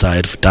hawezi kosa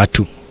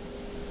 3,000.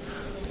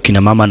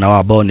 Kina mama na wao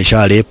ambao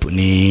nisharep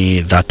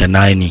ni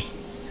 39.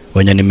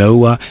 Wenye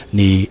nimeua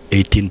ni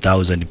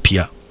 18,000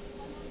 pia.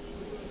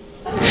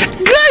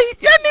 Guy,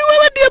 yani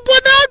wewe ndiye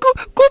bwana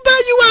wangu, kumbe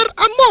you are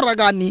a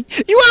moragani.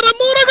 You are a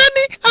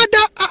moragani,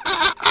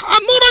 a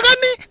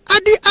moragani,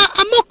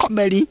 a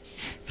mokomeli.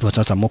 Kwa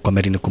sasa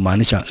mokomeli ni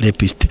kumaanisha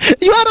rapist.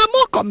 You are a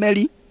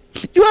mokomeli.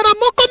 You are a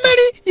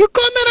mokomeli, you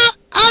komera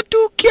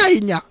atu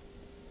kiainya.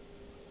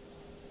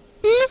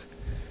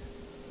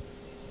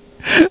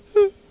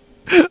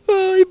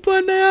 Ai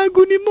bwana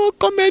yangu ni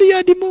mokomeli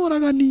hadi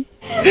moragani.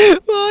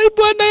 Ai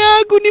bwana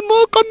yangu ni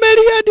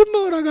mokomeli hadi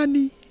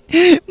moragani.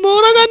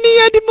 Moragani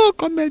hadi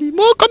mokomeli.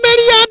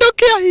 Mokomeli hadi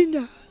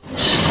kiainya.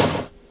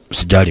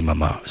 Usijali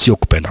mama, sio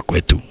kupenda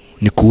kwetu.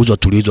 Ni kuuzwa,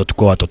 tulizwa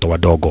tukiwa watoto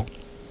wadogo.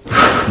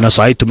 Na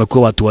sasa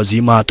tumekuwa watu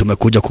wazima,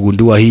 tumekuja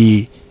kugundua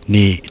hii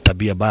ni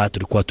tabia mbaya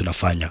tulikuwa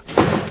tunafanya.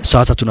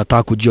 Sasa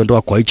tunataka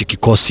kujiondoa kwa hichi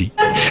kikosi.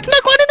 Na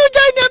kwa nini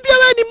hujaniambia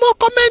wewe ni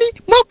mokomeli?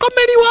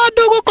 Mokomeli wa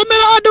wadogo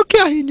komera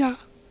adokia hinya.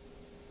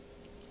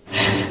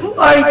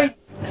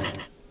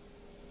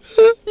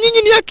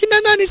 Nyinyi ni akina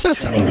nani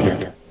sasa?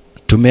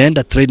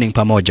 Tumeenda training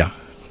pamoja.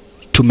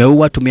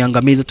 Tumeua,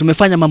 tumeangamiza,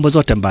 tumefanya mambo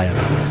zote mbaya.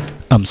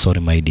 I'm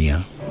sorry my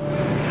dear.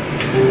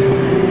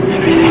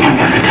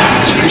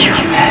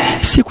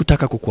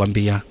 Sikutaka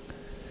kukuambia.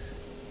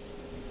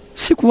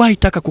 Sikuwahi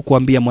taka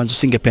kukuambia mwanzo,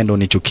 singependa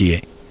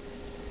unichukie.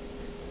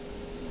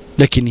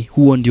 Lakini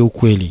huo ndio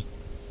ukweli.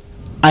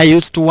 I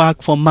used to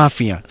work for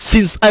mafia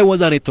since I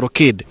was a retro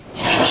kid.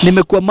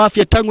 Nimekuwa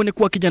mafia tangu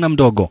nikuwa kijana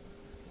mdogo.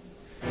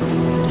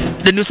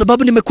 Ndio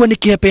sababu nimekuwa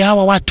nikihepea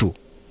hawa watu.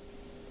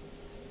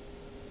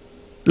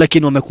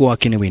 Lakini wamekuwa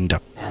wakiniwinda.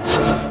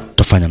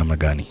 Tafanya namna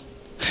gani?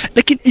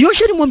 Lakini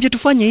Yoshi alimwambia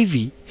tufanye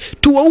hivi,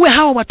 tuwaue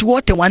hawa watu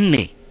wote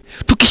wanne.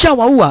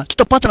 Tukishawaua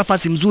tutapata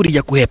nafasi mzuri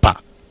ya kuhepa.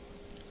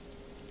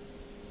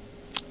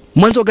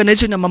 Mwanzo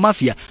organization ya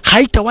mamafia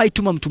haitawahi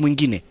tuma mtu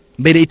mwingine.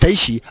 Mbele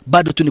itaishi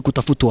bado tu ni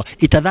kutafutwa.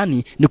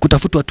 Itadhani ni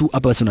kutafutwa tu,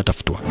 hapa basi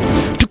unatafutwa.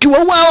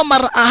 Tukiwaua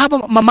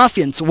hawa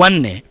mamafians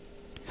wanne,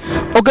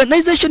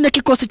 organization ya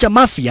kikosi cha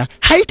mafia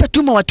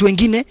haitatuma watu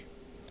wengine.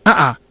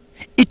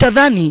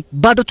 Itadhani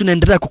bado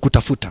tunaendelea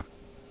kukutafuta.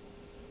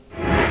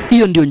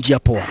 Hiyo ndio njia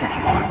poa.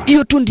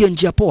 Hiyo tu ndio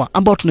njia poa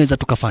ambao tunaweza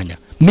tukafanya.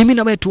 Mimi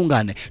na wewe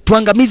tuungane,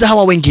 tuangamize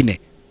hawa wengine,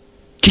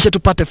 kisha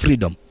tupate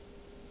freedom.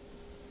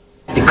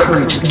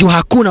 Juu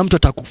hakuna mtu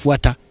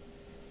atakufuata.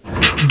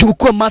 Juu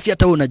kwa mafia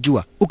hata wewe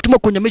unajua, ukituma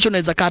kwenye mission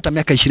unaweza kaa hata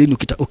miaka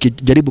 20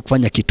 ukijaribu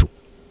kufanya kitu.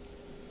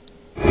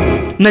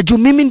 Na juu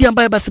mimi ndiye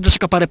ambaye basi bila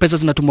shaka pale pesa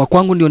zinatumwa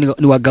kwangu ndio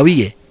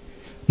niwagawie.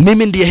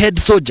 Mimi ndiye head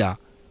soldier.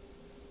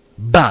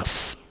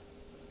 Bas.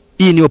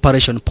 Hii ni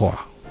operation poa.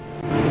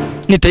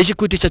 Nitaishi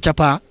kuitisha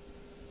chapa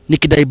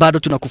nikidai bado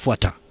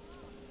tunakufuata.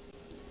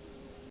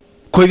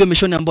 Kwa hivyo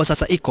mission ambayo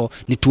sasa iko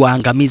ni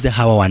tuwaangamize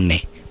hawa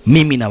wanne,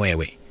 mimi na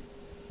wewe,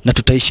 na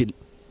tutaishi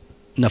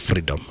na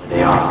freedom.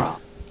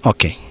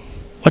 Okay.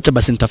 Wacha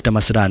basi nitafute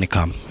masirani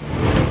kama.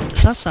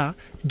 Sasa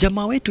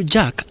jamaa wetu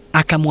Jack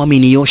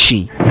akamwamini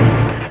Yoshi.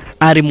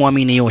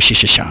 Alimwamini Yoshi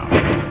shasha.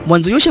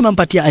 Mwanzo Yoshi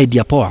amempatia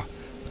idea poa.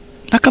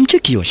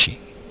 Akamcheki Yoshi.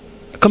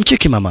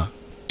 Akamcheki mama.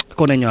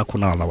 Akaona nyo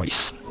hakuna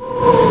otherwise.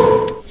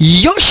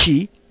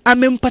 Yoshi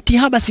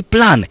amempatia basi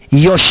plan.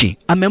 Yoshi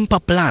amempa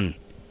plan.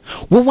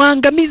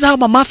 Waangamiza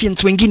hawa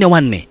mafians wengine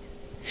wanne.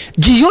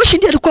 Yoshi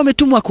ndiye alikuwa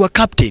ametumwa kuwa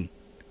captain.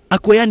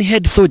 Akuwa yani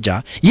head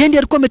soldier. Yeye ndiye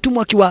alikuwa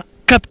ametumwa akiwa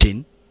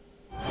captain.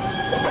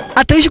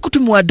 Ataishi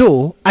kutumwa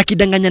do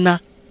akidanganya na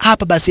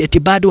hapa basi eti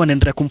bado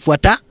wanaendelea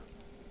kumfuata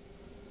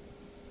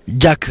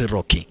Jack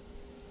Rocky.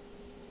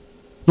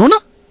 Unaona?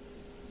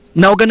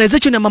 Na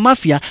organization ya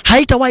mamafia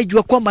haitawahi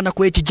jua kwamba na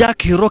kueti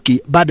Jack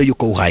Rocky bado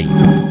yuko uhai.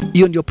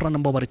 Hiyo ndio plan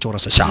ambao walichora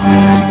sasa.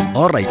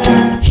 Alright.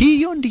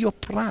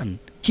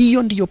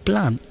 Hiyo ndio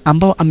plan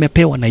ambao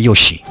amepewa na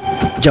Yoshi.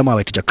 Jamaa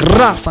wetu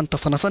Jack. Asante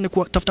sana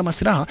kwa tafuta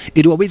masiraha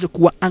ili waweze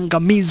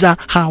kuwaangamiza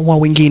hawa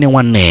wengine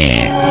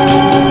wanne.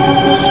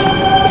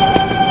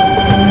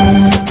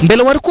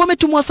 Mbele walikuwa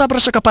wametumwa Sabra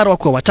Shakapara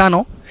wakuwa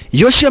watano.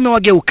 Yoshi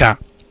amewageuka.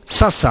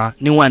 Sasa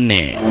ni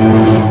wanne.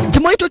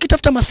 Jamaa wetu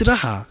akitafuta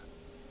masiraha.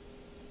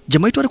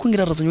 Jamaa wetu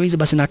alikuingira razanyo hizi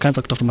basi na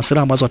akaanza kutafuta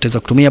masiraha ambazo ataweza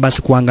kutumia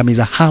basi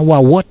kuangamiza hawa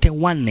wote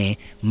wanne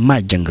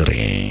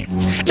majangiri.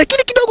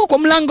 Lakini kidogo kwa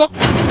mlango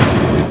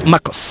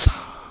makosa.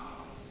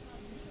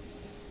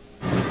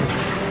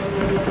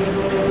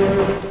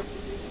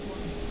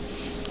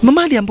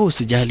 Mamali ambao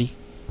usijali.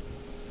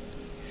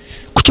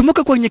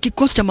 Kuchomoka kwenye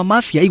kikosi cha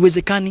mamafia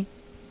haiwezekani.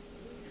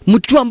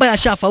 Mtu ambaye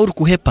ashafaulu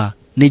kuhepa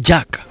ni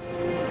Jack.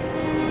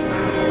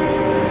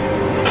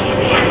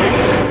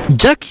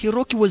 Jack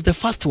Hiroki was the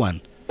first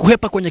one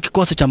kuhepa kwenye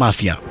kikosi cha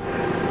mafia.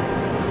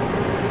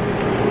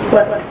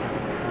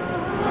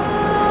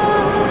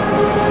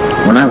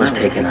 When I was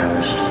taken, I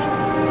was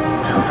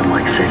something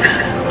like 6.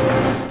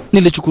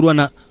 Nilichukuliwa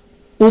na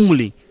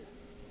umri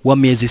wa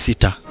miezi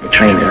 6. They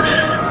trained us.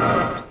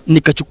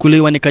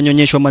 Nikachukuliwa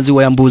nikanyonyeshwa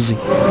maziwa ya mbuzi.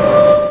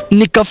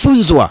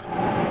 Nikafunzwa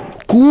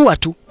kuua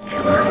tu.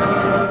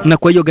 Na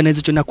kwa hiyo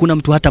organization hakuna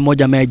mtu hata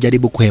moja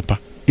amejaribu kuhepa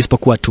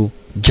isipokuwa tu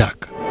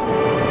Jack.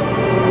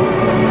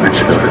 That's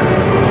the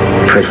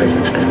prison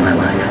that's been my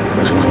life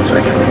as long as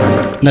I can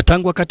remember. Na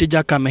tangu wakati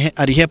Jack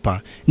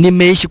alihepa,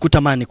 nimeishi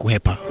kutamani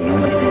kuhepa. The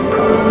only thing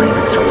probably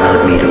that's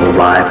allowed me to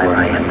arrive where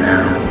I am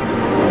now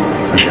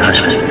was your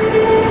husband.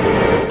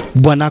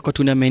 Bwanako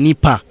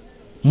tunamenipa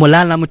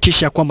mulala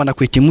mtisha kwamba na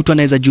kuiti mtu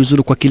anaweza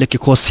jiuzuru kwa kile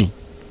kikosi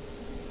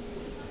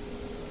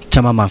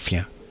cha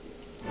mafia.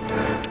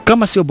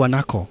 Kama sio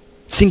bwanako,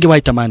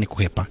 singewahi tamani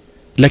kuhepa.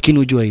 Lakini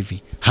ujua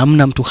hivi,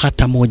 hamna mtu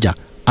hata moja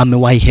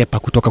amewahi hepa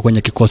kutoka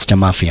kwenye kikosi cha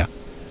mafia.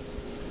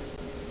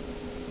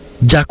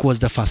 Jack was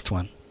the first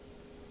one.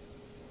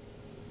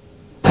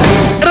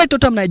 Right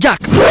otamna Jack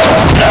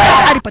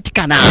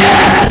alipatikana.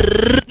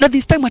 Na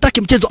this time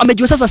hataki mchezo.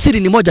 Amejua sasa siri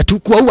ni moja tu,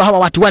 kuwaua hawa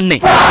watu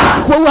wanne.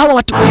 Kuwaua hawa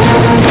watu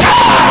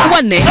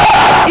wanne.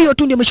 Hiyo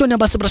tu ndio mishoni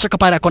ambayo Sabra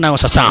Shakapara yako nayo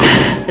sasa.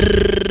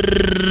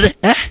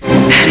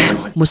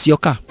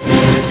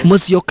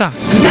 Musioka.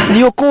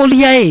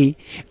 Niokolia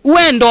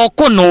wendo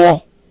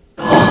kono.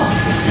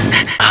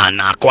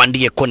 Ana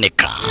kwandie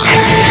koneka.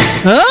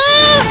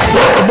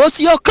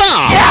 Musioka.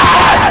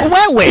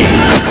 Wewe.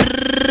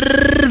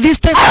 This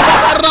time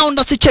around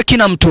asicheki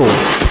na mtu.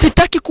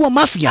 Sitaki kuwa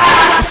mafia.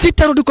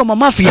 Sitarudi kwa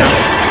mamafia.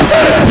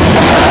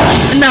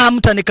 Na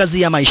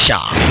hamtanikazia maisha.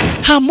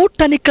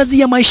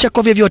 Hamutanikazia maisha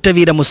kwa vyovyote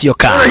vile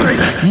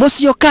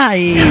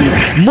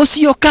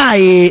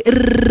Musiokai.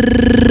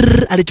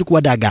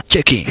 Alichukua daga.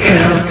 Cheki.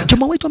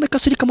 Jamaa wetu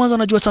amekasirika mwanzo,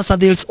 anajua sasa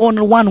there's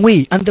only one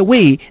way, and the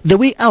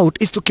way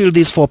out is to kill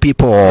these 4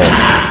 people.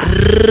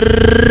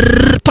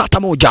 Pata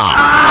moja.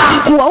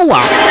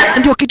 Kuwaua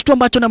ndio kitu tu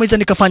ambacho naweza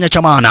nikafanya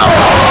cha maana.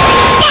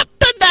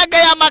 Pata daga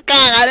ya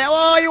makanga.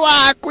 Oi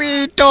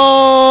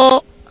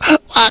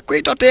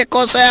kwito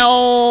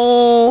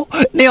tekoseo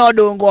ni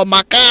odungo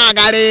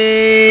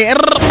makagari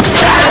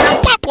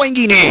papo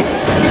wengine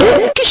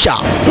kisha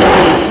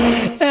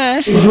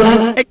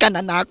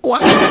ekana nakwa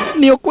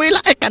ni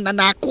ukwela ekana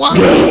nakwa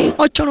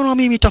achana na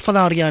mimi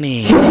tafadhali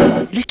yani.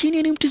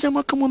 Lakini ni mtizamo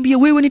akamwambia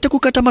wewe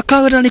nitakukata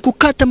makagari na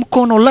nikukata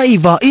mkono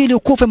live ili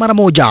ukufe mara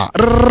moja.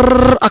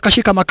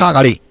 Akashika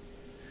makagari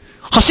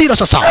hasira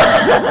sasa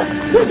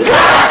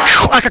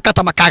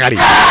akakata makagari,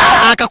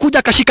 akakuja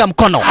akashika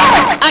mkono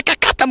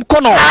akakata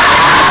mkono,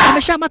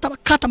 ameshamata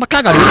kata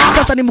makagari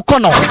sasa ni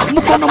mkono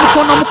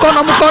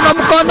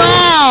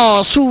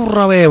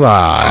sura wewe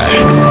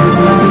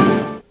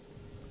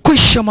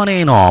kwisha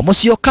maneno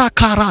msiokaa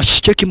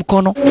karash. Cheki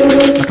mkono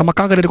na kama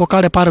kagari liko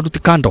kale pale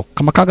rutikando,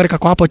 kama kagari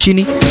kako hapo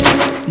chini,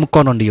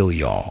 mkono ndio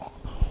huyo.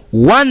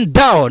 1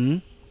 down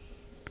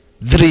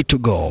 3 to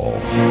go.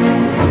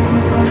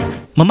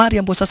 Mamari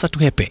ambo sasa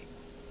tuhepe.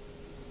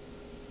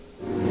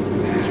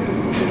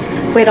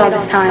 Wait all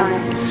this time.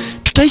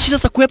 Tutaishi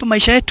sasa kuhepa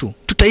maisha yetu,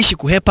 tutaishi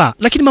kuhepa.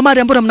 Lakini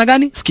mamari ambo namna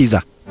gani?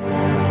 Sikiza.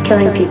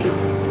 Killing people.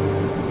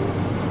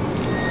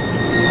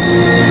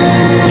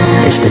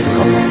 It's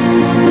difficult.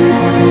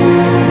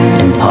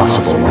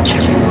 Impossible once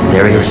you're in.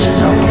 There is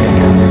no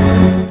getting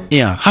out.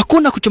 Yeah,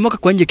 hakuna kuchomoka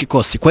kwa nje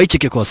kikosi, kwa hichi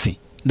kikosi.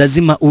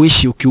 Lazima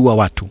uishi ukiua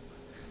watu.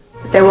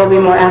 There will be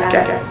more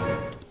after us.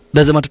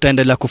 Lazima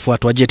tutaendelea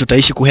kufuatwa. Je,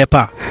 tutaishi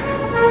kuhepa?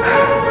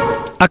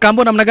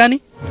 Akaambo namna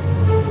gani?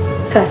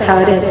 So that's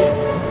how it is.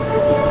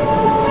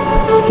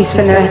 You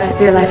spend the rest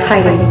of your life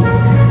hiding.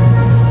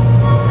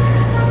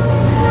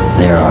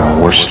 There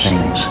are worse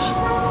things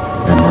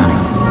than running.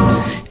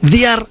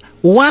 There are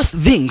worse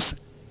things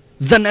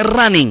than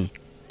running.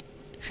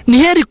 Ni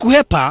heri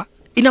kuhepa,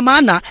 ina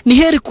maana ni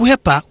heri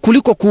kuhepa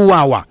kuliko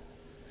kuuawa.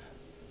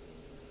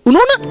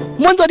 Unaona?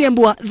 Mwanzo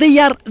aliambiwa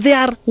there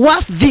are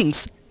worse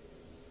things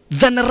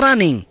than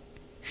running.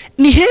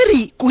 Ni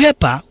heri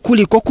kuhepa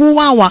kuliko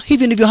kuuawa.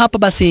 Hivi ndivyo hapa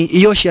basi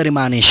Yoshi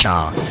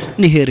alimaanisha.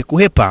 Ni heri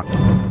kuhepa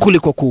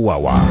kuliko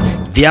kuuawa.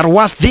 There are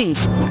worse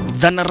things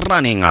than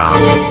running.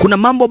 Kuna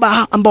mambo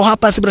ambao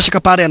hapa si bila shaka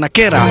pale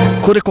yanakera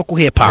kuliko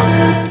kuhepa.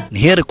 Ni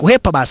heri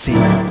kuhepa basi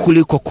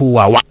kuliko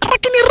kuuawa.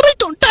 Lakini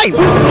right on time.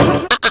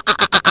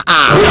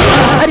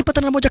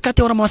 Alipatana na moja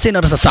kati ya wale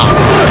mamasina sasa.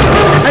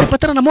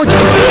 Alipatana na moja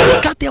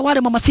kati ya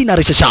wale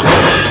mamasina sasa.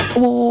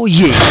 Oh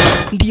yeah,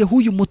 ndiye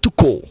huyu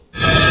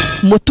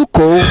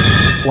Motuko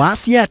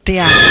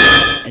wasiatea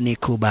ni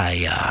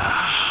kubaya.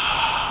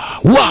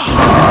 Wow!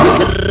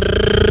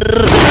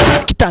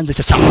 Kitanze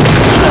sasa.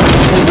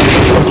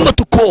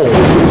 Motuko.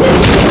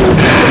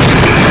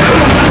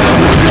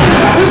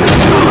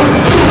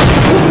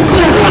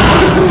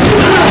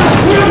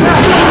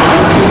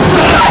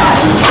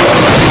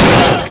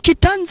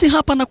 Kitanzi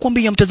hapa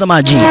nakwambia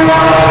mtazamaji.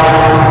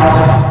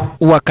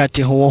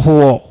 Wakati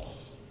huo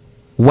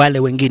wale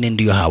wengine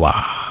ndio hawa.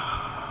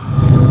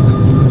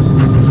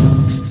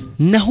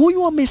 Na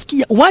huyu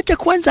amesikia, wacha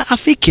kwanza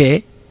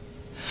afike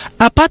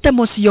apate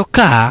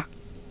Mosioka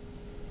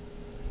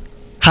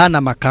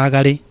hana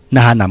makagari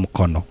na hana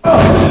mkono.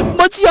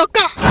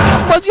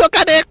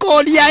 Mosioka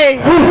nekolia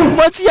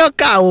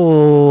Mosioka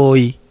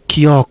oi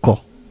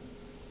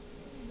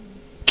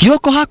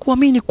Kioko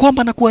hakuamini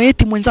kwamba na kuwa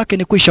eti mwenzake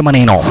ni kuisha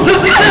maneno.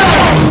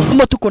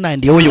 Motuko naye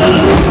ndio huyo.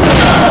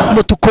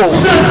 Motuko.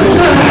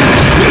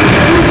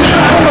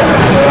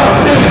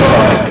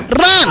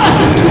 Run!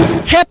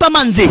 Hepa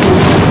manzi.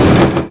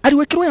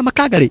 Aliwekewa ya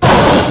makagari.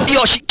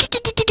 Yoshi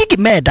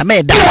meda.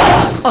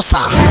 Osa.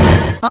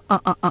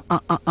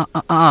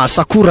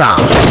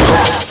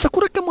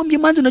 Sakura kamwambia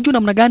manzi, unajua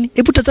namna gani?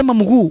 Hebu tazama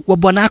mguu wa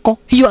bwanako.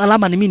 Hiyo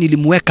alama ni mimi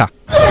nilimweka.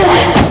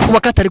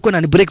 Wakati alikuwa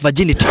na break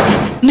virginity.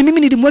 Ni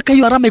mimi nilimweka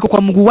hiyo alama iko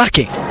kwa mguu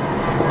wake.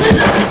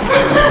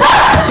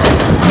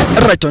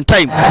 Right on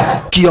time.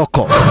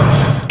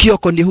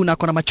 Kioko ndiye huyu na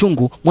akona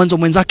machungu, mwanzo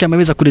mwenzake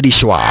ameweza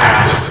kurudishwa.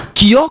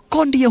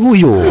 Kioko ndiye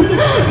huyu.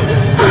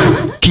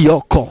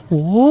 Kioko.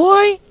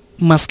 Oi,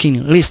 maskini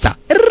Lisa.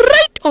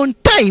 Right on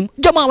time.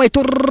 Jamaa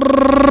wetu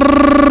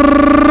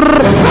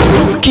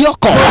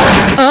Kioko.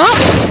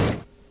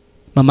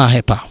 Mama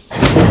hepa.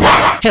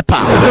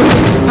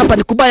 Hapa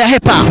ni kubaya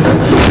hepa.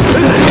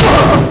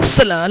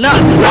 Salala.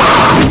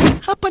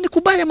 Hapa ni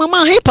kubaya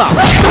mama hepa.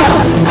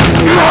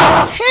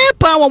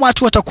 Wa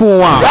watu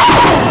watakuwa.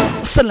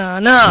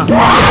 Salala.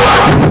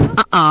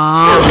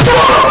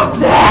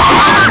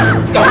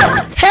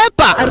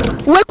 Hepa.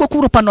 Weko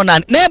kuru pano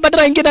nani. Ne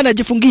badala ingine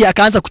anajifungia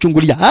akaanza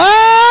kuchungulia.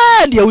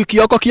 Ndiye huyu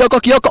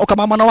Kioko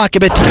ukamamana wake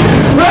beti.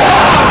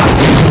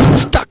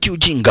 Staki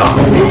ujinga.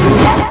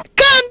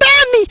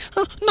 Kandani.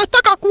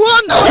 Nataka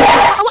kuona.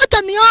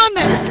 Wacha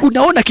nione.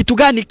 Unaona kitu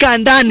gani?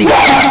 Kandani.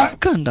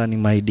 Kandani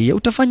my dear.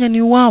 Utafanya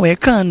ni uwawe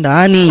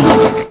kandani.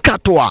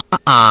 Katwa.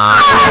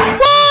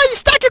 Woi,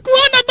 sitaki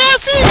kuona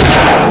basi.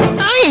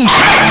 Aish.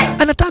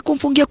 Anataka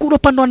kumfungia kuro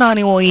pando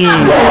nani woi.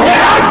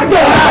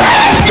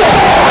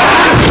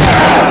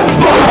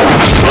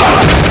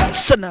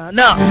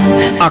 Sana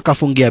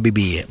akafungia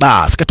bibie.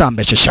 Bas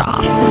katambe shasha.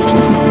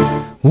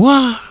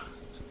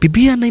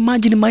 Bibi ana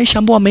imagine maisha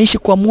ambayo ameishi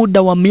kwa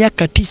muda wa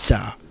miaka 9.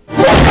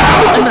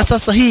 Na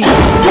sasa hii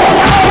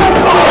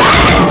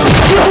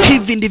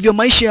hivi ndivyo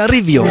maisha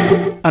yalivyo.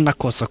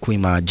 Anakosa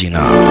kuimagine.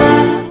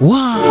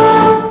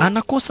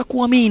 Anakosa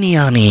kuamini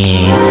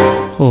yani.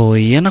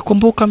 Oi,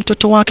 anakumbuka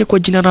mtoto wake kwa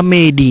jina la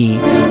Medi.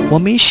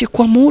 Wameishi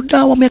kwa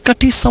muda wa miaka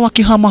 9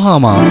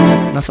 wakihamahama.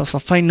 Na sasa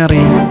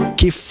finally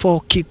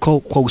kifo kiko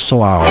kwa uso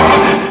wao.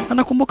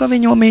 Anakumbuka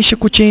venye wameishi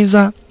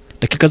kucheza.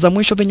 Dakika za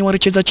mwisho venye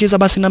walicheza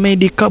basi na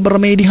Medi, kabla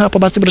Medi hapa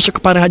basi bila shaka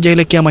pale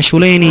hajaelekea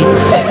mashuleni.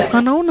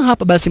 Anaona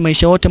hapa basi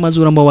maisha yote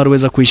mazuri ambao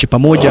waliweza kuishi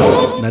pamoja,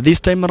 na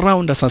this time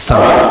around sasa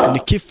ni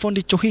kifo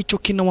ndicho hicho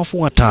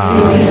kinawafuata.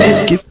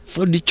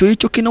 Kifo ndicho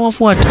hicho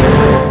kinawafuata,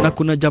 na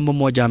kuna jambo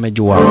moja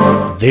amejua.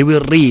 They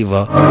will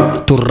live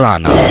to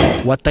run.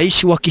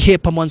 Wataishi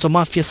wakihepa mwanzo.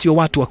 Mafia sio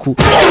watu wa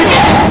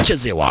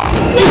kuchezewa.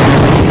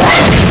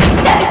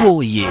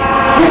 Oh yeah.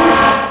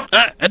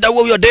 Eda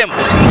huyo demo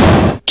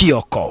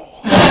Kyoko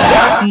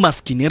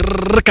maskini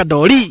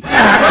Kadoli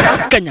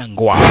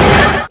kanyangwa.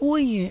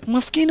 Oye,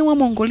 maskini wa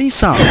Mongo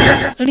Lisa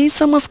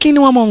maskini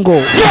wa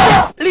Mongo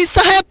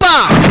Lisa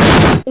hepa.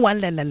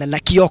 Wala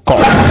Kyoko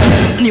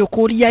ni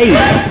ukuria hii.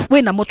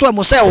 We na moto wa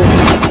moseo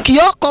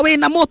Kyoko, we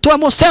na moto wa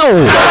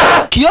moseo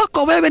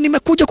Kyoko. Wewe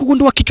nimekuja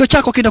kugundua kichwa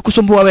chako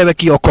kinakusumbua wewe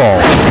Kyoko.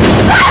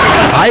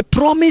 I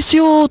promise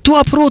you to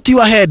uproot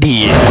your head.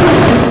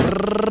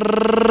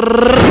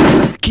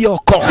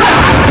 Kyoko,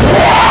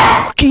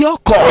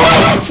 Kyoko,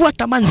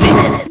 fuata manzi.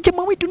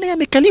 Jamaa wetu naye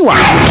amekaliwa.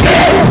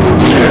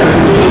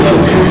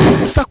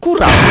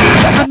 Sakura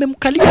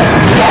amemkalia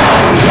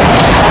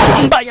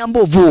mbaya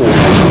mbovu.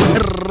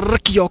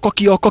 Kyoko.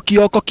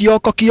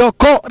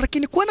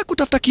 Lakini kuana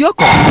kutafuta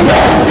Kyoko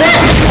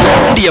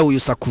ndiye huyu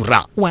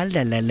Sakura.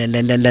 Wala.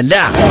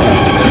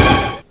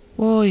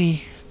 Oi,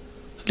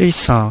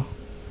 Lisa,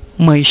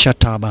 maisha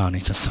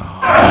tabani sasa.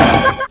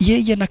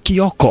 Yeye na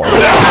Kyoko.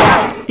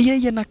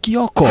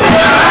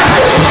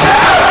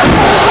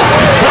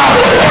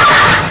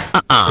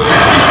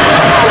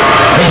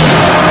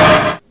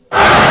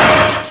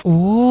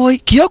 Oi,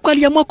 Kyoko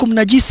aliamua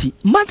kumnajisi.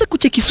 Manza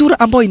kucheki sura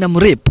ambayo ina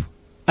mrep.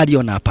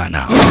 Aliona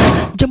hapana.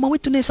 Jamaa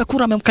wetu naye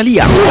Sakura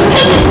amemkalia.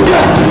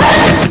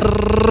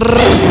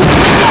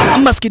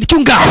 Maskini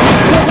chunga.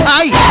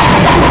 Ai.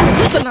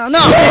 Sana.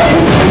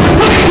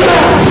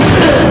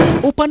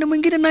 Upande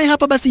mwingine naye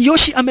hapa basi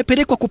Yoshi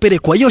amepelekwa.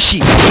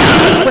 Yoshi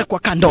kuwekwa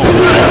kando.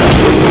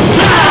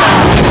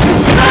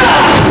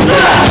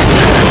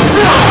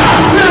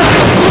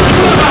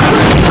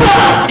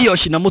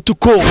 Yoshi na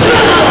Motuko.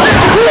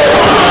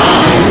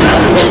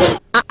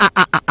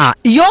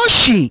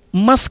 Yoshi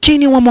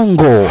maskini wa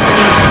Mongo.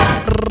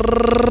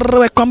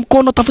 Weka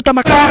mkono, tafuta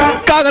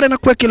makagare na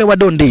kuwekelewa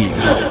dondi.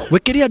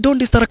 Wekelea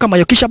dondi stara kama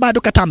hiyo, kisha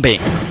bado katambe.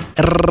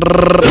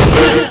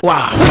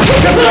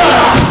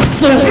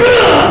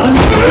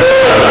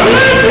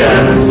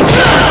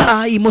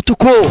 Ai,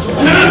 Motuko.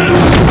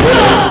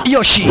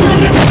 Yoshi.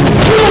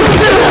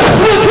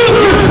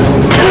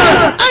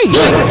 Ai.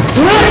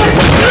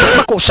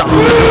 Makosa.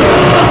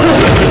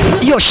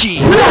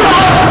 Yoshi.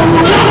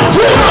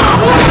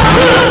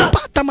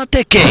 Pata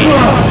mateke.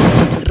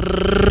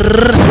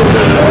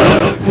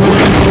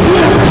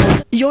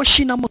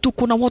 Yoshi na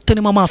Motuko na wote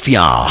ni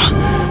mamafia.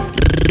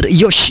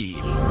 Yoshi,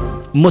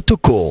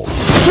 Motuko,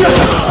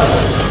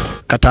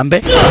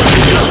 katambe.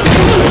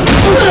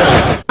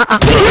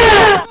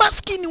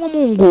 Maskini wa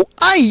Mungu.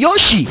 Ai,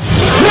 Yoshi.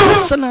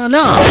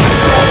 Sanana.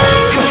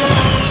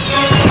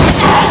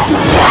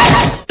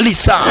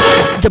 Lisa,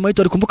 jamaa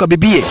wetu alikumbuka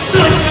bibie.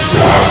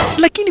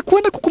 Lakini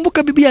kwenda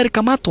kukumbuka bibie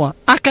alikamatwa,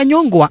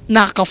 akanyongwa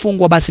na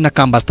akafungwa basi na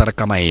kamba stara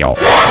kama hiyo.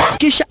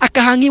 Kisha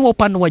akahangiwa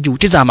upande wa juu.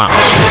 Tazama.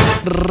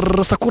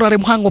 Sakura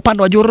alimhanga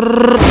upande wa juu.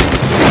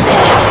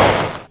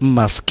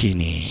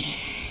 Maskini.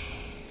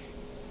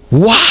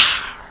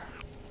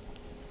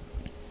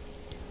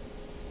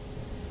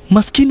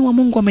 Maskini wa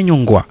Mungu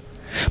amenyongwa.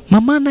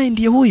 Mama naye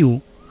ndiye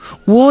huyu.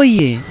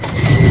 Woye.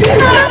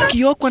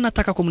 Kyoko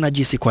anataka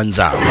kumnajisi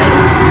kwanza.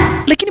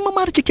 Lakini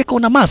mama alicheki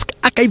akaona mask,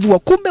 akaivua.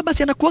 Kumbe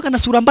basi anakuwa na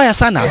sura mbaya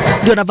sana.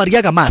 Ndio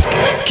anavariaga mask.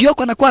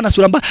 Kyoko anakuwa na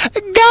sura mbaya.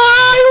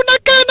 Guy,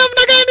 unakaa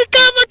namna gani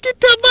kama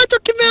kitu ambacho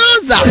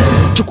kimeoza?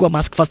 Chukua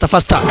mask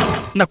faster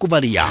na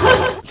kuvalia.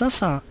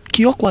 Sasa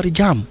Kyoko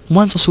alijam.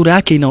 Mwanzo sura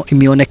yake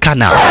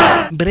imeonekana.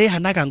 Mbele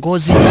hanaga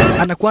ngozi,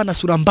 anakuwa na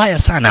sura mbaya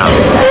sana.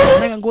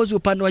 Hanaga ngozi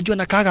upande wa juu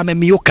na kaga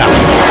amemiuka.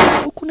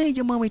 Huku na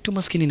jamaa wetu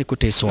maskini ni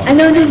kuteswa.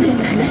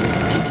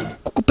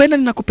 Kukupenda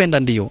ninakupenda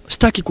ndio.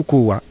 Sitaki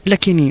kukuua,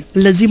 lakini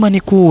lazima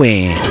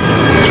nikuue.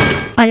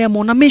 I am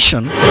on a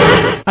mission.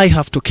 I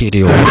have to kill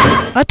you.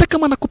 Hata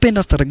kama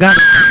nakupenda star gani,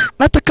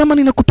 hata kama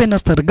ninakupenda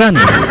star gani,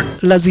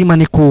 lazima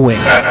nikuue.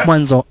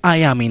 Mwanzo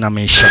I am in a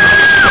mission.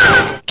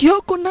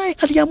 Kyoko naye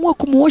aliamua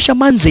kumuosha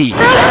manzi.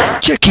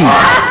 Cheki,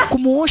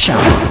 kumuosha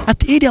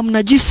ati ili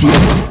amnajisi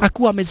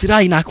akuwa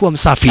amezirai na akuwa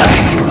msafi.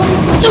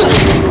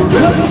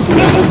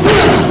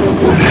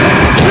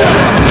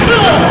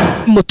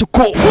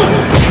 Motuko.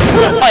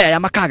 Aya ya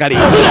makagari.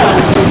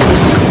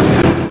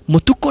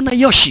 Motuko na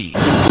Yoshi.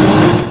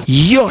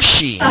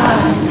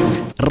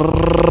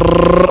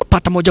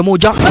 Pata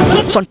moja.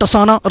 Asante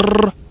sana.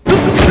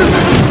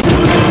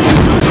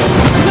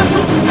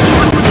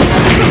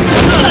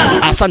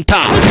 Asanta.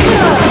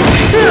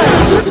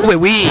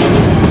 Wewe.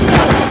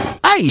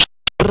 Ai,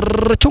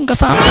 chunga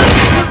sana.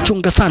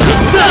 Chunga sana.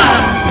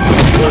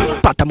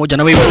 Pata moja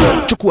na wewe.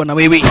 Chukua na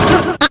wewe.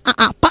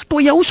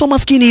 Pato ya uso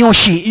maskini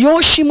Yoshi.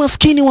 Yoshi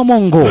maskini wa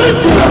Mongo.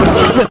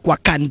 Wekwa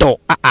kando.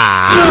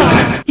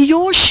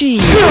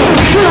 Yoshi.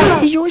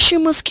 Yoshi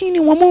maskini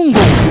wa Mongo.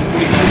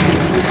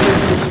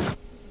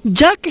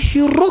 Jack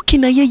Hiroki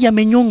na yeye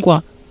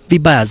amenyongwa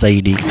vibaya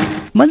zaidi.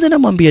 Manze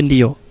namwambia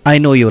ndio, I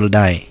know you'll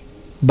die,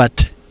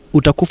 but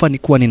utakufa ni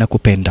kuwa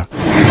ninakupenda.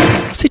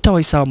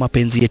 Sitawahi sahau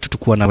mapenzi yetu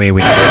tukuwa na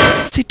wewe.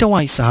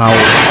 Sitawahi sahau.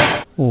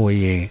 Oh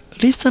yeah.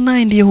 Lisa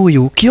naye ndiye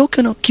huyu.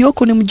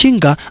 Kioko ni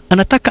mjinga,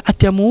 anataka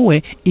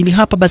atiamuue ili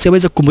hapa basi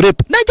aweze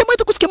kumrepu. Na jamaa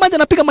wetu kusikia Manze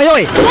anapiga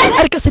mayowe.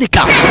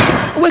 Alikasirika.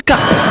 Weka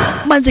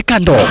Manze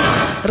kando.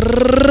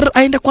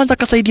 Aenda kwanza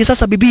akasaidia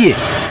sasa bibie.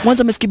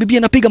 Mwanza amesikia bibie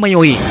anapiga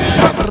mayowe.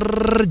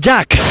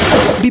 Jack.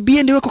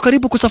 Bibie ndio yuko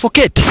karibu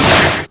kusuffocate.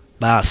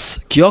 Bas,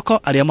 Kioko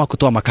aliamua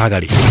kutoa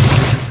makagari.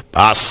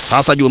 Bas,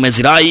 sasa juu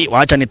umezirai,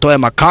 wacha nitoe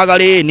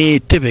makagari ni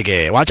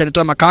tepeke. Wacha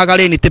nitoe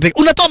makagari ni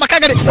tepeke. Unatoa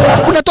makagari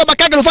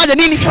ufanye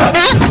nini?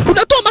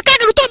 Unatoa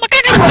makagari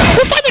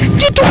ufanye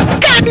kitu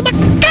gani?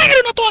 Makagari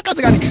unatoa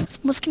kazi gani?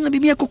 Maskini na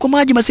bibia kuko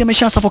maji basi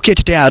amesha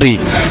suffocate tayari.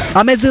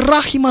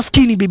 Amezirahi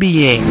maskini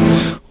bibie.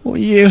 Oh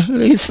yeah,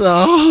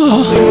 Lisa.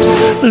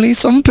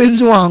 Lisa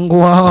mpenzi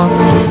wangu.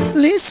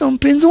 Lisa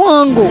mpenzi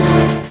wangu.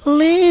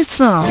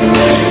 Lisa.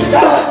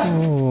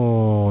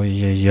 Oh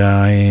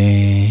yeah.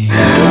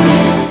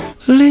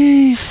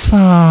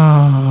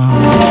 Lisa.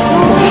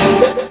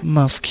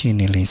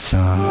 Maskini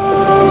Lisa.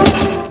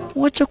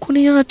 Wacha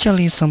kuniacha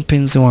Lisa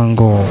mpenzi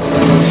wangu.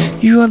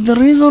 You are the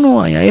reason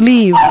why I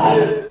live.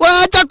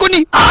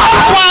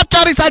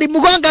 Wacha risali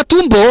mgonga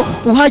tumbo,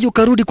 uhai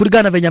ukarudi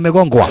kulingana venye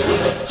amegongwa.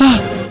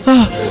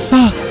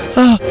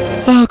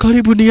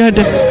 Karibu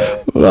niende.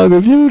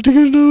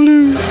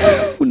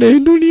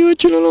 Unaenda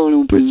niache na lale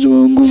mpenzi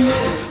wangu.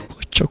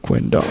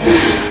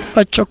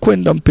 Acha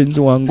kwenda mpenzi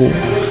wangu.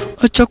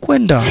 Acha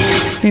kwenda.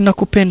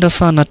 Ninakupenda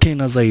sana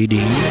tena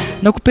zaidi.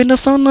 Nakupenda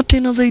sana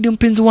tena zaidi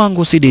mpenzi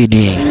wangu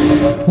Sididi.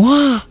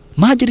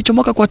 Maji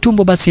ilichomoka kwa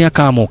tumbo basi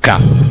yakaamuka.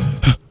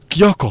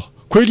 Kioko,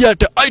 kweli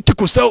ate aite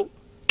kusau.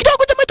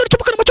 Kidogo jamaa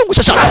ilichomoka na machungu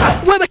sasa.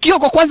 Wewe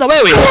Kioko kwanza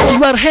wewe.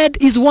 Your head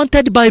is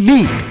wanted by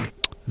me.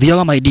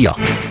 Viola my dear.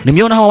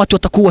 Nimeona hawa watu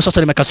watakuwa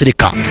sasa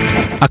nimekasirika.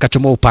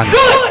 Akachomoa upanga.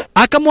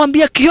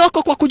 Akamwambia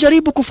Kioko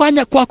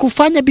kwa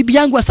kufanya bibi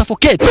yangu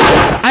asuffocate.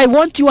 I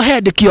want your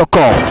head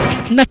Kioko.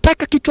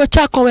 Nataka kichwa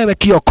chako wewe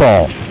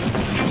Kioko.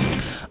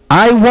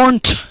 I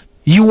want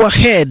your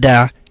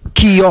head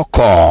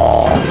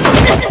Kioko.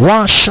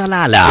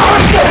 Washalala.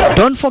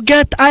 Don't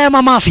forget I am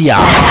a mafia.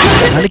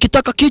 Na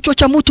nikitaka kichwa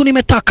cha mtu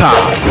nimetaka.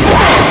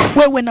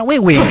 Wewe na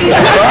wewe.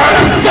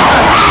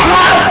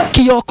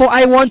 Kioko,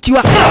 I want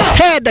your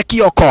head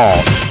Kioko.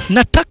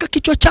 Nataka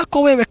kichwa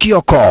chako wewe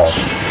Kioko.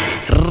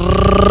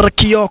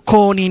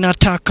 Kioko,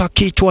 ninataka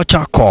kichwa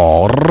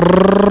chako.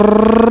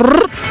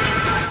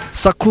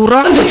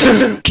 Sakura,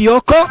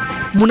 Kioko,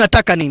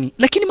 munataka nini?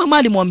 Lakini mama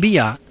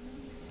alimwambia,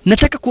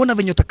 nataka kuona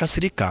venye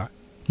utakasirika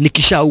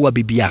nikishaua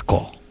bibi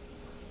yako.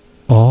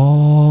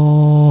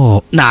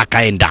 Na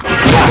akaenda.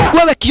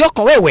 Wewe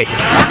Kioko wewe,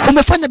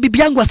 umefanya bibi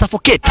yangu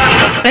asuffocate.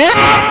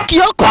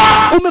 Kioko,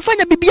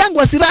 umefanya bibi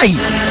yangu asirai.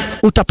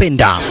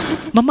 Utapenda.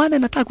 Mama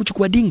anataka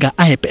kuchukua dinga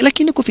ahepe,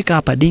 lakini kufika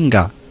hapa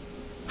dinga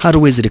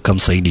hawezi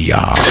likamsaidia.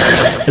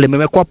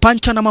 Limewekwa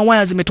pancha na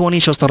mawaya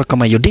zimetuonisha stara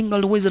kama hiyo. Dinga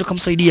hawezi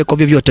likamsaidia kwa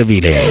vyovyote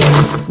vile.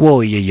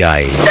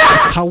 Woyeyai.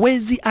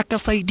 Hawezi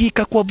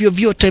akasaidika kwa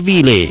vyovyote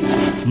vile.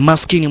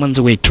 Maskini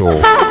manzi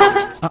wetu.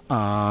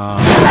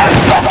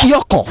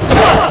 Kioko.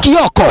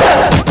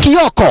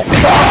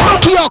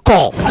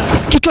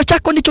 Kichwa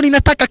chako ndicho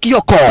ninataka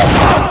Kioko.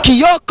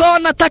 Kioko,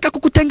 nataka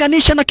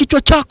kukutenganisha na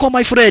kichwa chako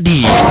my friend.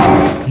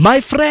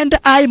 My friend,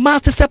 I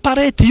must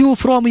separate you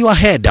from your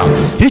head.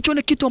 Hicho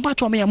ni kitu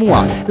ambacho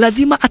ameamua.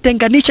 Lazima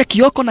atenganishe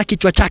Kioko na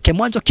kichwa chake.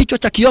 Mwanzo kichwa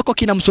cha Kioko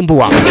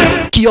kinamsumbua.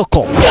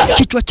 Kioko,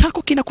 kichwa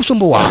chako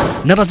kinakusumbua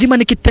na lazima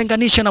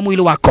nikitenganishe na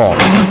mwili wako.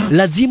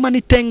 Lazima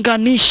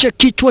nitenganishe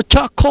kichwa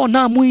chako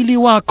na mwili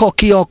wako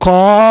Kioko.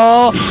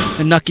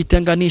 Na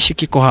kitenganishi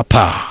kiko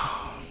hapa.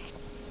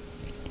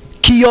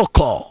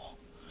 Kioko,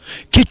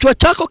 kichwa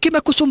chako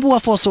kimekusumbua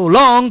for so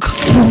long.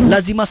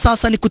 Lazima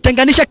sasa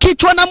nikutenganisha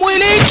kichwa na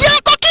mwili.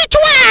 Kioko,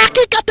 kichwa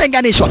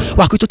kikatenganishwa.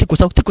 Wakuito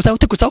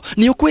tikusau.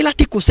 Ni ukwela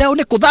tikusau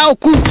ni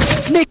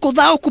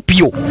kudhao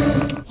kupio.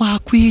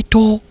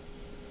 Wakuito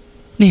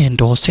ni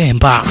endo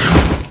semba.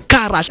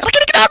 Karash.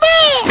 Lakini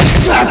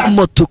kidogo.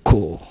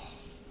 Motuko.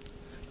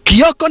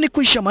 Kioko ni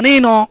kuisha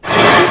maneno.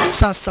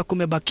 Sasa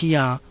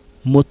kumebakia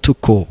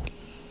Motuko.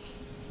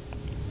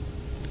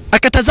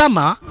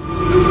 Akatazama.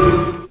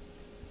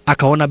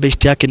 Akaona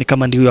besti yake ni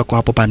kama ndiyo yako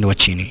hapo pande wa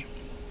chini.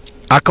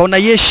 Akaona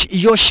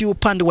Yoshi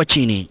upande wa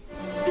chini.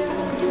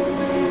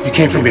 You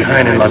came from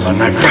behind and lost a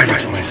knife right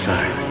into my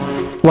side.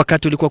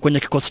 Wakati ulikuwa kwenye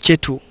kikosi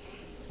chetu,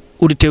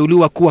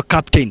 uliteuliwa kuwa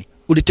captain,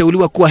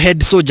 uliteuliwa kuwa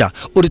head soldier,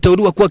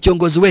 uliteuliwa kuwa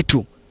kiongozi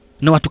wetu.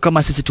 na watu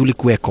kama sisi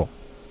tulikuweko,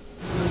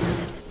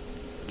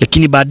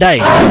 lakini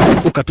baadaye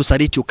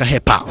ukatusaliti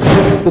ukahepa,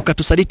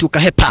 ukatusaliti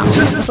ukahepa.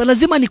 Sasa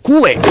lazima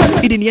nikuue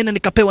ili niende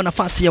nikapewa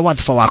nafasi ya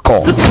wadhifa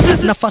wako,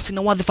 nafasi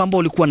na wadhifa ambao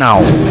ulikuwa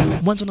nao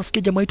mwanzo.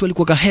 Nasikia jamaa wetu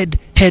alikuwa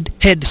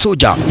head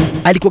soldier,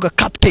 alikuwa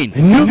captain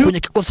kwenye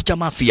kikosi cha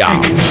mafia.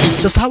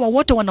 Sasa hawa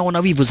wote wanaona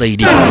wivu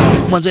zaidi.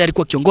 Mwanzo yeye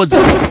alikuwa kiongozi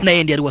na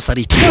yeye ndiye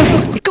aliwasaliti.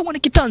 Ikawa ni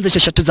kitanzi cha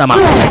shatazama,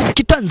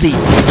 kitanzi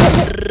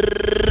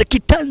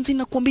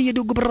nakwambia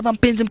ndugu brother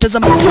mpenzi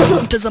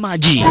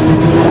mtazamaji.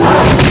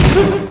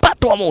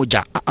 Pato wa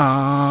moja.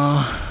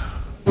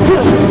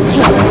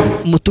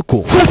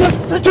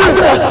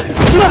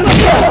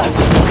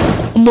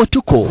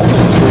 Motuko.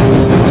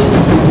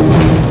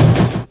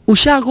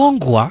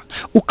 Ushagongwa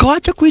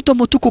ukawacha kuitwa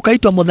Motuko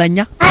ukaitwa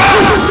Modhanya.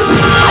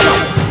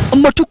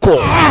 Motuko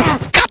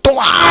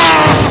katwa.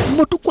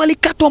 Motuko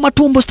alikatwa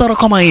matumbo stara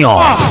kama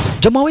hiyo.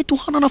 Jamaa wetu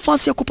hana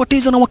nafasi ya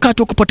kupoteza na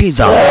wakati wa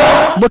kupoteza.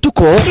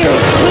 Motuko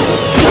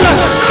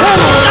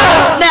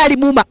na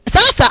alimuuma.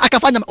 Sasa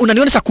akafanya,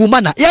 unanionyesha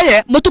kuumana.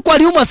 Yeye Motuko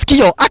aliuma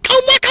sikio.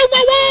 Akauma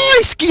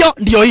sikio.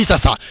 Ndio hii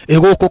sasa.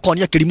 Ego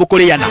kokonia kilimo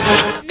kuliana.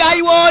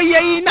 Gai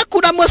woye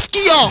inakula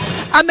masikio.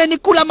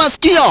 Amenikula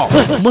masikio.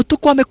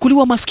 Motuko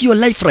amekuliwa masikio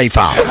life.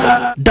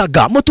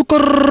 Daga Motuko.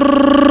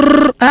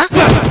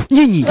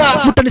 Nyinyi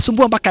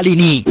mtanisumbua mpaka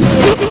lini?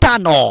 5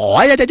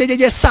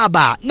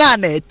 7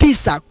 8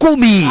 9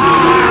 10.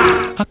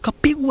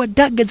 Akapigwa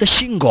daga za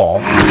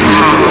shingo.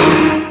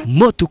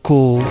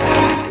 Motuko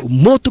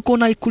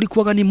na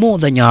kulikuwa ni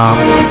Modhanya.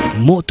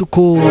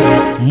 Motuko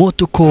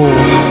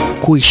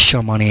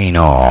kuisha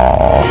maneno.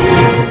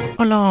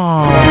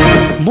 Ala,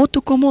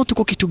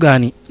 Motuko kitu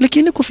gani?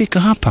 Lakini kufika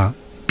hapa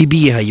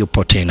bibie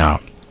hayupo tena.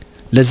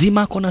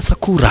 Lazima akona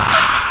Sakura.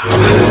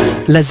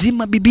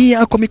 Lazima bibie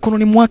ako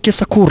mikononi mwake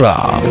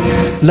Sakura.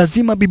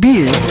 Lazima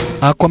bibie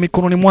ako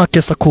mikononi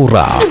mwake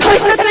Sakura.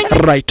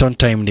 Right on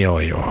time ndio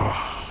hiyo.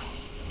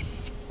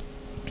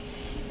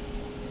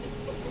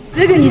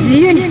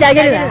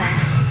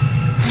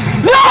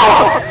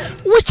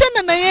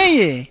 Wachana na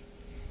yeye.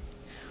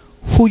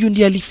 Huyu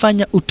ndiye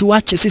alifanya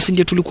utuache sisi,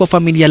 ndio tulikuwa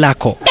familia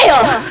lako.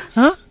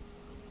 Ha?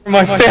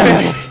 My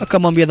family.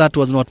 Akamwambia that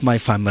was not my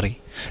family.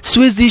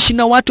 Siwezi ishi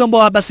na watu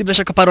ambao basi bila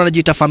shaka paro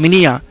wanajiita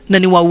familia na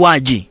ni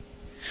wauaji.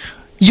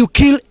 You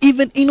kill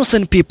even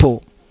innocent people.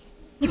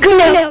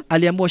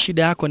 Aliamua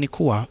shida yako ni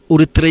kuwa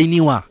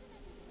ulitrainiwa.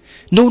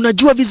 Na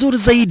unajua vizuri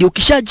zaidi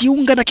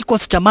ukishajiunga na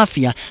kikosi cha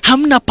mafia,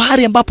 hamna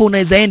pahali ambapo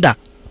unaweza enda.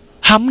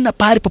 Hamna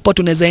pahali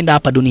popote unaweza enda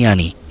hapa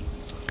duniani.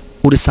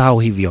 Ulisahau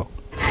hivyo.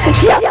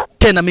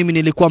 Tena mimi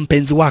nilikuwa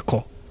mpenzi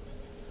wako.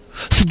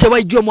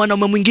 Sijawahi jua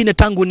mwanaume mwingine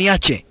tangu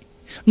niache.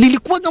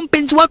 Nilikuwa na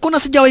mpenzi wako na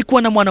sijawahi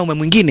kuwa na mwanaume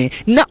mwingine,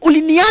 na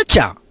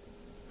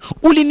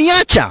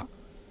uliniacha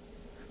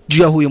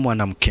juu ya huyo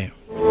mwanamke.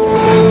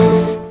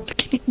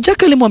 Lakini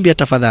Jack alimwambia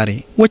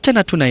tafadhali,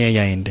 wachana tu na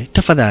yeye aende.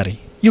 Tafadhali,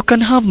 you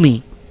can have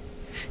me.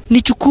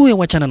 Nichukue,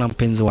 wachana na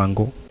mpenzi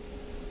wangu.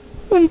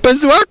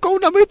 Mpenzi wako?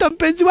 Unamwita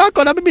mpenzi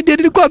wako na mimi ndiye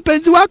nilikuwa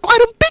mpenzi wako.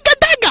 Alimpiga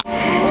daga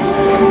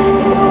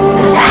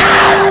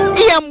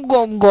ya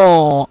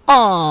mgongo.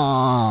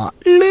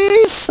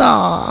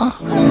 Lisa.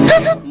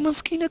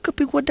 Maskini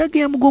akapigwa daga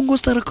ya mgongo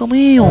stara kama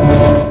hiyo.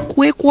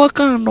 Kuwekwa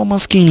kando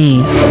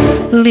maskini.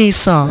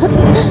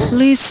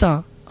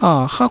 Lisa.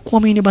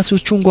 Hakuamini basi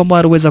uchungu ambao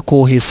aliweza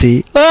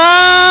kuhisi.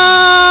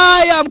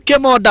 Ya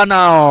mkemoda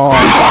nao.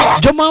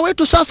 Jamaa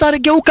wetu sasa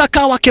aligeuka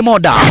kawa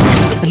kemoda.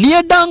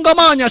 Niye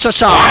dangamanya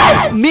sasa.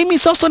 Mimi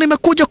sasa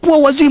nimekuja kuwa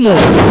wazimu.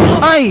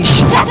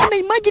 Aish. Na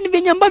imagine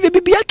vyenye ambavyo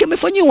bibi yake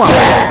amefanyiwa.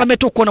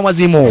 Ametokwa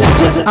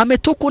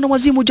na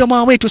wazimu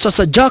jamaa wetu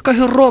sasa. Jaka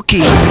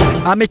Hiroki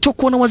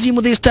ametokwa na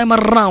wazimu this time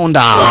around.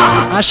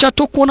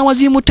 Ashatokwa na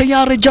wazimu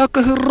tayari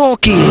Jaka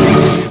Hiroki.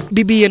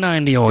 Bibie naye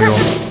ndio huyo.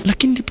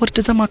 Lakini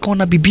nilipotazama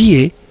akaona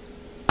bibie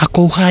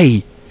ako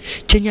uhai.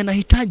 Chenye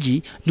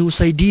anahitaji ni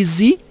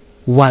usaidizi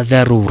wa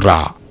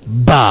dharura.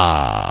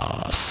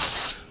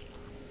 Bas.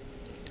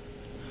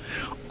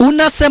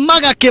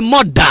 Unasemaga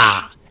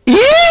kemoda.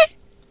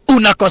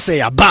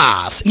 Unakosea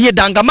bas. Niye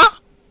dangama?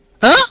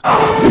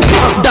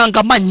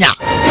 Dangamanya.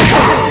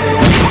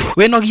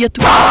 Wenogia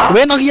tu.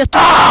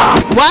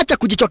 Wacha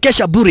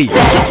kujichokesha buri.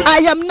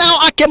 I am now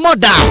a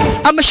kemoda.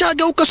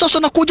 Ameshageuka sasa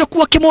na kuja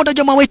kuwa kemoda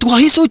jamaa wetu.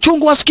 Hahisi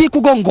uchungu, asikii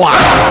kugongwa.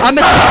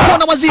 Ametokwa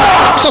na wazimu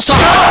sasa.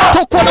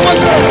 Tokwa na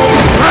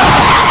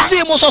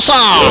wazimu sasa.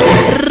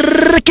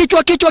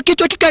 Kichwa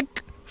kika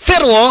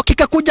Fero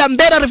kikakuja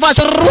mbele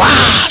reverse.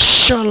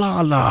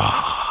 Shalala.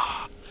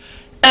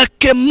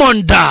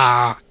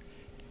 Kemonda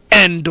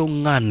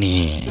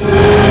endongani.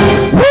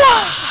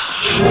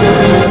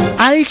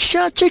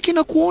 Aisha cheki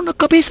na kuona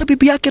kabisa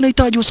bibi yake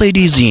anahitaji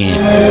usaidizi.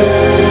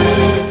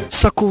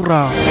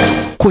 Sakura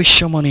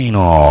kuisha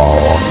maneno.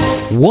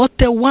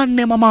 Wote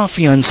wane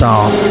mamafianza,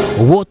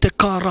 wote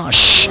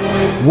karash,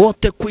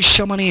 wote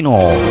kuisha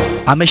maneno.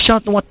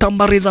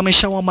 Ameshawatambariza,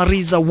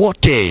 ameshawamaliza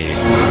wote.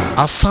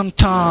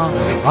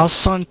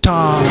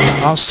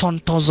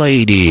 Asanta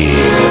zaidi.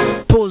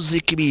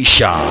 Pozi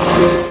kibisha.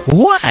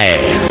 Wae.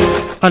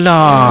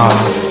 Ala.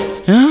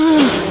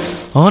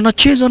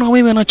 Anacheza na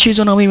wewe,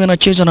 anacheza na wewe,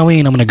 anacheza na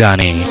wewe namna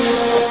gani?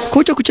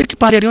 Kuja kucheki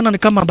pale aliona ni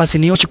kama basi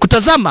ni Yoshi.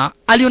 Kutazama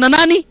aliona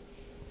nani?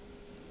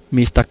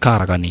 Mr.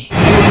 Karagani.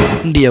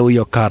 Ndiye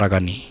huyo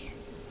Karagani.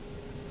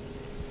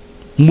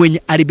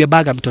 Mwenye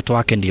alibebaga mtoto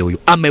wake ndiye huyo.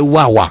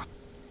 Ameuawa.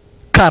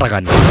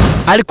 Karagani.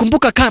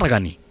 Alikumbuka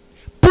Karagani.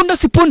 Punde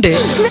si punde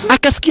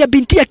akasikia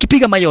binti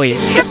akipiga mayowe.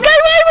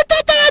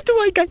 Mtoto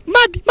wetu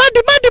madi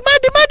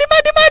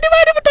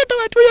mtoto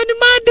wetu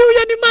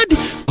huyo ni madi.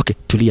 Okay,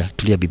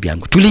 tulia bibi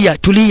yangu.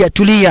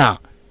 Tulia.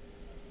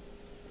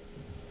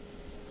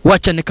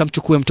 Wacha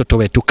nikamchukue mtoto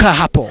wetu. Kaa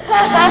hapo.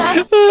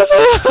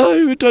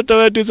 Mtoto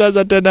wetu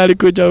sasa tena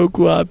alikuja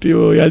huku wapi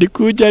huyo?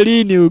 Alikuja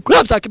lini huku?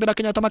 Sasa kibera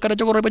Kenyatta makana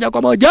chokoro moja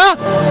kwa moja.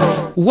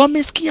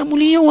 Wamesikia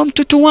mlio wa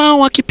mtoto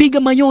wao akipiga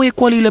mayowe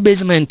kwa lile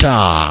basement.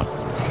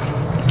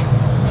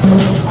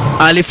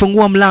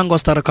 Alifungua mlango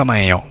stara kama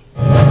hiyo.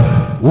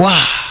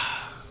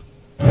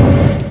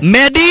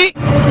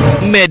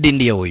 Medi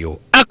ndiye huyo.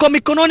 Ako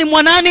mikononi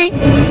mwa nani?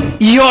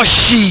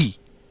 Yoshi.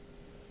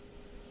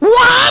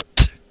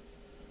 What?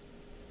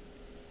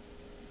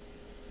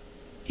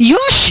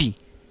 Yoshi,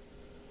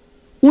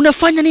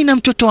 unafanya nini na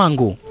mtoto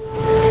wangu?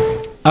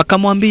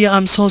 Akamwambia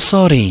I'm so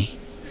sorry.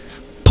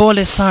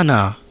 Pole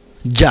sana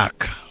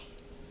Jack.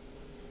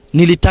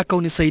 Nilitaka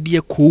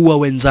unisaidie kuua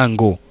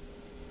wenzangu,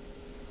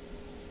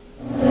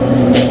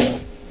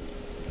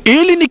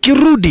 ili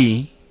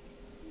nikirudi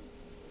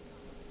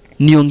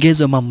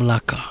niongezwe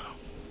mamlaka.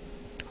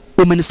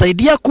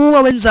 Umenisaidia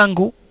kuua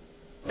wenzangu,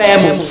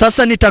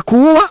 sasa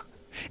nitakuua,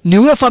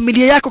 niue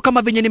familia yako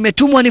kama venye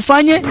nimetumwa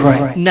nifanye,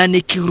 na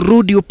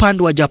nikirudi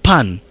upande wa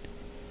Japan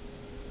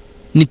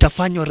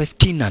nitafanywa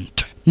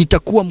lieutenant.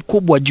 Nitakuwa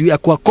mkubwa juu ya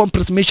kwa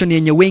compress mission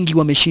yenye wengi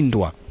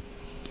wameshindwa.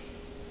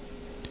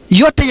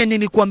 Yote yenye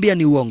nilikuambia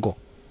ni uongo.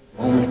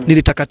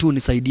 Nilitaka tu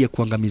nisaidie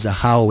kuangamiza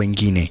hao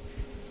wengine.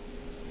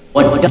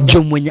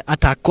 Jo mwenye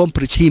ata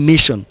accomplish hii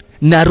mission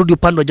na rudi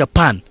upande wa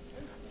Japan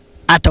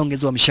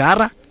ataongezwa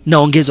mshahara na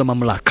ongezwa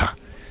mamlaka.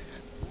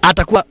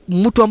 Atakuwa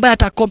mtu ambaye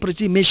ata accomplish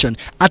hii mission,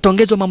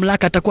 ataongezwa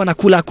mamlaka, atakuwa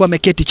nakula akiwa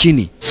ameketi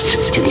chini.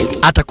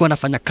 Atakuwa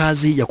anafanya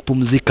kazi ya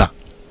kupumzika.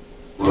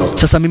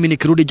 Sasa mimi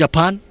nikirudi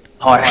Japan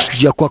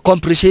juu ya ku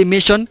accomplish hii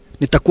mission,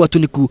 nitakuwa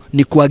tu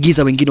ni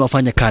kuagiza wengine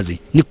wafanye kazi,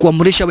 ni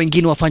kuamrisha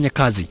wengine wafanye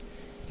kazi.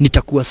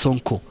 Nitakuwa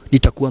sonko,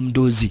 nitakuwa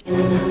mdozi,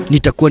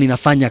 nitakuwa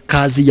ninafanya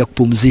kazi ya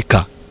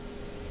kupumzika.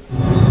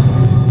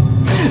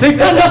 They've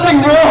done nothing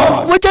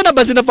wrong. Wachana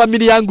basi na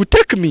familia yangu,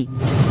 take me.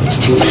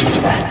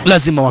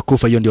 Lazima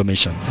wakufa, hiyo ndio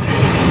mission.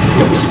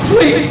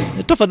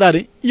 Please.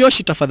 Tafadhali,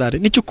 Yoshi tafadhali,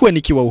 nichukue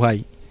nikiwa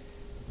uhai.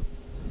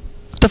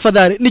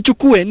 Tafadhali,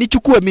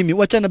 nichukue mimi,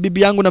 wachana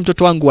bibi yangu na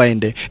mtoto wangu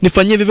waende.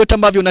 Nifanyie vyovyote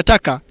ambavyo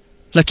unataka,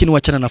 lakini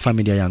wachana na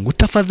familia yangu.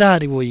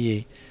 Tafadhali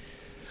woye.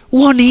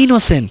 Wani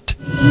innocent.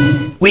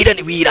 Wira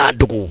ni wira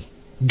ndugu.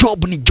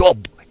 Job ni job.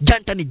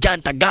 Janta ni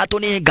janta, gato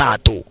ni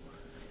gato.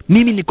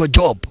 Mimi niko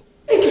job.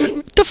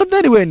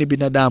 Tafadhali wewe ni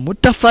binadamu,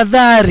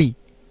 tafadhali.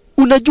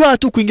 Unajua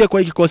tu kuingia kwa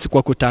hiki kikosi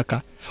kwa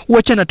kutaka.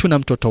 Wachana tu na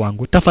mtoto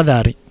wangu,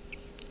 tafadhali.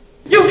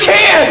 You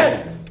can.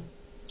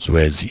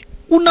 Siwezi.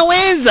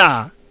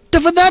 Unaweza.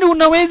 Tafadhali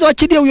unaweza,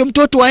 achilia huyo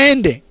mtoto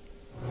aende.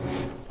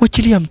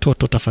 Wachilia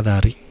mtoto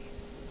tafadhali.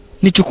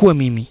 Nichukue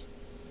mimi.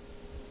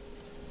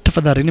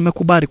 Tafadhali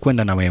nimekubali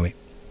kwenda na wewe.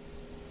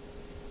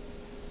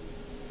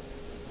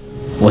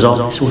 Was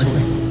all this worth it?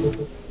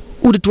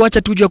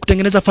 Ulituacha tujue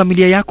kutengeneza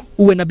familia yako,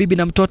 uwe na bibi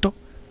na mtoto.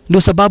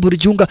 Ndio sababu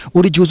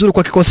ulijiuzuru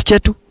kwa kikosi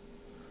chetu?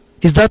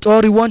 Is that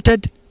all you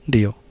wanted?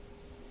 Ndio.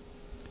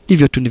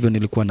 Hivyo tu ndivyo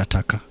nilikuwa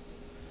nataka.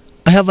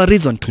 I have a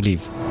reason to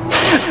live.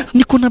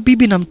 Niko na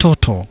bibi na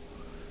mtoto.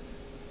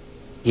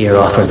 You're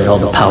offered all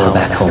the power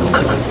back home,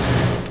 couldn't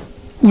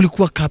you?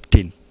 Ulikuwa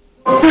captain.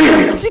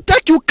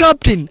 Sitaki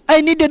captain.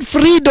 I needed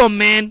freedom,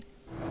 man.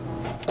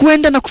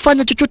 Kuenda na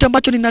kufanya chochote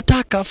ambacho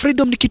ninataka.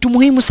 Freedom ni kitu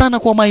muhimu sana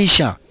kwa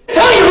maisha.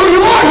 Tell you who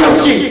you are,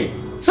 Yoshi.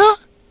 Ha?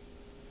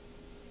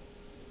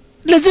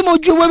 Lazima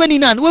ujue wewe ni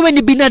nani. Wewe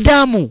ni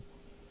binadamu.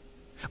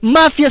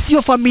 Mafia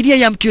sio familia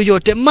ya mtu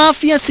yoyote.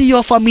 Mafia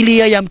sio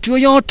familia ya mtu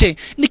yoyote.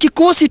 Ni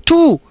kikosi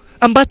tu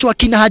ambacho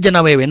hakina haja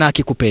na wewe na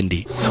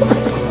hakikupendi.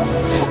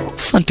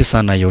 Asante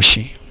sana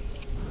Yoshi.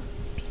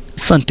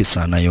 Asante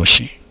sana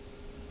Yoshi.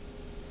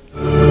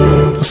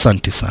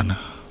 Asante sana.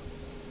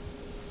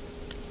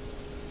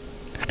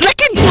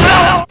 Lakini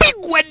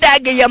pigwa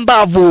daga ya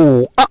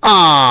mbavu.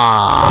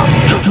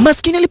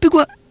 Maskini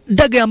alipigwa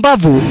daga ya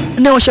mbavu.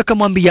 Na Yoshi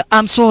akamwambia,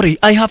 I'm sorry,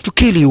 I have to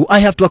kill you.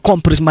 I have to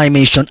accomplish my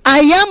mission. I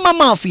am a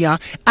mafia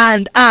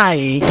and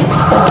I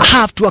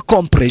have to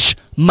accomplish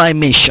my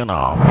mission.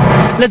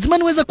 Lazima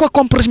niweze ku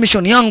accomplish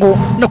mission yangu,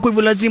 na kwa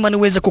hivyo lazima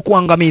niweze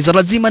kukuangamiza,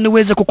 lazima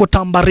niweze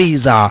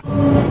kukutambariza.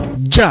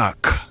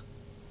 Jack,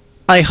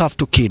 I have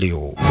to kill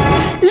you.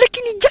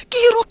 Lakini Jack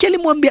Hiroki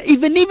alimwambia,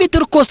 even if it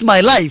cost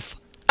my life,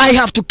 I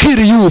have to kill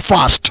you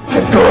first.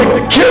 I'm going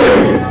to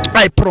kill you.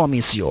 I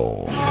promise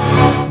you.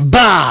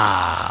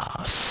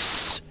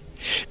 Bas.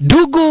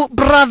 Ndugu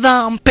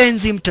brother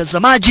mpenzi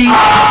mtazamaji,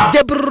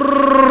 the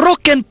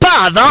Broken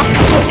Path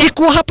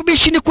iko hapa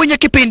bishini kwenye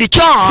kipindi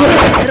cha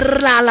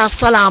Lala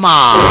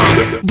Salama.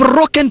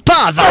 Broken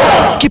Path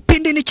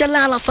kipindi ni cha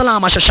Lala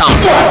Salama shasha.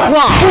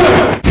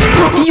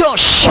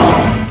 Yosh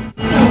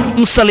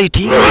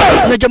msaliti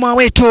na jamaa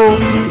wetu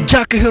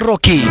Jack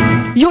Hiroki.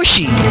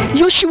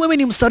 Yoshi wewe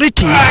ni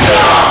msaliti,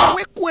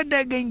 wekwa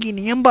daga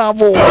ingine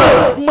ambavo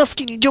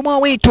maskini jamaa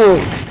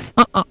wetu.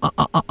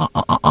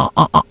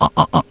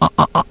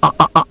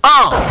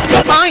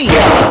 Ai,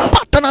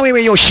 pata na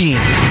wewe Yoshi.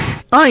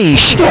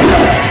 Aish,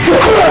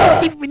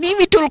 even if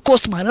it will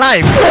cost my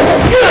life,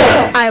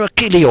 I will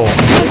kill you.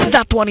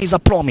 That one is a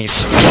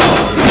promise.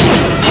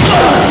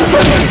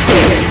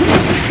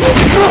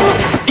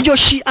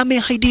 Yoshi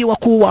ameahidiwa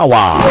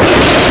kuuawa.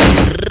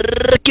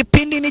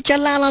 Kipindi ni cha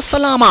Lala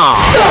Salama.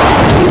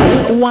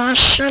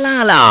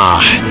 Washalala.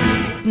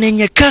 Ni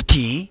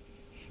nyakati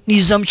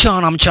ni za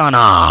mchana.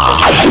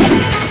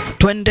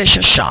 Twende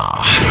shasha.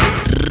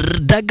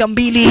 Daga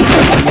mbili,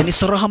 yani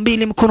saraha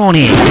mbili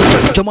mkononi.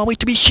 Jamaa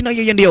wetu bishina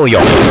yeye ndio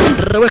huyo.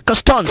 Weka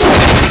stance.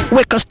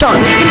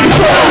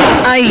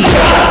 Ai,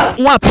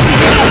 wapi?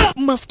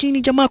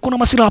 Maskini jamaa kuna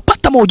masira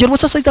pata moja.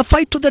 Sasa is a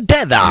fight to the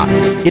death.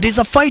 It is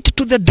a fight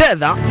to the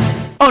death.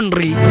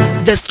 Only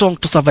the strong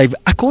to survive.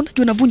 Akaona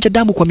juu anavunja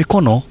damu kwa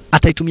mikono,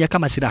 ataitumia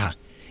kama silaha.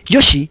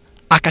 Yoshi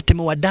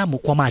akatemewa damu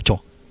kwa macho.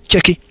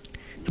 Cheki.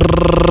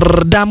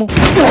 Damu.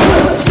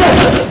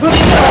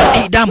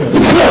 Hii damu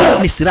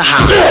ni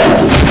silaha.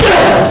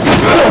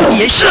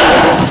 Yes.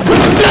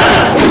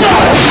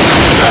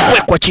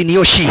 Wekwa chini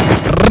Yoshi.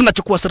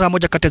 Nachukua silaha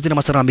moja kati ya zile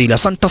masiraha mbili.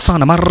 Asante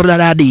sana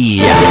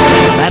maradadi.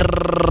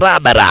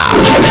 Barabara.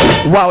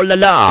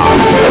 Waolala.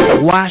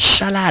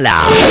 Washalala.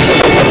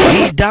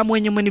 Hii damu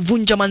yenye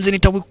umenivunja manzini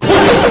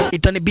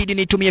itanibidi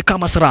nitumie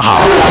kama silaha.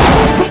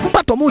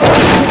 Patwa moja.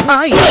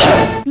 Aish.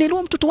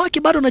 Niliwa mtoto wake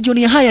bado na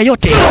jioni haya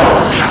yote.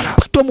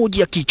 Patwa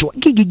moja ya kichwa.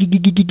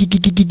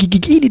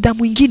 Hii ni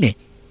damu ingine.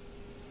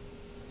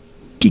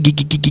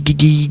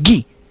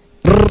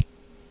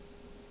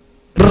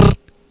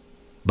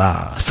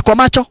 Bas kwa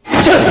macho.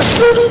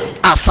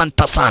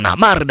 Asante sana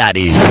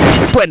maridadi.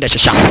 Twende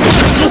shasha.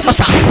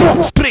 Asa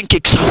spring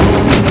kicks.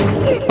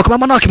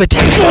 Wakamama na wakibeti.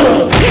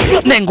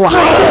 Nengwa.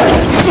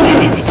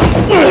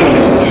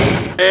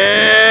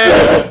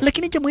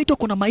 Lakini jamaa wetu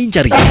kuna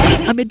mainjari.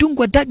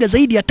 Amedungwa daga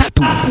zaidi ya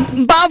 3.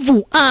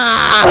 Mbavu.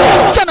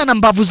 Chana na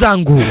mbavu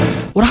zangu.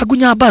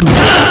 Urahagunya habaru.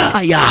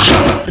 Aya.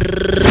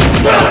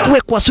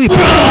 Wekwa sweep.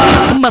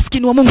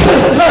 Maskini wa Mungu.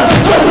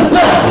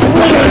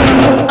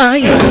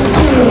 Aya.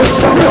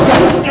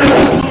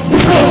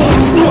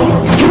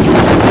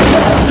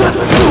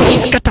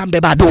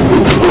 Katambe bado.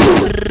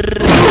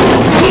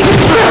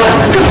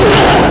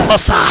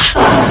 Osa.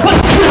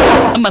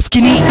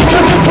 Maskini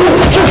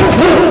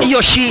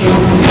Yoshi.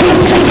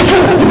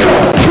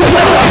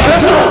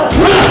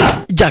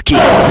 Jackie.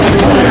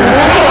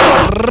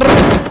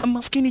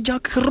 Maskini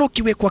Jack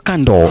Hiroki wekwa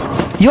kando.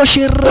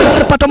 Yoshi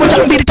pata moja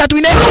 2 3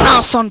 4.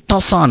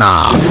 Asante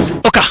sana.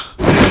 Oka.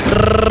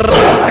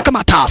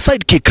 Kamata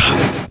sidekick.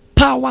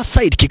 Power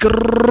sidekick.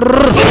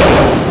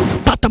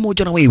 Pata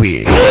moja na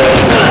wewe.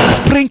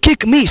 Spring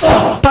kick miss.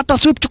 Pata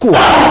sweep chukua.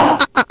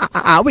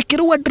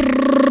 Wekirua.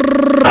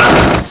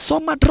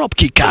 Soma drop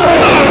kick.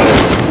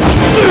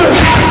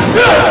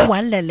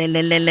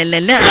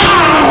 Walelelelelelele.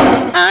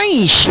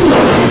 Aish.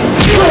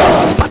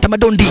 Pata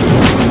madondi.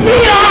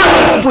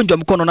 Vunjwa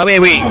mkono na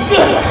wewe.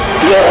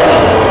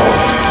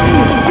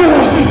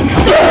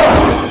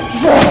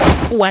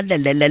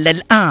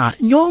 Walelelelele.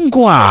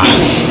 Nyongwa.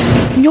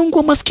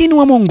 Nyongwa maskini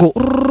wa Mungu.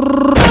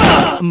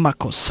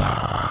 Makosa.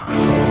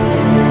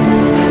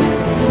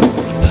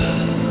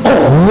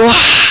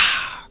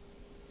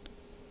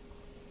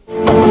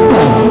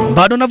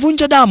 Bado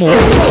navunja damu.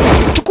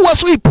 Chukua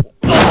sweep.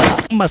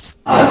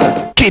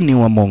 Maskini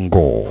wa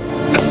Mungu.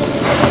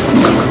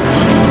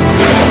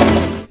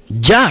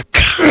 Jack.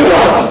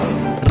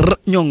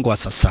 Nyongwa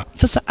sasa.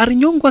 Sasa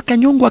arinyongwa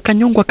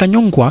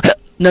kanyongwa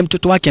na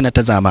mtoto wake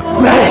anatazama.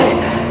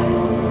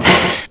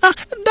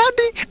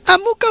 Daddy,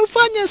 amuka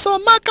ufanye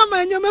soma kama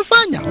yenye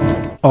umefanya.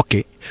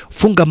 Okay.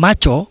 Funga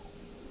macho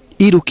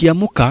ili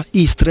ukiamuka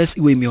hii stress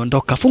iwe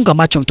imeondoka. Funga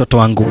macho mtoto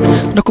wangu.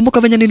 Nakumbuka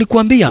venye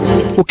nilikuambia,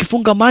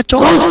 ukifunga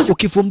macho,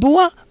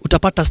 ukifumbua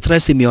utapata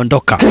stress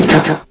imeondoka.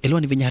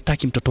 Elewa ni venye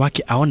hataki mtoto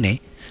wake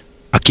aone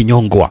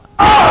akinyongwa.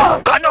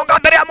 Kanyonga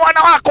mbele ya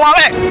mwana wako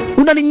wewe.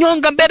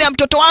 Unaninyonga mbele ya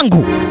mtoto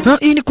wangu.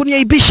 Hii ni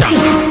kuniaibisha.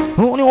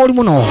 Ni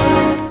olimuno.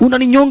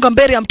 Unaninyonga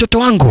mbele ya mtoto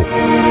wangu.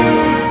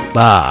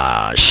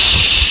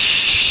 Bash.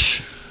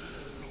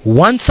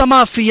 Once a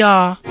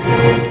mafia,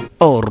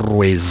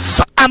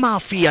 always a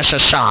mafia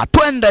shasha.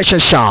 Twende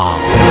shasha.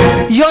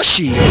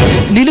 Yoshi,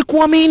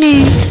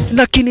 nilikuamini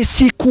lakini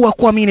sikuwa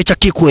kuamini cha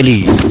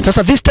kikweli.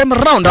 Sasa this time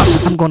around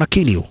I'm gonna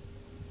kill you.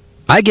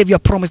 I gave you a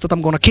promise that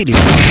I'm gonna kill you.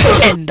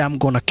 And I'm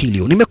gonna kill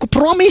you.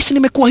 Nimekupromise,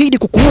 nimekuahidi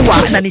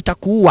kukuua na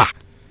nitakuua.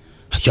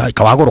 Ya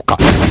ikawagoroka.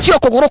 Sio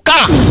kugoroka.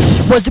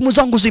 Wazimu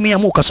zangu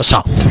zimeamuka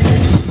sasa.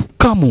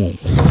 Kamu.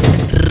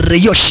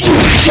 Yoshi.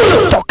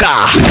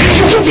 Toka.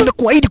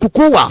 Nimekuahidi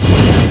kukuua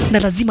na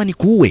lazima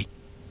nikuue.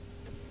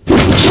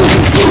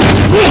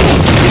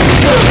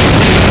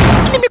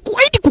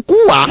 Nimekuahidi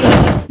kukua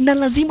na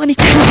lazima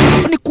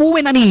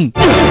nikuue nani.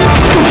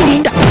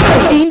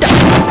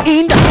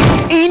 Inda.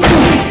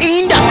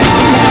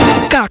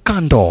 Kaa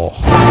kando.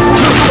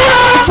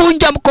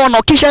 Vunja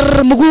mkono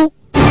kisha mguu.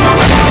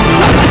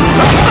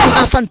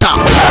 Asanta.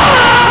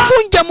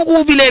 Vunja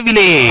mguu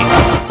vile.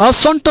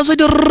 Asanta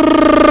zaidi.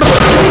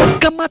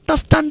 Kamata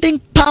standing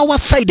power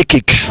side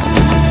kick.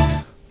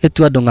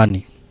 Etua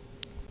dongani.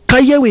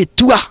 Kayewe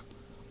etua.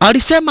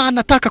 Alisema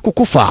anataka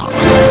kukufa.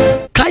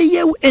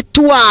 Kayewe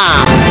etua.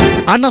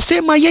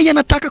 Anasema yeye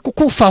anataka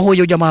kukufa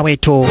huyo jamaa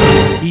wetu.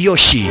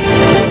 Yoshi.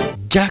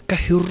 Jack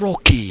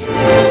Hiroki.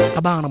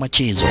 Abana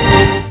machizo.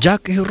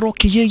 Jack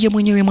Hiroki yeye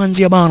mwenyewe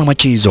manzi abana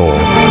machizo.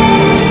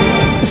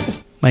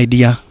 My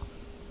dear.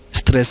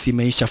 Stress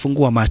imeisha,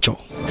 fungua macho.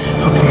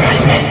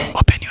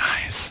 Open your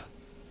eyes.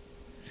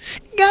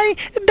 Guy,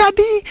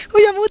 daddy,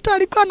 huyo mtu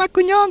alikuwa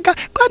anakunyonga.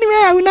 Kwani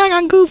wewe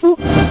unaga nguvu?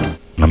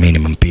 Na mimi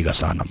nimempiga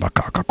sana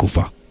mpaka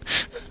akakufa.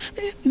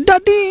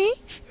 Daddy,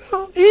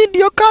 hii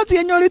ndio kazi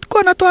yenye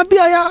ulikuwa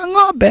unatuambia ya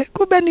ng'ombe,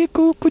 kumbe ni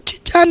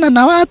kuchichana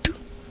na watu.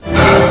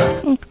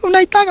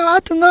 Unaitaga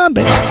watu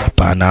ng'ombe?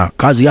 Hapana,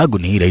 kazi yangu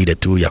ni ile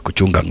tu ya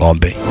kuchunga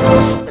ng'ombe.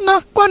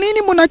 Na kwa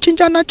nini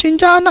mnachinjana?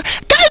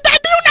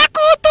 Daddy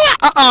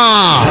unakutwa.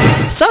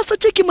 Sasa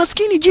cheki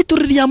maskini jitu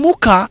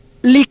liliamuka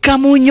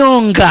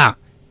likamunyonga.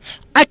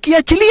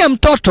 Akiachilia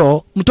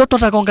mtoto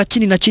atagonga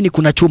chini na chini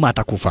kuna chuma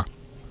atakufa.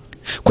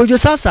 Kwa hivyo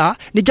sasa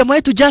ni jamaa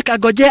wetu Jack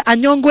agoje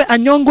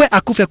anyongwe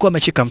akufe kuwa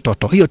ameshika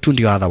mtoto. Hiyo tu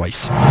ndio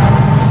otherwise.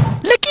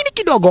 Lakini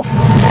kidogo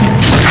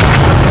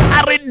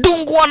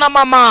aridungwa na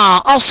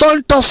mama.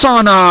 Asante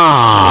sana.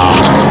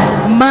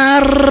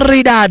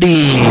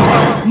 Maridadi.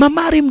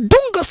 Mamari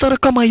mdunga stara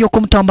kama hiyo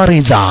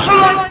kumtambariza.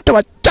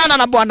 Tawachana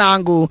na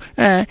bwanangu.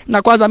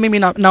 Na kwanza mimi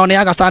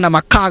naoneaga sana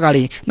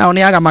makagari.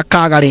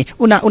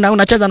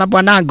 Unacheza na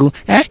bwanangu.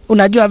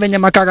 Unajua venye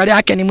makagari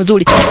yake ni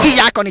mzuri. Hii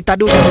yako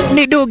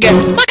niduge.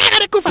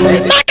 Makagari kufa.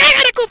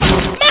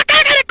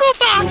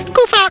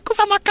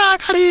 Kufa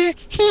makagari.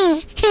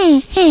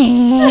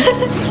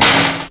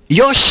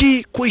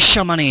 Yoshi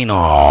kuisha maneno.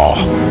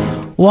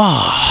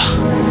 Wow.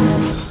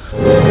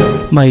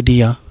 My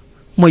dear,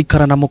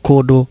 muikara na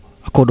mukodo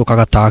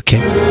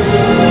kagatake.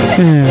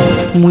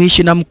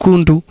 Muishi na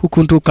mkundu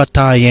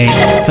kataye.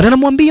 Na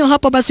namwambia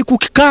hapa basi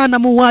kukikaa na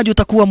muuaji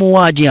utakuwa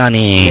muuaji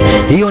yani.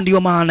 Hiyo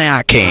ndiyo maana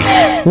yake.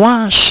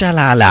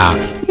 Washalala.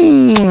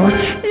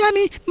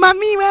 Yani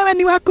mami wewe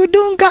ni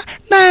wakudunga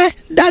na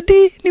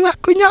daddy ni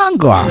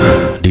wakunyongwa.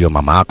 Ndiyo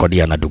mama yako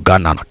ndiye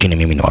anadugana lakini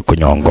mimi ni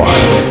wakunyongwa.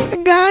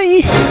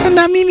 Gai,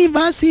 na mimi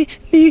basi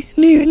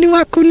ni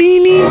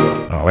wakunini.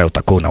 Wewe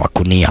utakuwa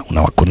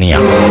unawakunia.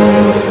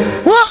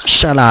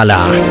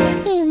 Washalala.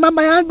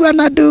 Mama yangu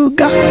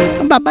anaduga,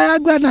 baba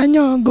yangu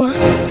ananyongwa,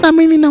 na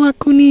mimi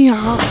nawakunia.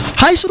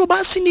 Haisuru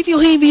basi ndivyo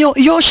hivyo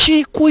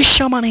Yoshi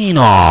kuisha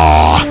maneno.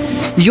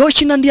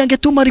 Yoshi na ndiye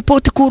angetuma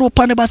ripoti kuru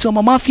upande basi wa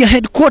mafia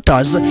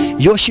headquarters.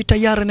 Yoshi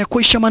tayari na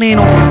kuisha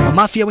maneno.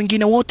 Mafia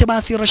wengine wote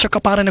basi rashaka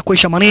pare na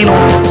kuisha maneno.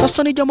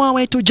 Sasa ni jamaa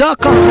wetu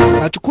Jack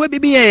achukue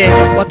bibie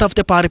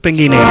watafute pare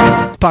pengine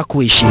pa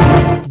kuishi.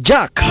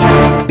 Jack,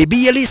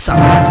 bibi Lisa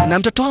na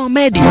mtoto wao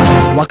Medi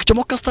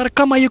wakichomoka star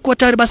kama yuko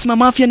tayari basi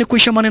mafia ni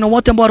kuisha maneno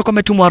wote ambao walikuwa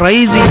wametumwa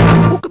raizi.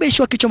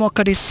 Ukibeshwa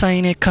kichomoka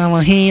design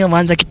kama hii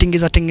waanza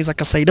kitingiza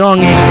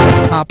kasaidonge.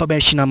 Hapa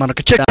beshi na maana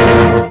kicheka.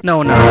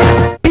 Naona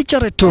picha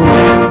retu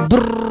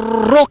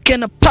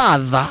broken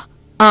path.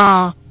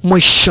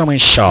 Mwisho.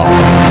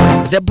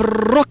 The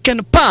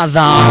broken path.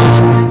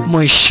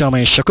 Mwisho.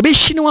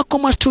 Kubishi ni wako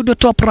ma studio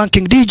top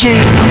ranking DJ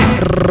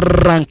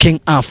ranking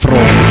afro.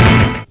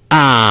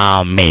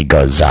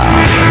 Amigos.